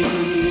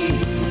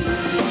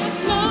 Yes,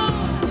 Lord.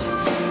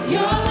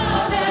 Your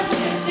love has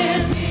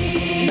lifted me.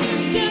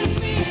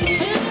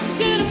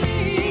 Lifted me.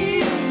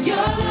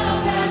 Your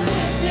love has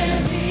lifted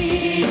me.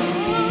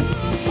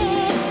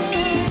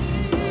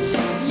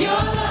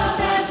 Your love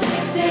has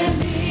lifted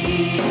me.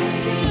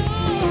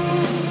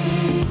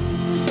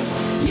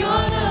 Your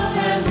love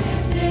has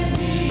lifted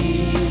me.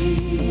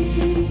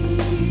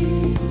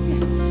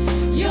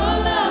 Your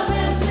love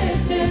has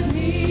lifted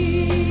me.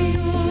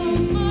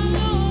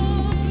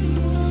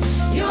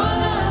 Your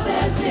love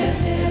has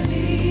lifted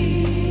me.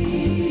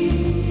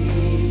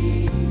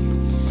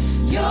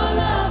 Your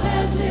love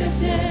has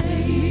lifted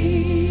me.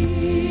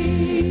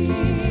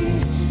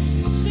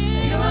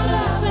 Your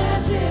love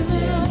has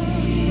lifted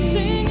me.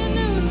 Sing a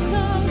new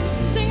song.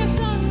 Sing a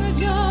song of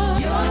joy.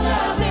 Your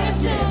love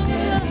has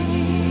lifted me.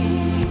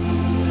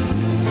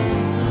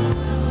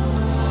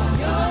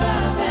 Your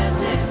love has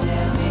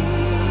lifted me.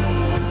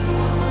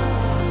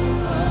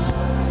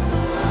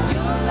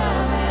 Your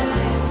love has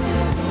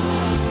lifted me.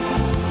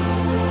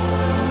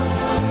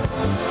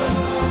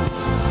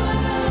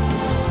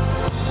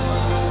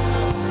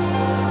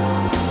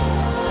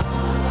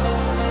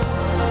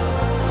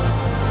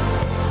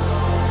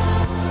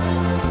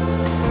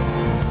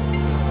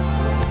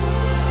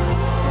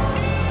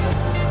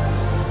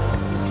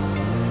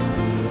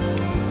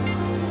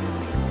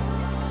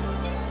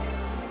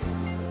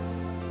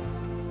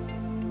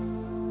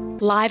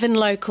 Live and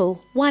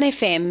local,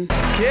 1FM.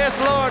 Yes,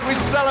 Lord, we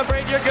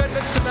celebrate your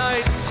goodness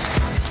tonight.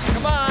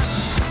 Come on.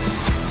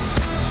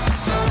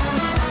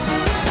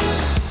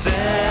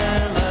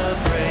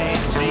 Celebrate,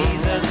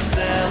 Jesus,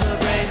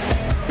 celebrate.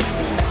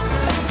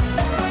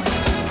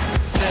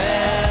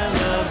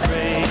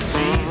 Celebrate,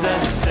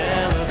 Jesus,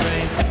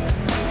 celebrate.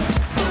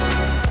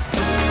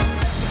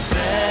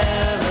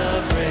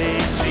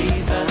 Celebrate,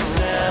 Jesus,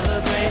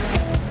 celebrate.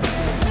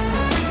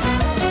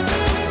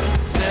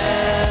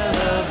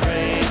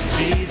 Celebrate,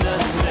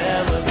 Jesus,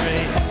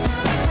 celebrate.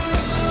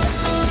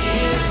 He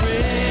is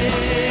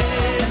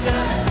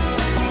risen.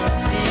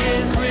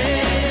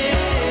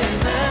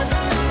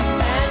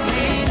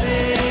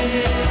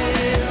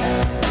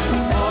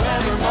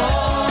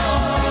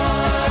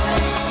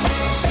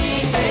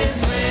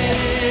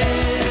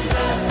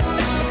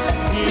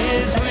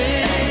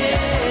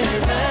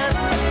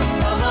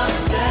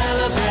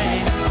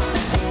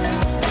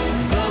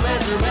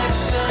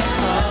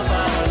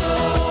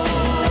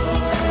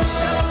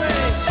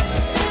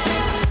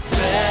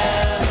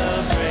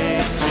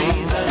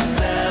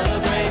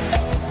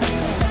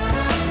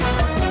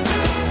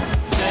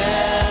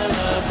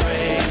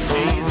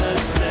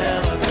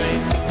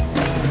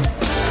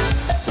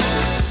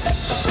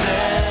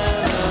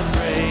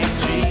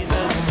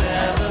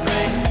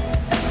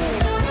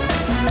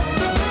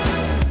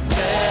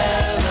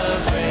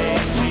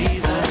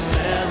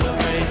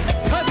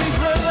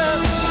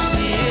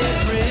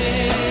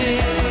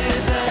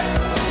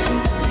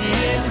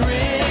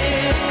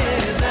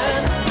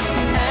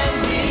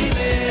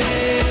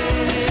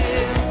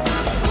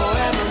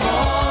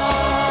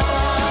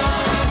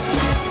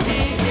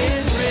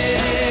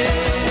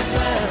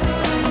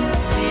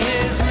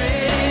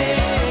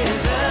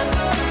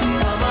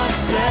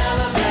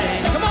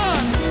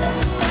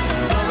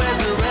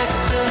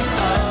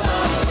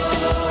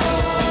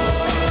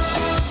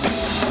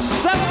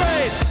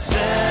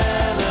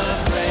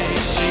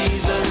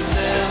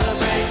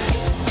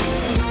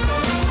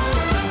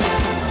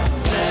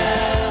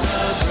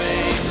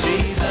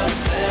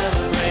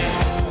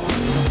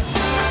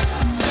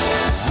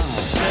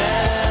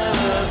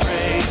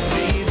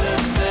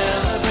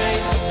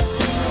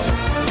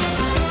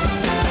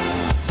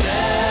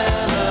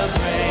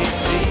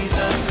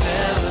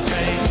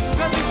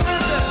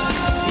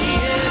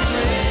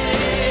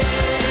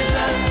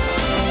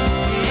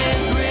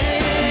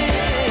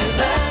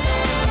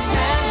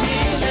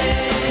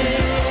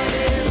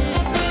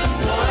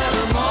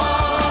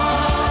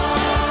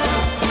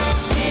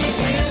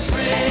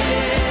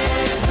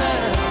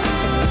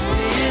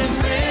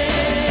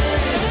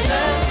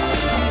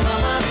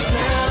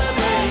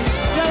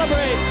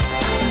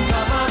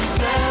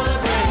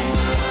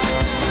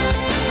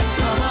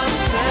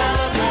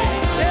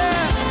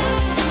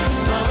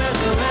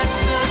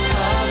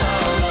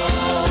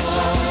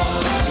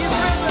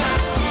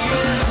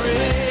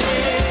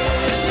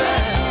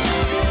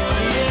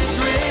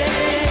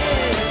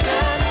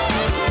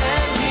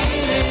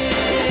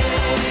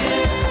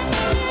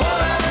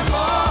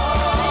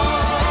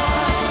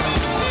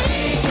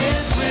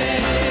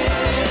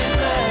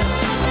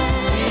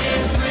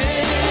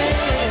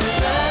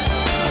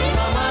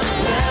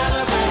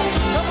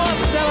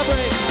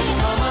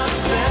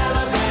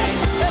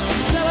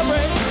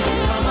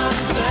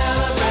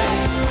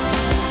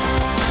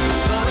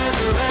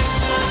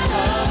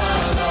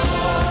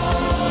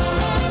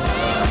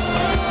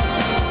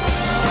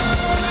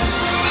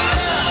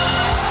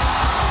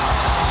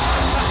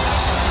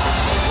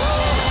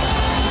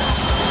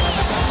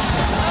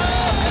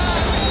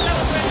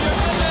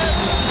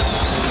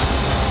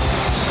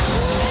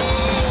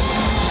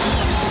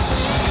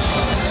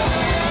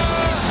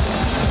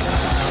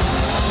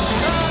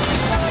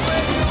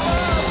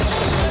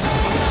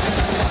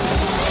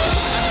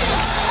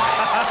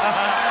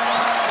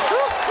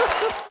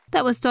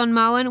 That was Don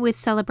Moen with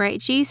Celebrate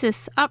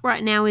Jesus. Up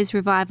right now is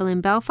Revival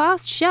in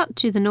Belfast, Shout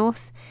to the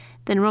North.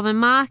 Then Robin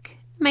Mark,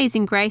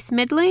 Amazing Grace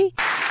medley.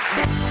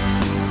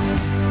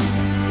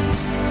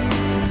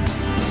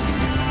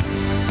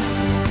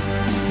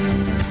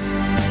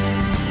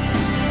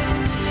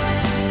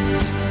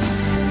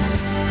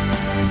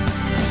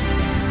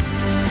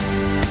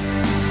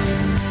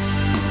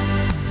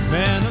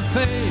 Men of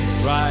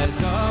faith,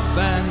 rise up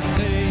and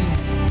sing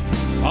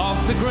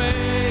of the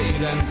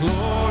great and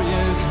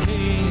glorious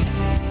King.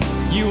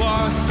 You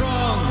are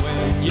strong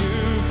when you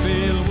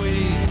feel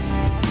weak,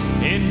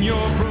 in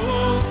your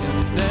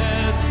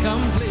brokenness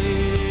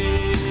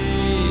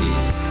complete.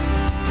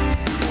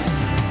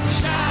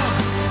 Shout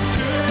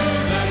to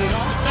the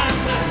north and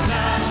the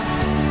south,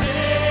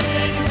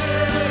 sing to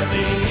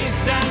the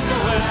east and the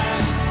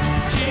west.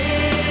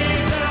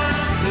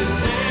 Jesus is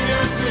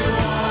Savior to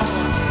all,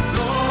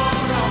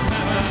 Lord of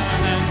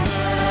heaven and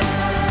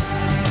earth.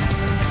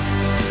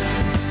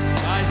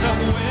 Rise up,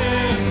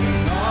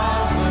 wind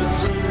of the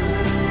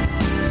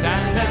truth,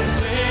 stand and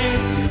sing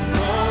to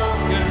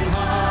broken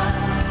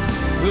hearts,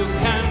 who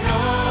can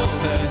know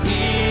the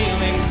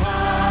healing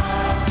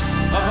power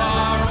of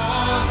our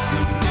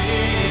awesome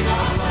King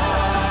of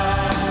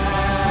life.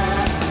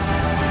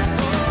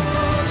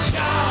 Oh,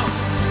 shout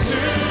to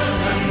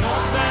the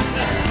north and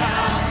the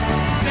south,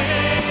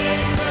 sing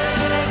to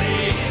the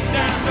east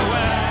and the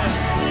west.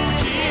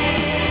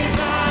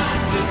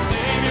 Jesus is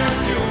Savior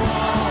to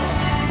all,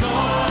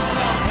 Lord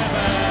of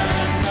heaven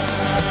and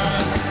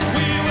earth.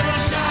 We will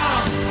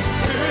shout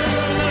to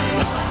the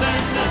north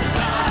and the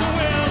south,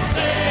 we'll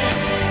sing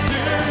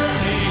to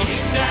the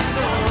east and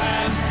the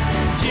west.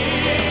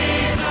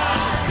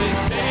 Jesus is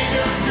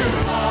Savior to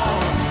all,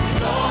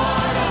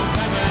 Lord of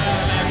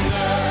heaven and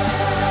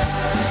earth.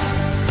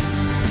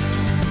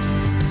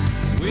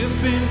 We've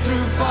been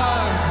through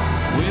fire,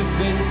 we've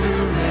been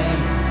through rain,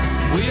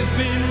 we've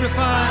been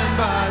refined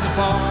by the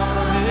power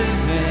of His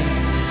name.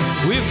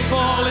 We've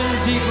fallen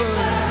deeper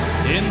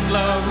in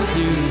love with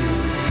you.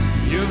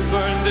 You've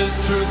burned this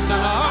truth in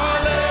our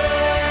lives.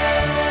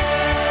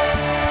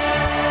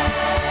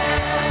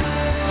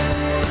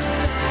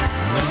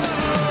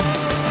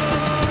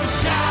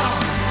 Shout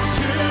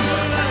to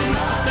the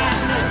north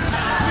and the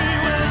south, we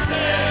will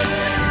sing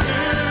to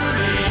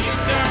the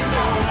east and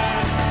the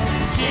west.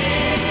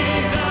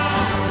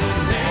 Jesus is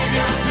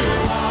Savior to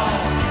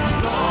all,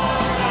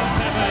 Lord of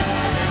heaven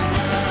and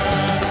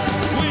earth.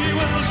 We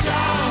will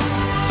shout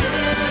to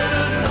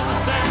the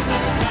north and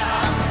the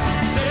south,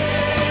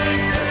 sing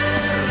to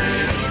the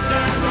east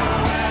and the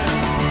west.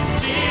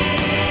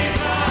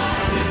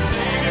 Jesus is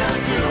Savior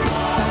to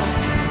all,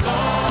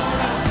 Lord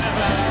of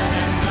heaven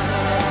and earth.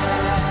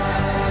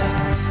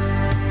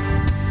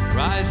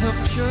 Rise up,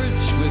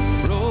 church, with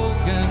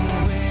broken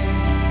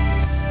wings.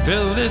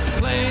 Fill this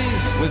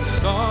place with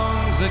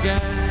songs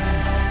again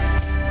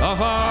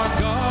of our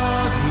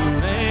God who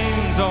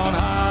reigns on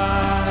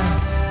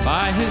high.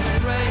 By His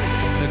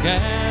grace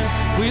again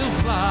we'll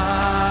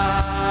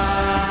fly.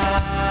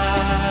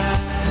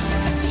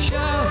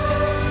 Shout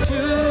to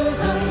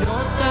the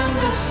north and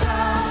the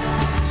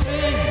south,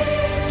 sing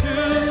to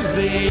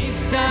the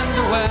east and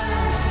the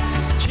west.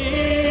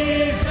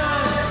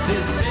 Jesus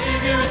is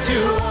Savior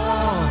to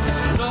all,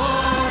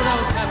 Lord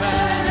of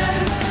heaven and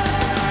earth.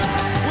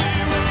 We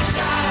will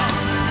shout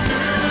to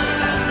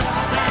the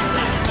north and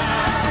the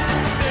south,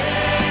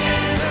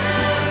 sing to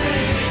the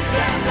east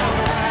and the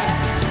west.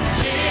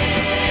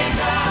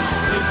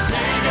 Jesus is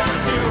Savior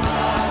to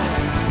all,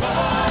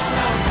 Lord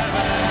of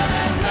heaven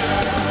and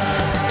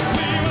earth.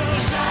 We will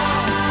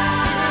shout to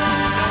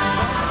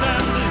the north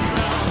and the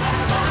south,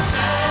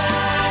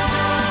 sing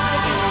to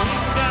the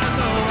east and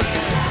the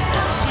west.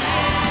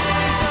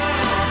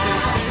 Jesus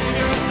is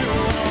Savior to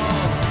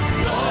all,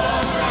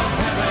 Lord of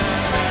heaven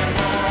and earth.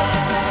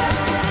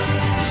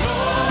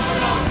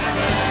 Lord of heaven and earth.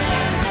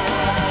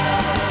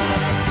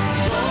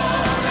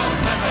 Lord of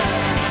heaven and earth.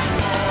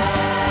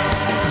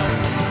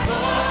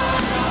 Lord of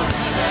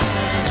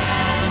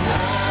heaven and earth.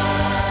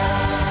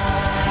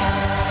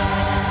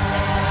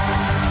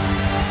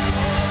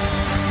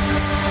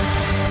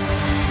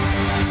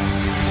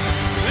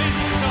 Raise a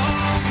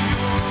song to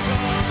your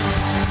God.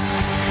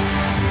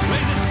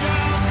 Raise a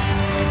shout to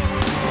your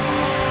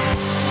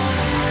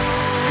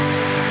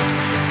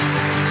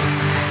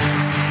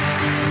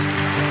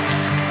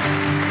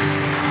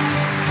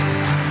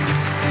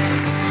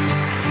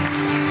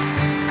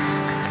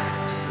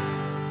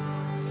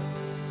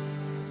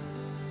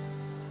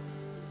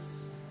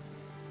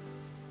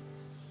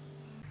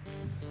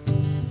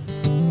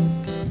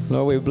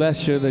Lord, we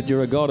bless you that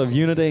you're a God of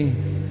unity.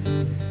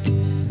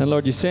 And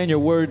Lord, you say in your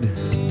word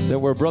that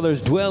where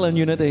brothers dwell in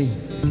unity,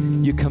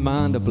 you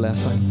command a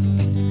blessing.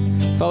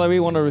 Father, we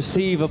want to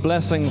receive a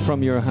blessing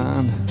from your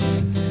hand,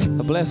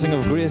 a blessing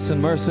of grace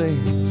and mercy,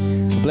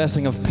 a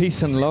blessing of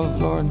peace and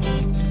love, Lord.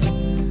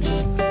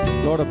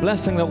 Lord, a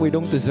blessing that we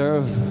don't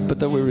deserve, but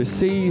that we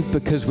receive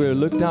because we're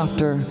looked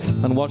after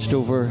and watched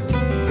over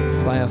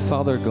by a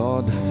Father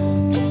God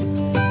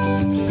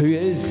who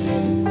is,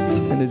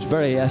 in His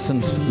very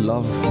essence,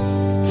 love.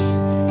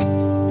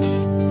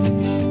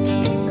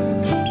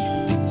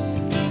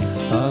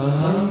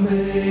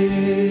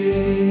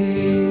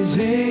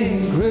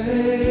 Amazing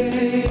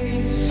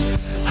grace,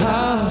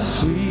 how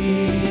sweet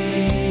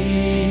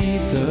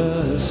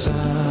the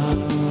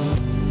sound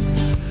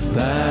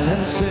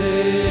that saved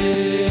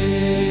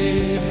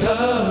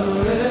a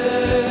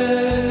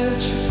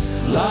wretch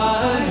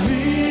like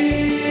me.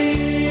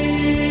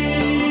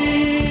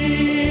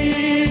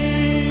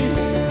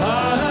 I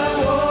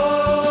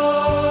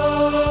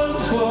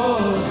once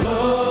was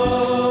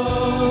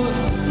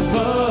lost,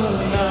 but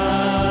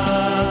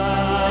now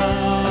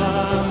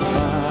I'm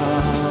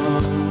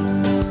found.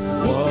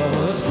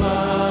 Was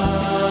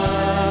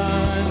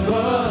blind,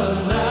 but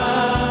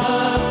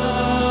now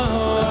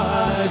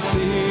I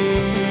see.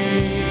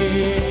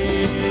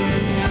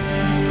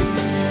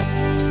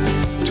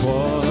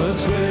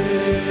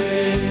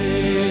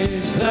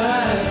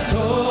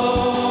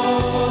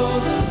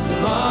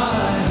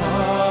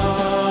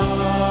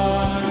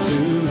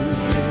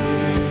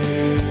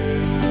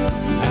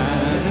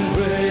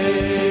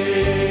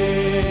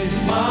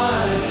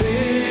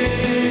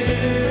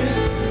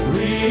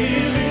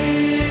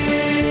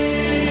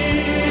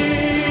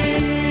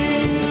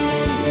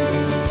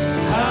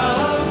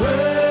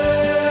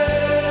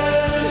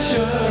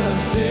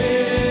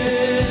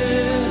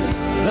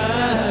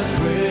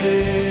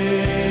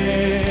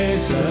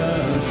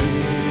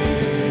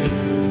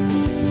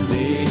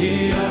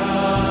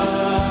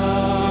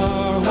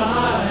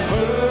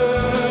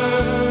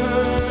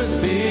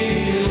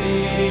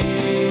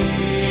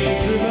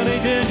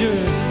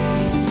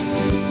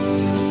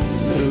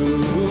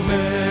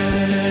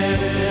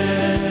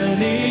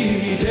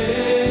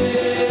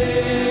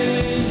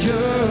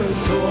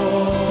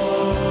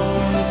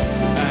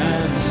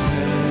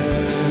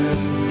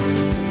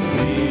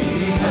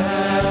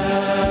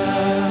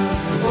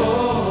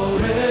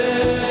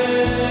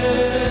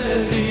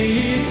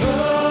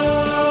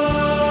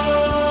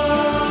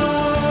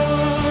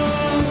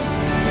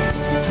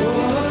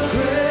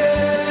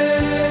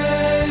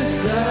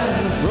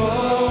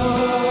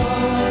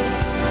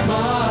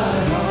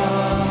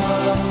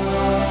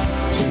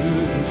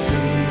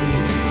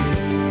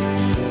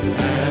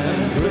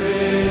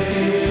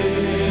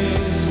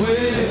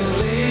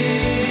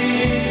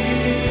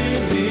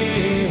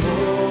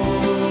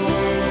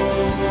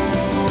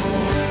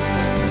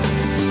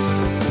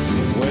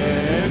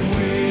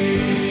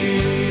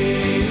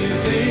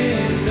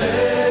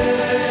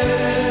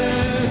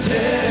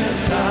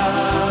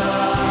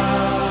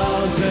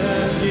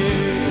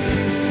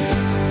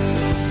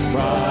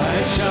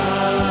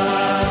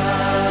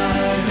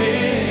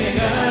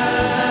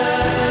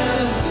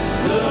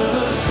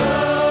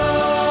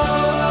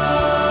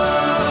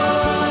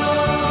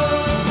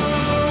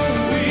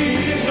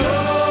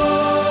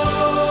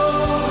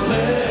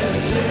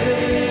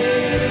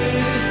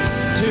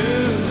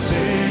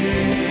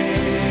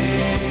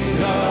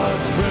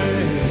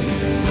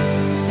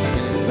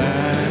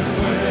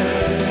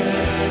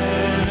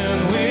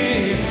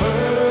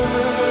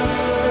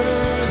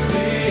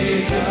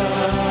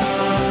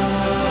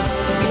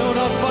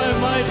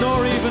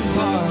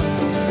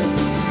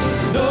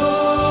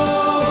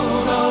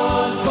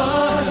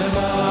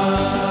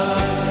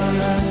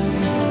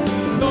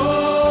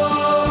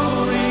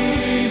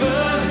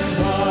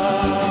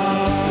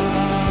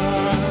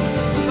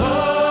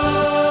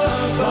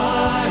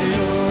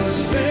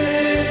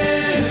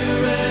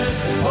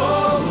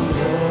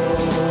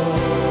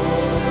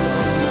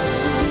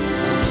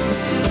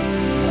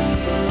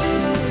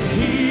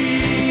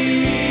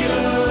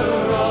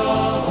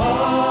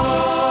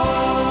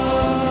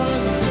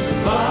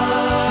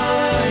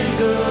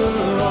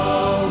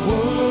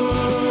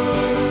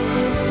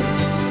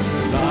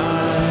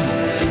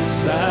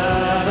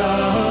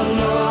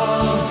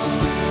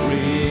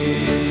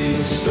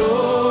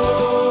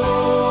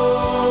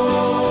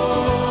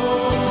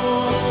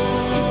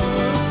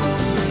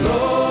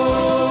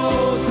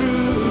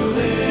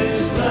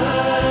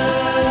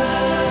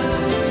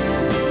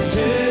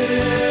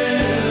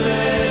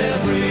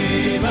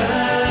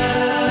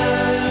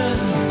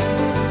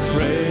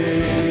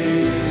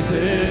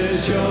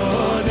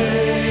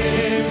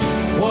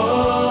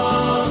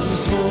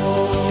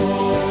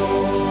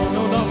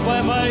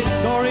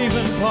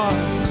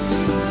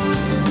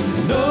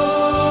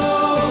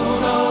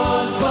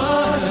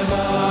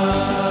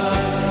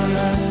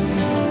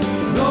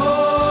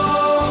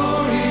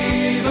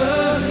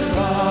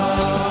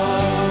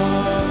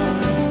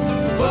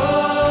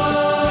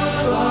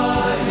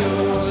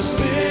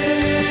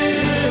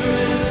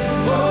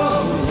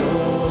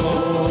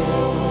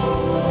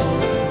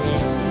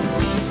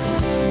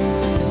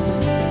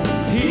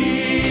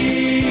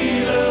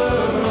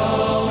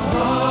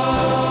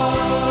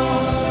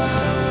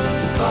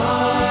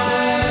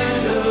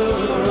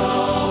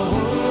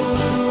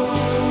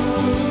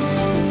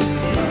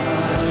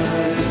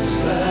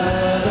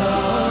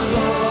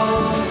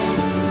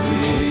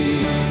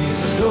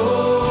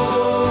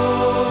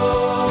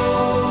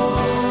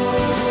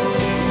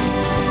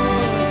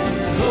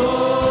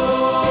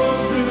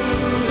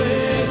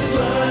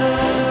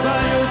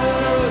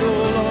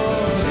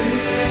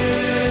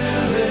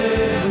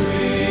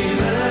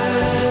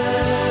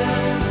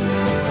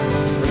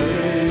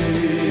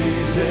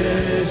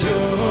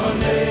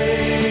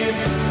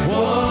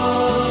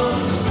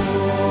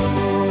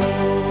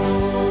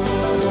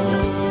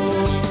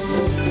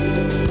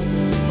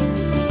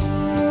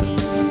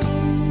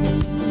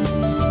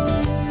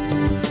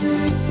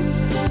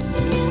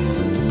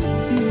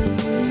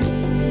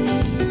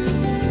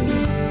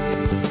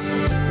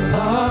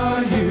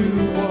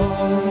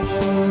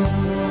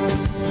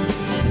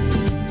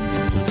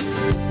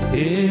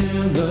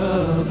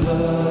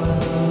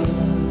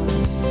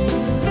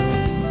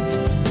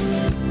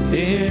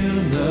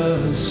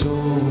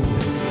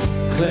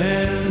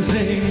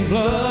 cleansing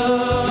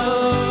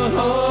blood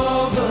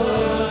of the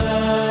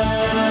Lamb.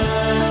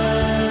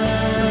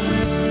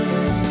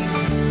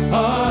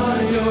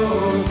 Are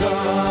your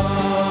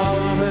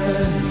garments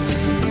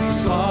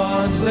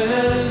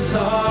spotless?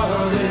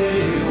 Are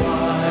they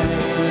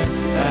white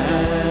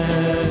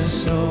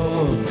as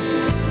snow?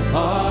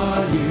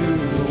 Are you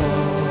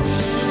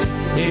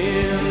washed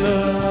in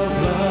the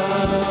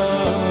blood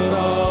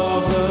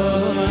of the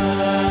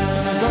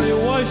Lamb? Are you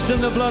washed in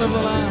the blood of the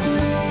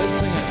Lamb? Let's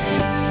sing it.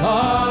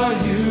 Are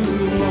you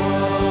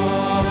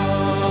washed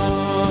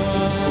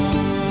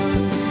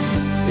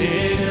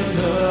in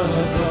the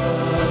blood,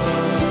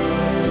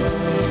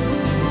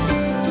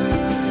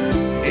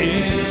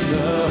 in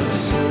the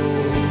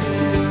soul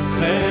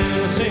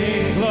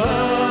cleansing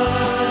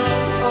blood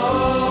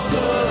of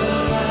the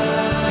Lamb?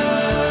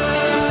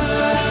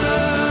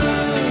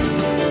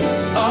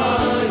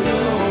 Are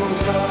your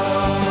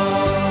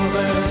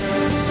garments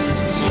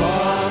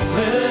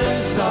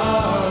spotless?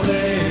 Are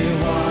they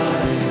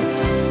white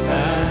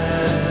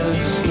as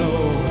snow?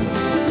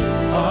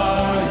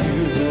 Are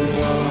you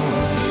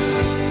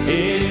washed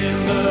in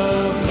the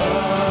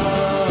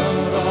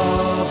blood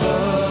of the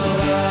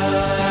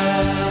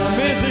Lamb?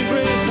 Amazing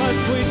grace, how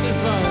sweet the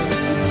sound.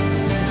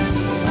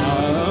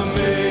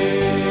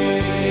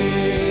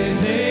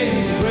 Amazing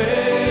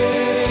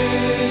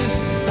grace,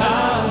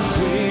 how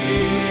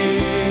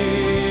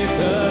sweet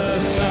the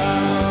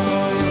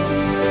sound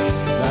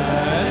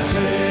that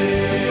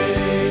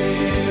saved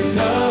a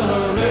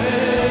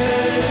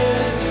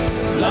wretch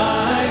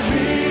like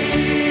me.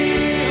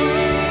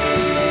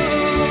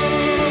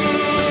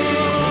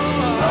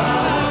 I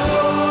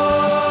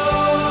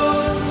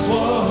once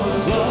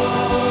was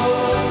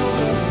lost,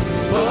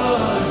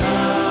 but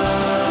now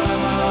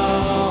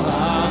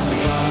I'm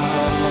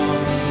found.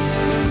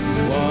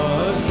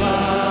 Was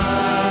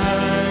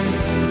blind,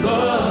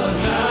 but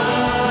now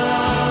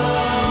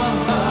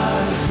I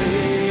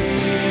see.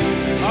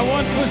 I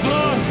once was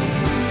lost.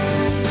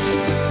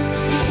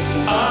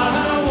 I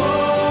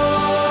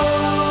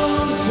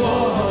once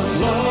was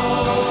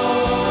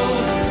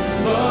lost,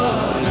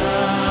 but now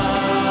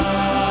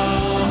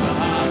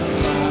I'm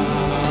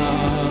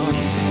found.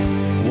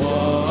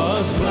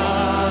 Was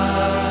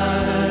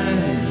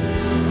blind,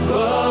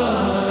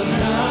 but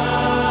now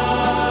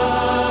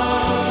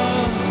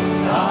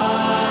I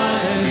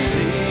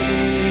see.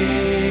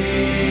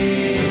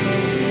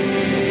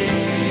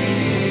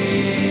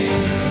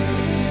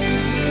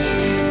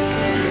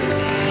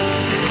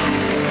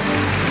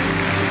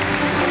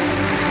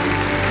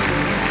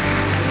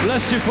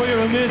 Bless you for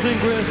your amazing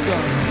grace,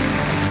 God.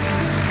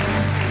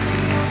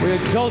 We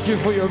exalt you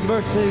for your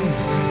mercy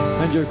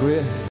and your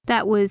grace.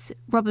 That was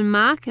Robin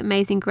Mark,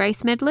 Amazing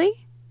Grace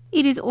medley.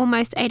 It is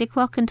almost 8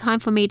 o'clock and time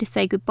for me to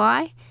say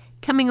goodbye.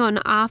 Coming on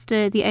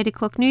after the 8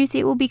 o'clock news,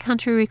 it will be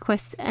country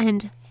requests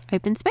and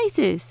open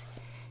spaces.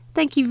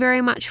 Thank you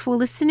very much for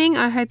listening.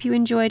 I hope you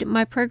enjoyed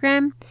my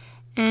program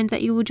and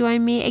that you will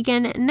join me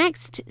again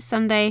next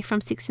Sunday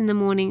from 6 in the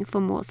morning for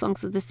more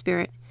Songs of the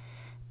Spirit.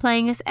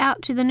 Playing us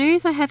out to the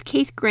news, I have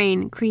Keith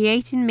Green,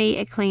 Create in Me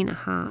a Clean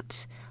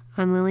Heart.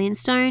 I'm Lillian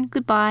Stone.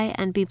 Goodbye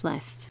and be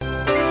blessed.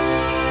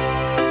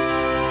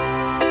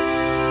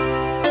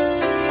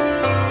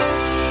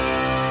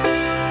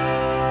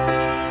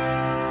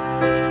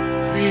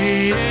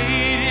 Create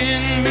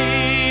in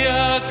me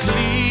a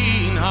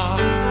clean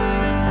heart,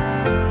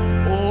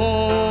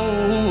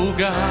 oh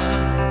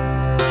God,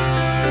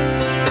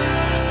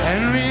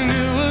 and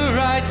renew a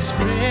right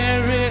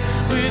spirit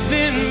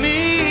within me.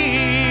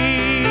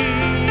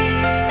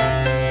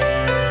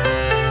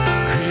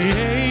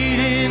 Create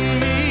in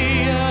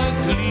me a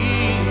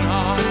clean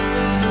heart,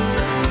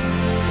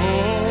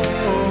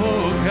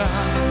 oh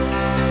God,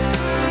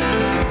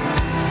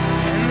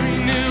 and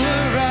renew a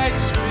right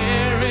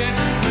spirit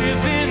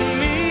within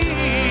me.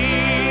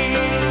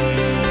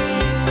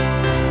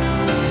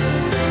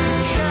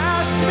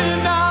 Cast me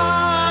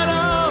not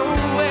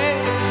away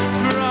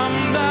from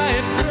thy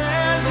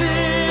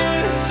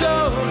presence, O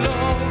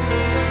Lord.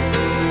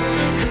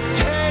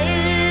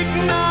 Take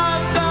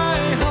not thy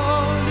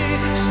Holy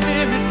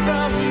Spirit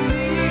from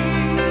me.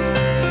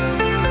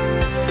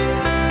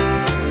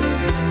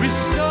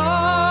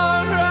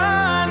 Restore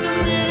unto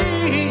me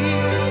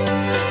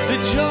the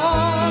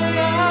joy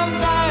of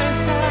thy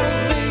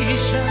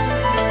salvation,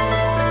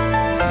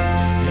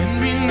 and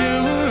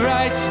renew a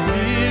right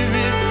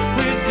spirit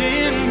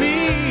within me.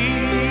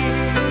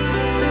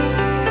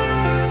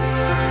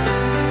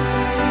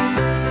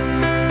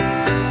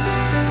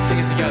 Sing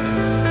it together.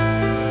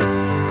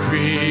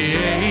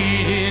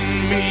 Create in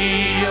me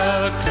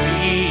a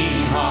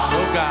clean heart,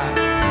 oh God.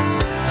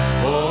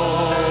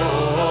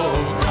 Oh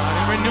God,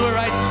 and renew a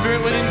right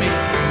spirit within me.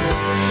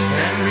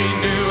 And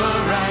renew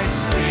a right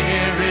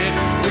spirit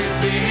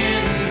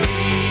within me.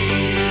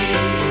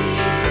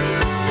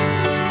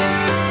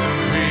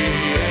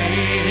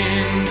 Create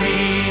in me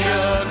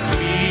a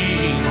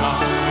clean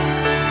heart,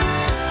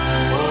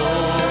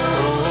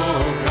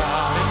 oh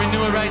God, and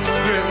renew a right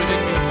spirit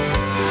within me.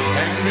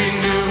 And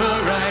renew a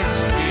right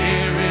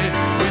spirit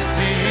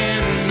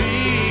within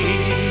me.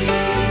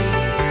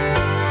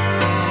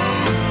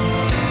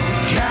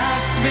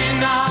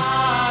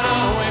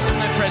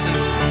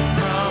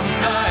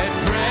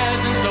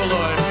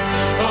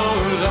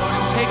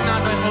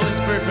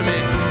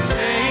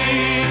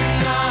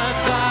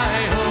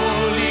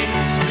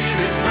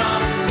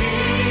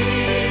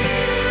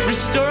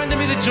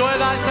 joy of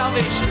thy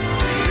salvation.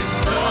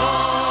 Restore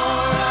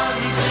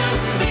unto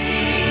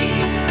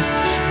me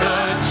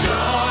the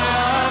joy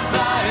of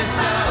thy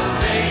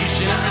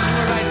salvation.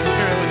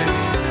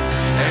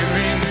 And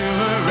renew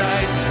a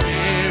right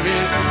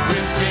spirit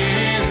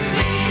within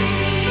me.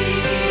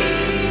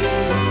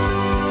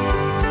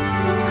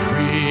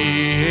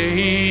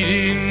 Create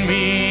in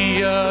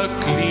me a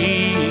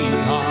clean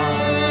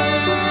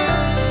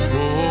heart,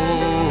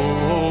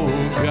 oh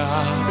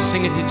God.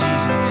 Sing it to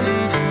Jesus.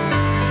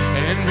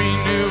 And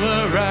renew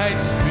a right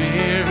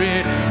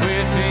spirit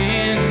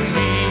within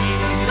me.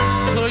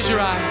 Close your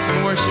eyes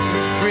and worship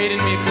Him. Create in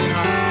me a clean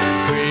heart.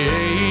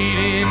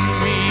 Create in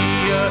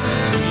me a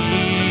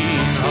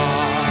clean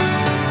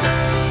heart,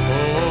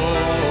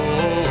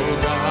 oh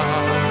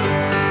God.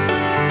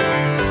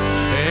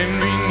 And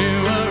renew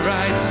a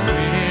right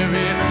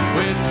spirit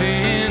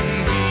within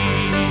me.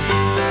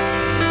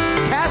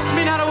 Cast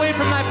me not away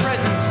from thy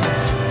presence.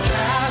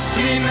 Cast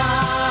me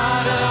not